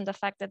that you mentioned the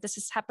fact that this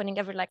is happening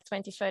every like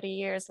 20, 30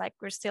 years, like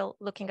we're still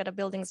looking at the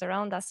buildings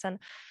around us. And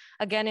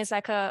again, it's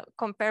like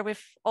compare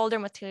with older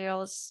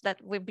materials that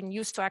we've been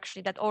used to,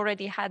 actually, that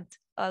already had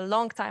a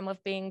long time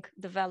of being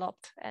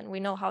developed and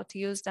we know how to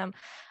use them.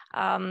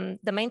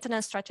 The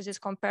maintenance strategies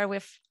compare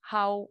with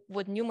how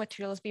would new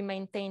materials be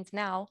maintained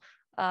now.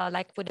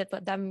 Like would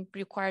them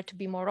require to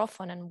be more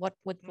often, and what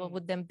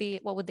would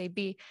they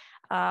be?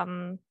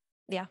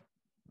 Yeah.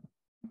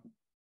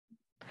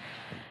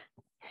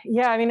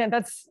 Yeah, I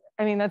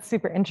mean that's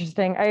super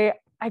interesting.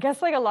 I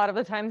guess like a lot of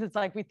the times it's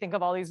like we think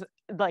of all these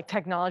like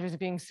technologies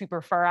being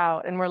super far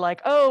out, and we're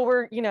like, oh,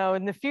 we're, you know,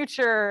 in the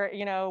future,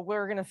 you know,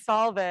 we're going to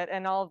solve it,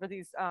 and all of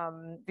these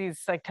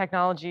like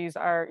technologies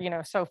are, you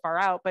know, so far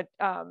out. But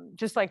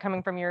just like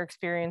coming from your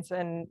experience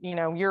and, you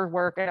know, your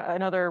work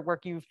and other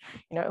work you've,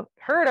 you know,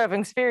 heard of,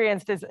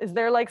 experienced, is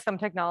there like some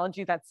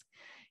technology that's,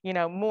 you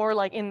know, more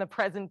like in the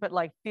present, but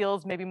like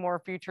feels maybe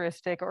more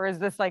futuristic? Or is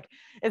this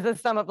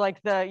some of like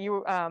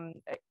you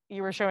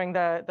were showing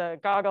the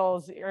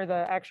goggles or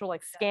the actual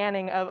like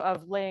scanning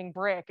of laying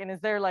brick? And is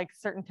there like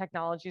certain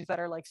technologies that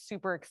are like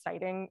super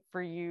exciting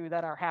for you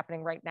that are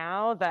happening right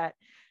now that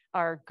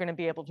are going to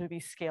be able to be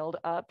scaled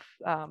up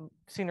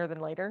sooner than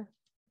later?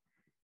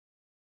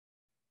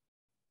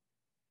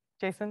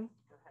 Jason?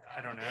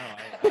 I don't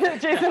know.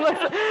 Jason,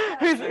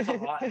 there's a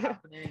lot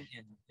happening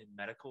in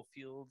medical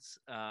fields,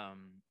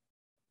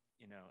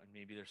 you know, and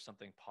maybe there's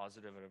something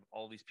positive out of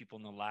all these people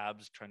in the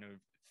labs trying to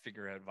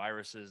figure out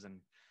viruses. And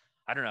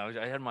I don't know,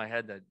 I had in my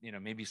head that, you know,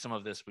 maybe some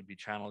of this would be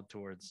channeled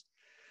towards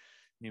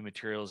new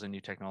materials and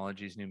new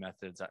technologies, new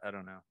methods. I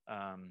don't know.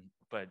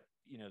 But,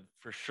 you know,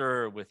 for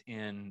sure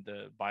within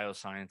the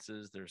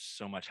biosciences, there's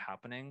so much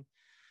happening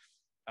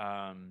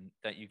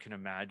that you can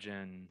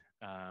imagine.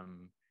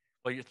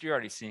 Well, you're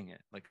already seeing it,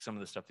 like some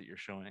of the stuff that you're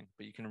showing,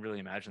 but you can really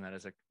imagine that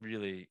as a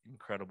really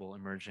incredible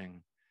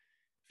emerging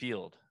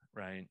field,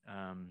 right?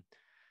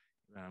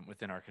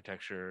 Within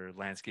architecture,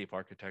 landscape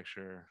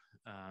architecture.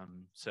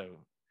 So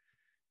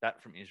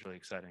that for me is really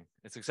exciting.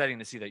 It's exciting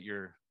to see that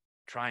you're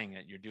trying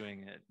it, you're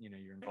doing it, you know,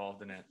 you're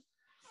involved in it.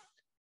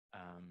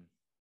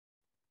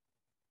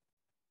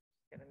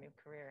 Get a new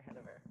career ahead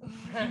of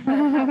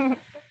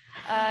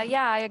her.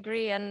 Yeah, I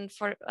agree. And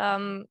for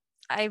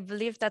I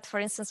believe that, for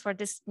instance, for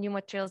these new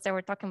materials that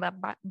we're talking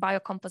about,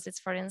 biocomposites,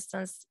 for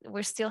instance,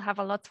 we still have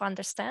a lot to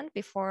understand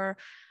before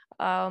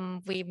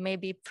we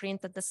maybe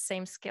print at the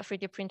same scale,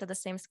 3D print at the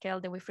same scale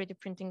that we're 3D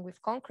printing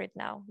with concrete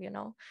now, you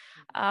know.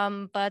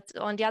 But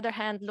on the other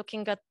hand,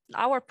 looking at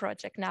our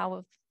project now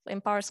of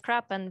Empower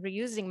Scrap and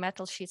reusing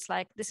metal sheets,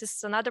 like this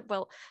is another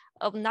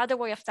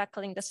way of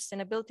tackling the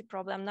sustainability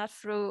problem, not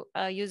through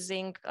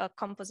using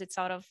composites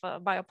out of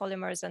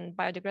biopolymers and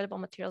biodegradable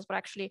materials, but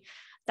actually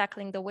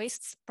tackling the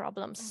waste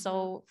problems.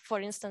 So for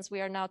instance,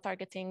 we are now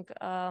targeting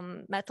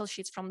metal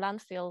sheets from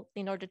landfill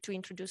in order to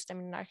introduce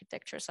them in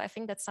architecture. So I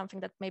think that's something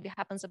that maybe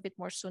happens a bit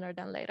more sooner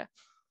than later.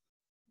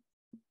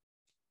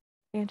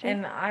 Angie?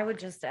 And I would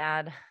just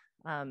add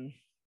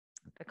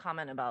the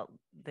comment about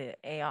the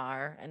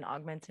AR and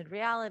augmented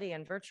reality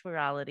and virtual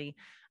reality.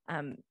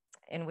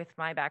 And with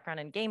my background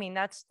in gaming,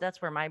 that's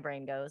where my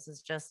brain goes,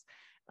 is just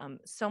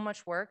so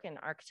much work in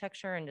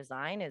architecture and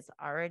design is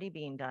already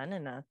being done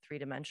in a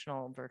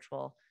three-dimensional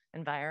virtual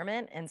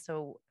environment. And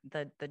so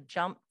the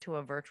jump to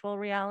a virtual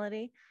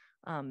reality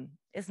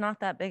is not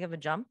that big of a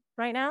jump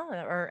right now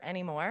or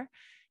anymore,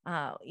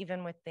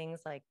 even with things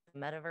like the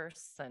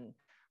metaverse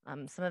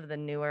and some of the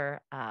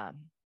newer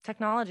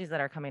technologies that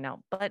are coming out.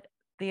 But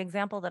the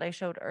example that I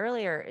showed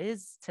earlier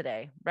is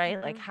today,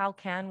 right? Like, how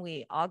can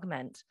we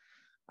augment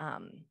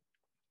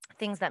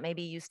things that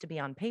maybe used to be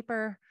on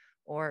paper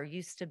or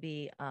used to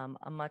be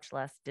a much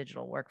less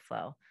digital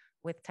workflow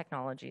with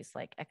technologies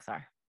like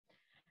XR?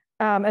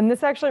 And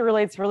this actually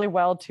relates really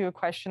well to a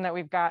question that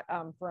we've got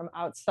from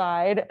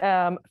outside,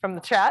 from the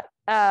chat.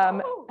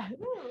 So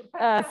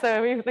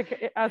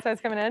the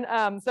outside's coming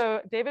in.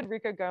 So David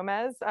Rico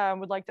Gomez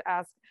would like to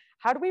ask,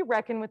 how do we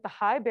reckon with the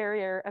high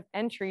barrier of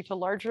entry to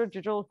larger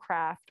digital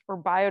craft or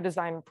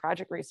biodesign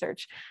project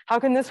research? How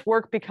can this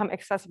work become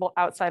accessible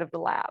outside of the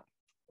lab?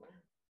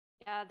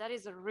 Yeah, that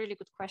is a really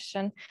good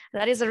question.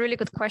 That is a really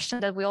good question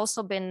that we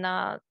also been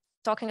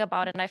talking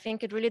about. And I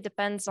think it really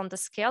depends on the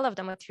scale of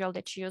the material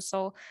that you use.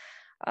 So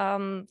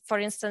for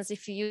instance,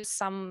 if you use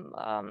some,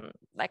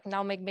 like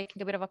now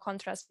making a bit of a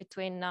contrast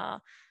between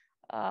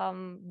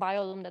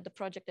BioLoom, that the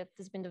project that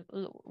has been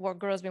what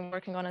Guro has been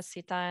working on at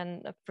CITA,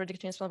 and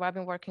Predicting Instrument I've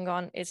been working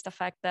on, is the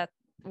fact that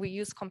we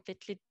use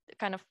completely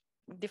kind of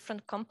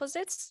different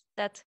composites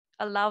that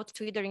allowed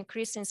to either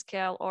increase in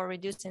scale or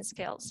reduce in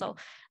scale. So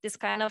this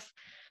kind of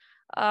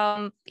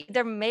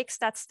either makes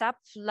that step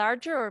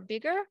larger or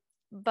bigger.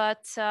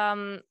 But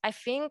I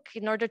think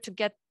in order to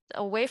get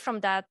away from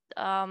that,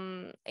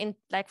 in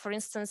like, for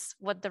instance,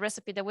 what the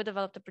recipe that we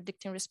developed, the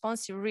predicting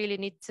response, you really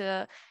need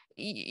to,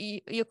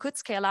 you could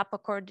scale up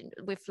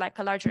with like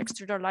a larger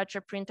extruder,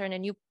 larger printer, and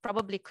then you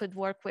probably could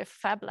work with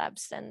fab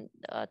labs and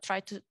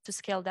try to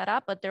scale that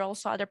up. But there are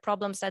also other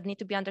problems that need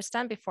to be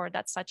understood before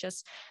that, such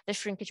as the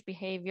shrinkage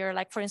behavior.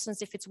 Like, for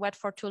instance, if it's wet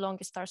for too long,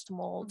 it starts to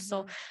mold.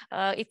 So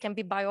it can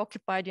be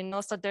biooccupied, you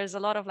know. So there's a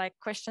lot of like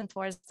question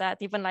towards that.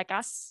 Even like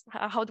us,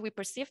 how do we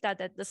perceive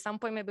that? At some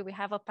point, maybe we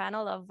have a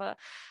panel of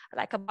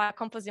like a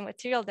biocomposite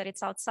material that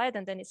it's outside,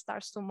 and then it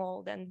starts to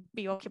mold and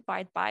be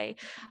occupied by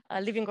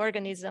living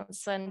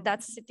organisms, and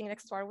that's sitting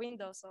next to our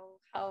window. So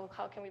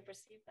how can we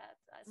perceive that?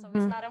 So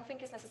it's not, I don't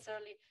think it's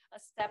necessarily a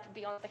step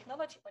beyond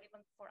technology, but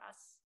even for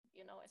us,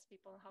 you know, as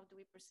people, how do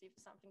we perceive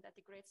something that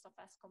degrades so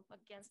fast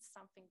against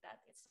something that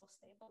is so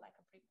stable, like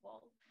a brick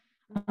wall?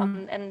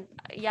 And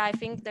yeah, I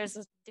think there's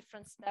a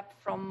different step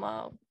from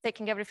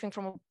taking everything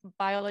from a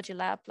biology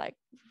lab, like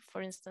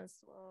for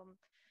instance,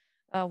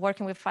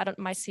 working with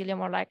mycelium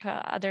or like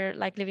other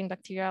like living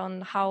bacteria,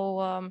 on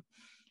how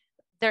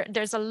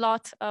there's a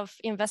lot of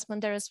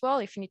investment there as well.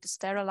 If you need to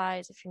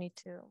sterilize, if you need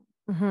to.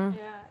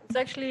 Yeah, it's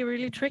actually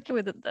really tricky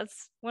with it.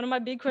 That's one of my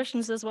big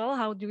questions as well.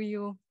 How do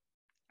you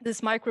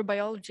this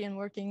microbiology and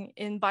working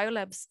in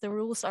biolabs, the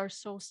rules are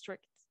so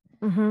strict.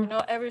 Mm-hmm. You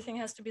know, everything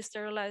has to be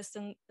sterilized,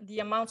 and the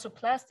amounts of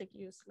plastic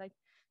used, like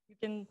you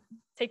can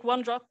take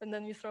one drop and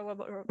then you throw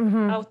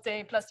out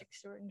the plastic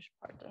syringe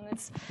part, and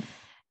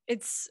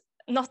it's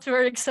not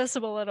very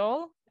accessible at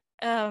all.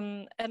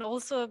 And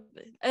also,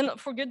 and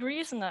for good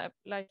reason,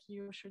 like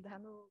you should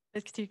handle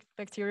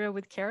bacteria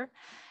with care.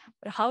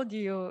 But how do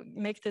you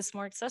make this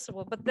more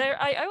accessible? But there,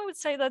 I would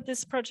say that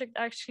this project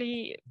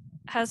actually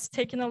has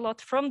taken a lot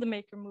from the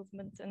maker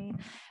movement, and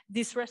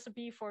this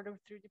recipe for the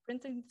 3D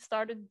printing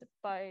started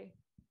by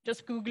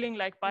just Googling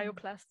like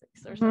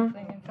bioplastics or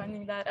something and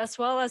finding that, as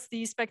well as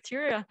these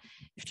bacteria.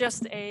 If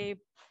just I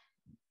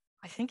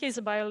think he's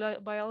a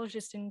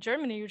biologist in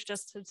Germany who's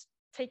just has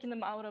taken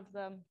them out of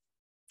the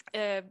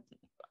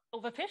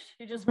of a fish.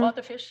 He just bought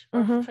a fish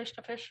or fished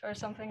a fish or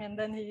something, and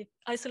then he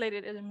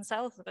isolated it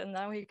himself, and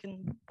now he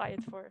can buy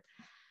it for.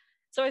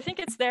 So I think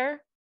it's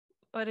there,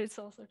 but it's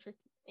also tricky.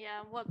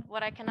 Yeah,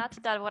 what I can add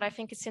to that, what I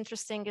think is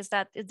interesting is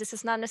that this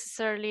is not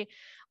necessarily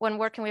when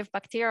working with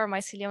bacteria or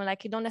mycelium,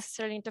 like you don't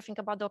necessarily need to think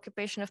about the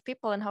occupation of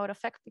people and how it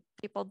affects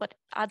people, but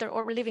other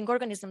or living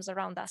organisms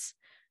around us.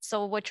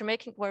 So what you're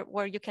making,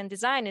 where you can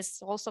design is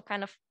also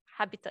kind of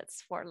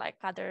habitats for like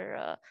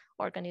other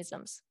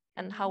organisms,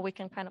 and how we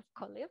can kind of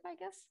co-live, I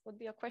guess, would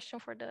be a question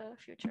for the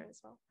future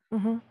as well.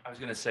 I was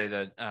going to say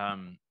that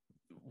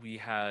we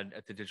had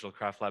at the Digital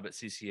Craft Lab at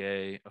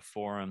CCA a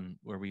forum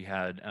where we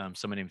had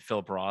someone named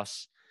Philip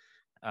Ross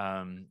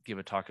give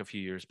a talk a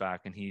few years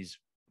back, and he's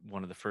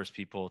one of the first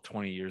people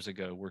 20 years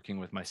ago working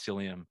with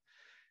mycelium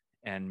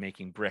and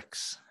making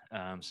bricks.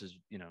 So,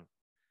 you know,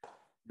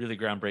 really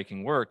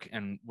groundbreaking work.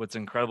 And what's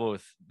incredible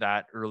with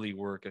that early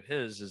work of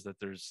his is that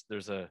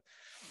there's a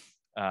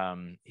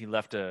he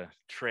left a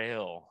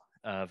trail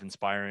of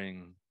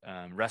inspiring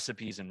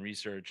recipes and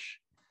research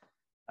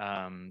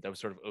that was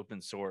sort of open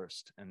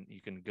sourced, and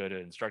you can go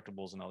to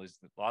Instructables and all these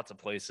lots of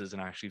places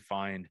and actually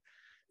find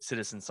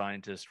citizen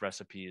scientist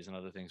recipes and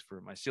other things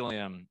for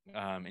mycelium.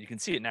 And you can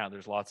see it now.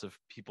 There's lots of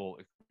people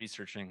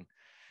researching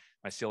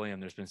mycelium.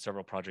 There's been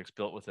several projects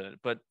built with it.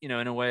 But, you know,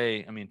 in a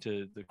way, I mean,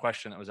 to the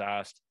question that was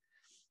asked,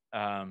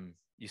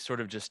 you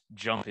sort of just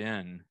jump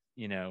in,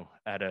 you know,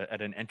 at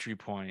an entry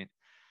point,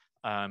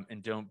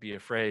 and don't be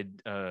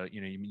afraid.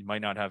 You know, you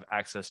might not have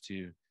access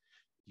to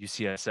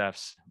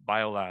UCSF's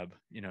biolab,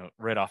 you know,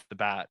 right off the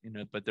bat, you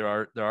know, but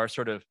there are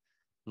sort of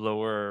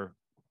lower,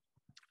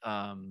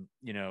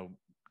 you know,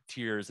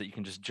 tiers that you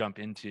can just jump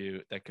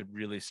into that could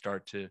really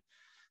start to,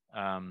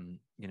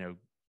 you know,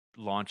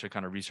 launch a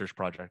kind of research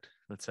project,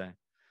 let's say,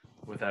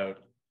 without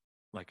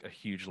like a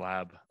huge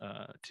lab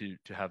to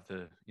have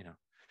the, you know,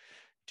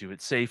 do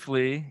it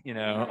safely, you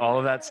know, all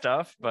of that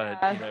stuff, but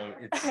you know,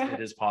 it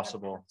is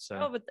possible. So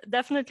oh, but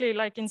definitely,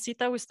 like in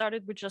CITA, we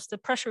started with just a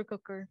pressure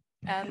cooker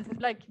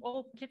and like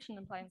all kitchen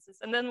appliances,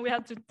 and then we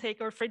had to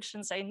take our fridge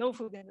and say no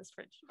food in this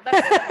fridge.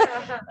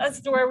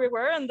 That's where we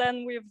were, and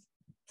then we've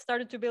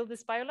started to build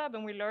this biolab,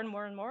 and we learn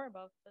more and more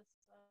about this.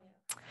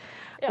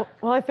 Yeah.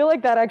 Well, I feel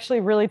like that actually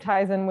really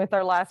ties in with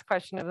our last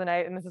question of the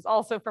night, and this is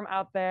also from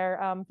out there,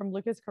 from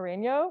Lucas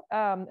Carreño,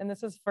 and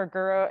this is for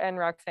Guro and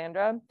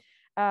Ruxandra.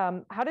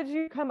 How did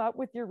you come up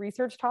with your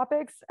research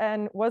topics,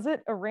 and was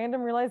it a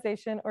random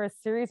realization or a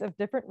series of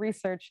different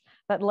research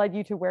that led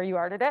you to where you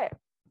are today?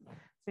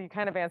 So you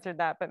kind of answered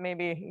that, but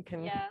maybe you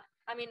can. Yeah,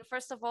 I mean,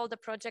 first of all, the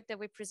project that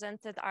we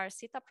presented are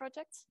CITA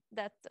projects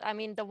that, I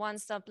mean, the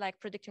ones that like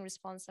predicting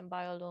response and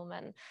bioloom.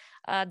 And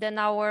then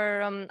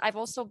I've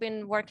also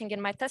been working in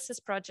my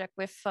thesis project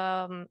with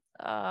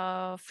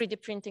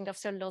 3D printing of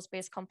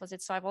cellulose-based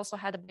composites. So I've also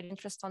had a bit of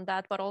interest on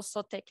that, but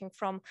also taking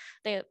from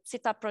the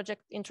CITA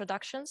project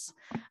introductions.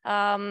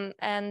 And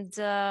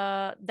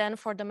then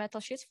for the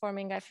metal sheets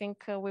forming, I think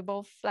we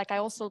both, like I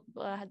also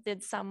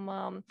did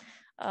some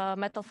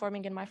metal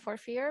forming in my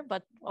fourth year,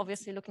 but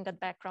obviously looking at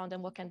background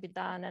and what can be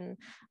done. And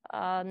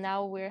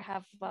now we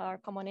have our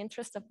common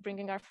interest of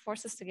bringing our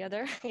forces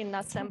together in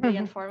assembly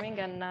and forming.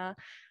 And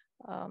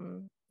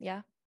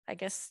yeah, I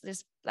guess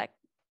this like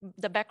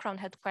the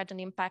background had quite an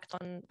impact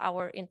on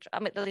our, I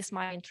mean, at least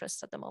my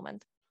interests at the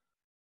moment.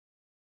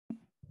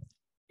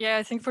 Yeah,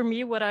 I think for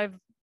me, what I've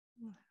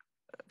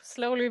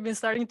slowly been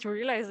starting to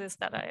realize is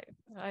that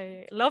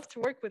I love to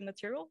work with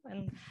material,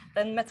 and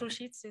then metal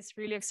sheets is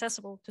really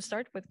accessible to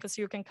start with because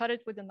you can cut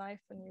it with a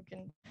knife and you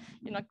can,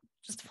 you know,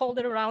 just fold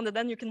it around, and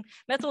then you can,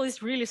 metal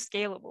is really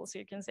scalable. So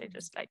you can say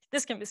just like,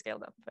 this can be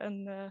scaled up.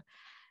 And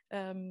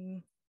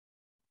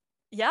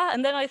yeah,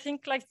 and then I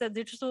think like the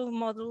digital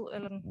model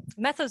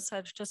methods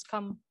have just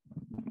come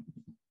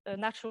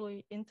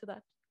naturally into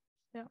that.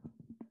 Yeah.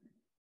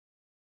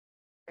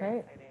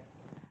 Great.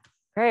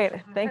 Great.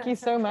 Thank you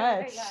so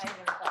much.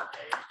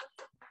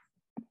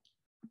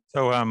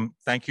 So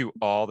thank you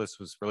all. This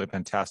was really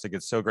fantastic.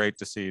 It's so great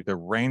to see the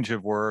range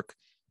of work,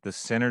 the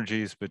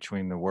synergies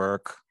between the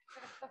work,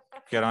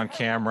 get on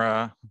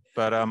camera.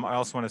 But I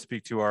also want to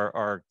speak to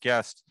our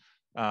guest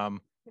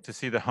to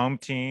see the home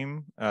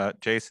team,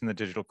 Jason, the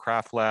Digital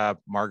Craft Lab,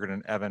 Margaret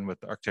and Evan with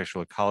the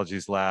Architectural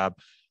Ecologies Lab,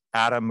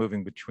 Adam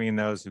moving between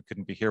those who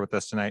couldn't be here with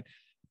us tonight.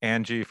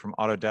 Angie from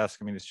Autodesk.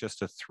 I mean, it's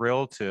just a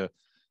thrill to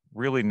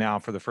really now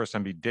for the first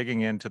time be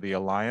digging into the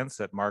alliance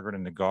that Margaret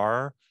and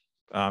Nagar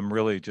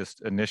really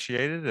just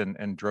initiated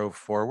and drove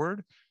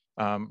forward.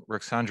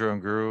 Ruxandra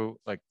and Guro,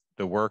 like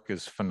the work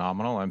is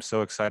phenomenal. I'm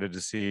so excited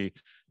to see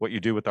what you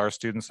do with our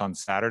students on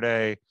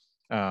Saturday,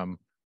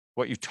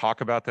 what you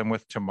talk about them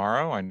with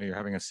tomorrow. I know you're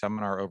having a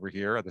seminar over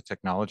here at the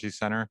Technology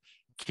Center.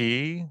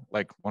 Key,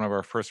 like one of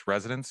our first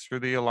residents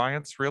through the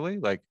Alliance, really,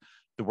 like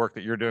the work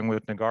that you're doing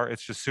with Nagar.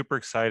 It's just super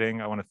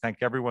exciting. I want to thank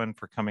everyone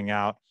for coming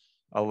out.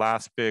 A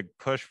last big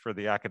push for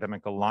the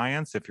Academic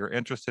Alliance. If you're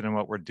interested in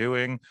what we're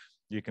doing,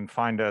 you can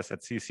find us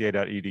at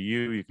cca.edu.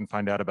 You can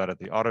find out about it at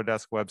the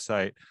Autodesk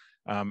website,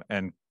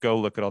 and go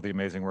look at all the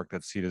amazing work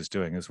that CITA is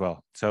doing as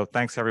well. So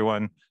thanks,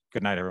 everyone.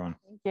 Good night, everyone.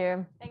 Thank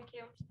you. Thank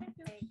you.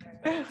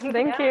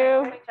 Thank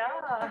you. Great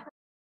job.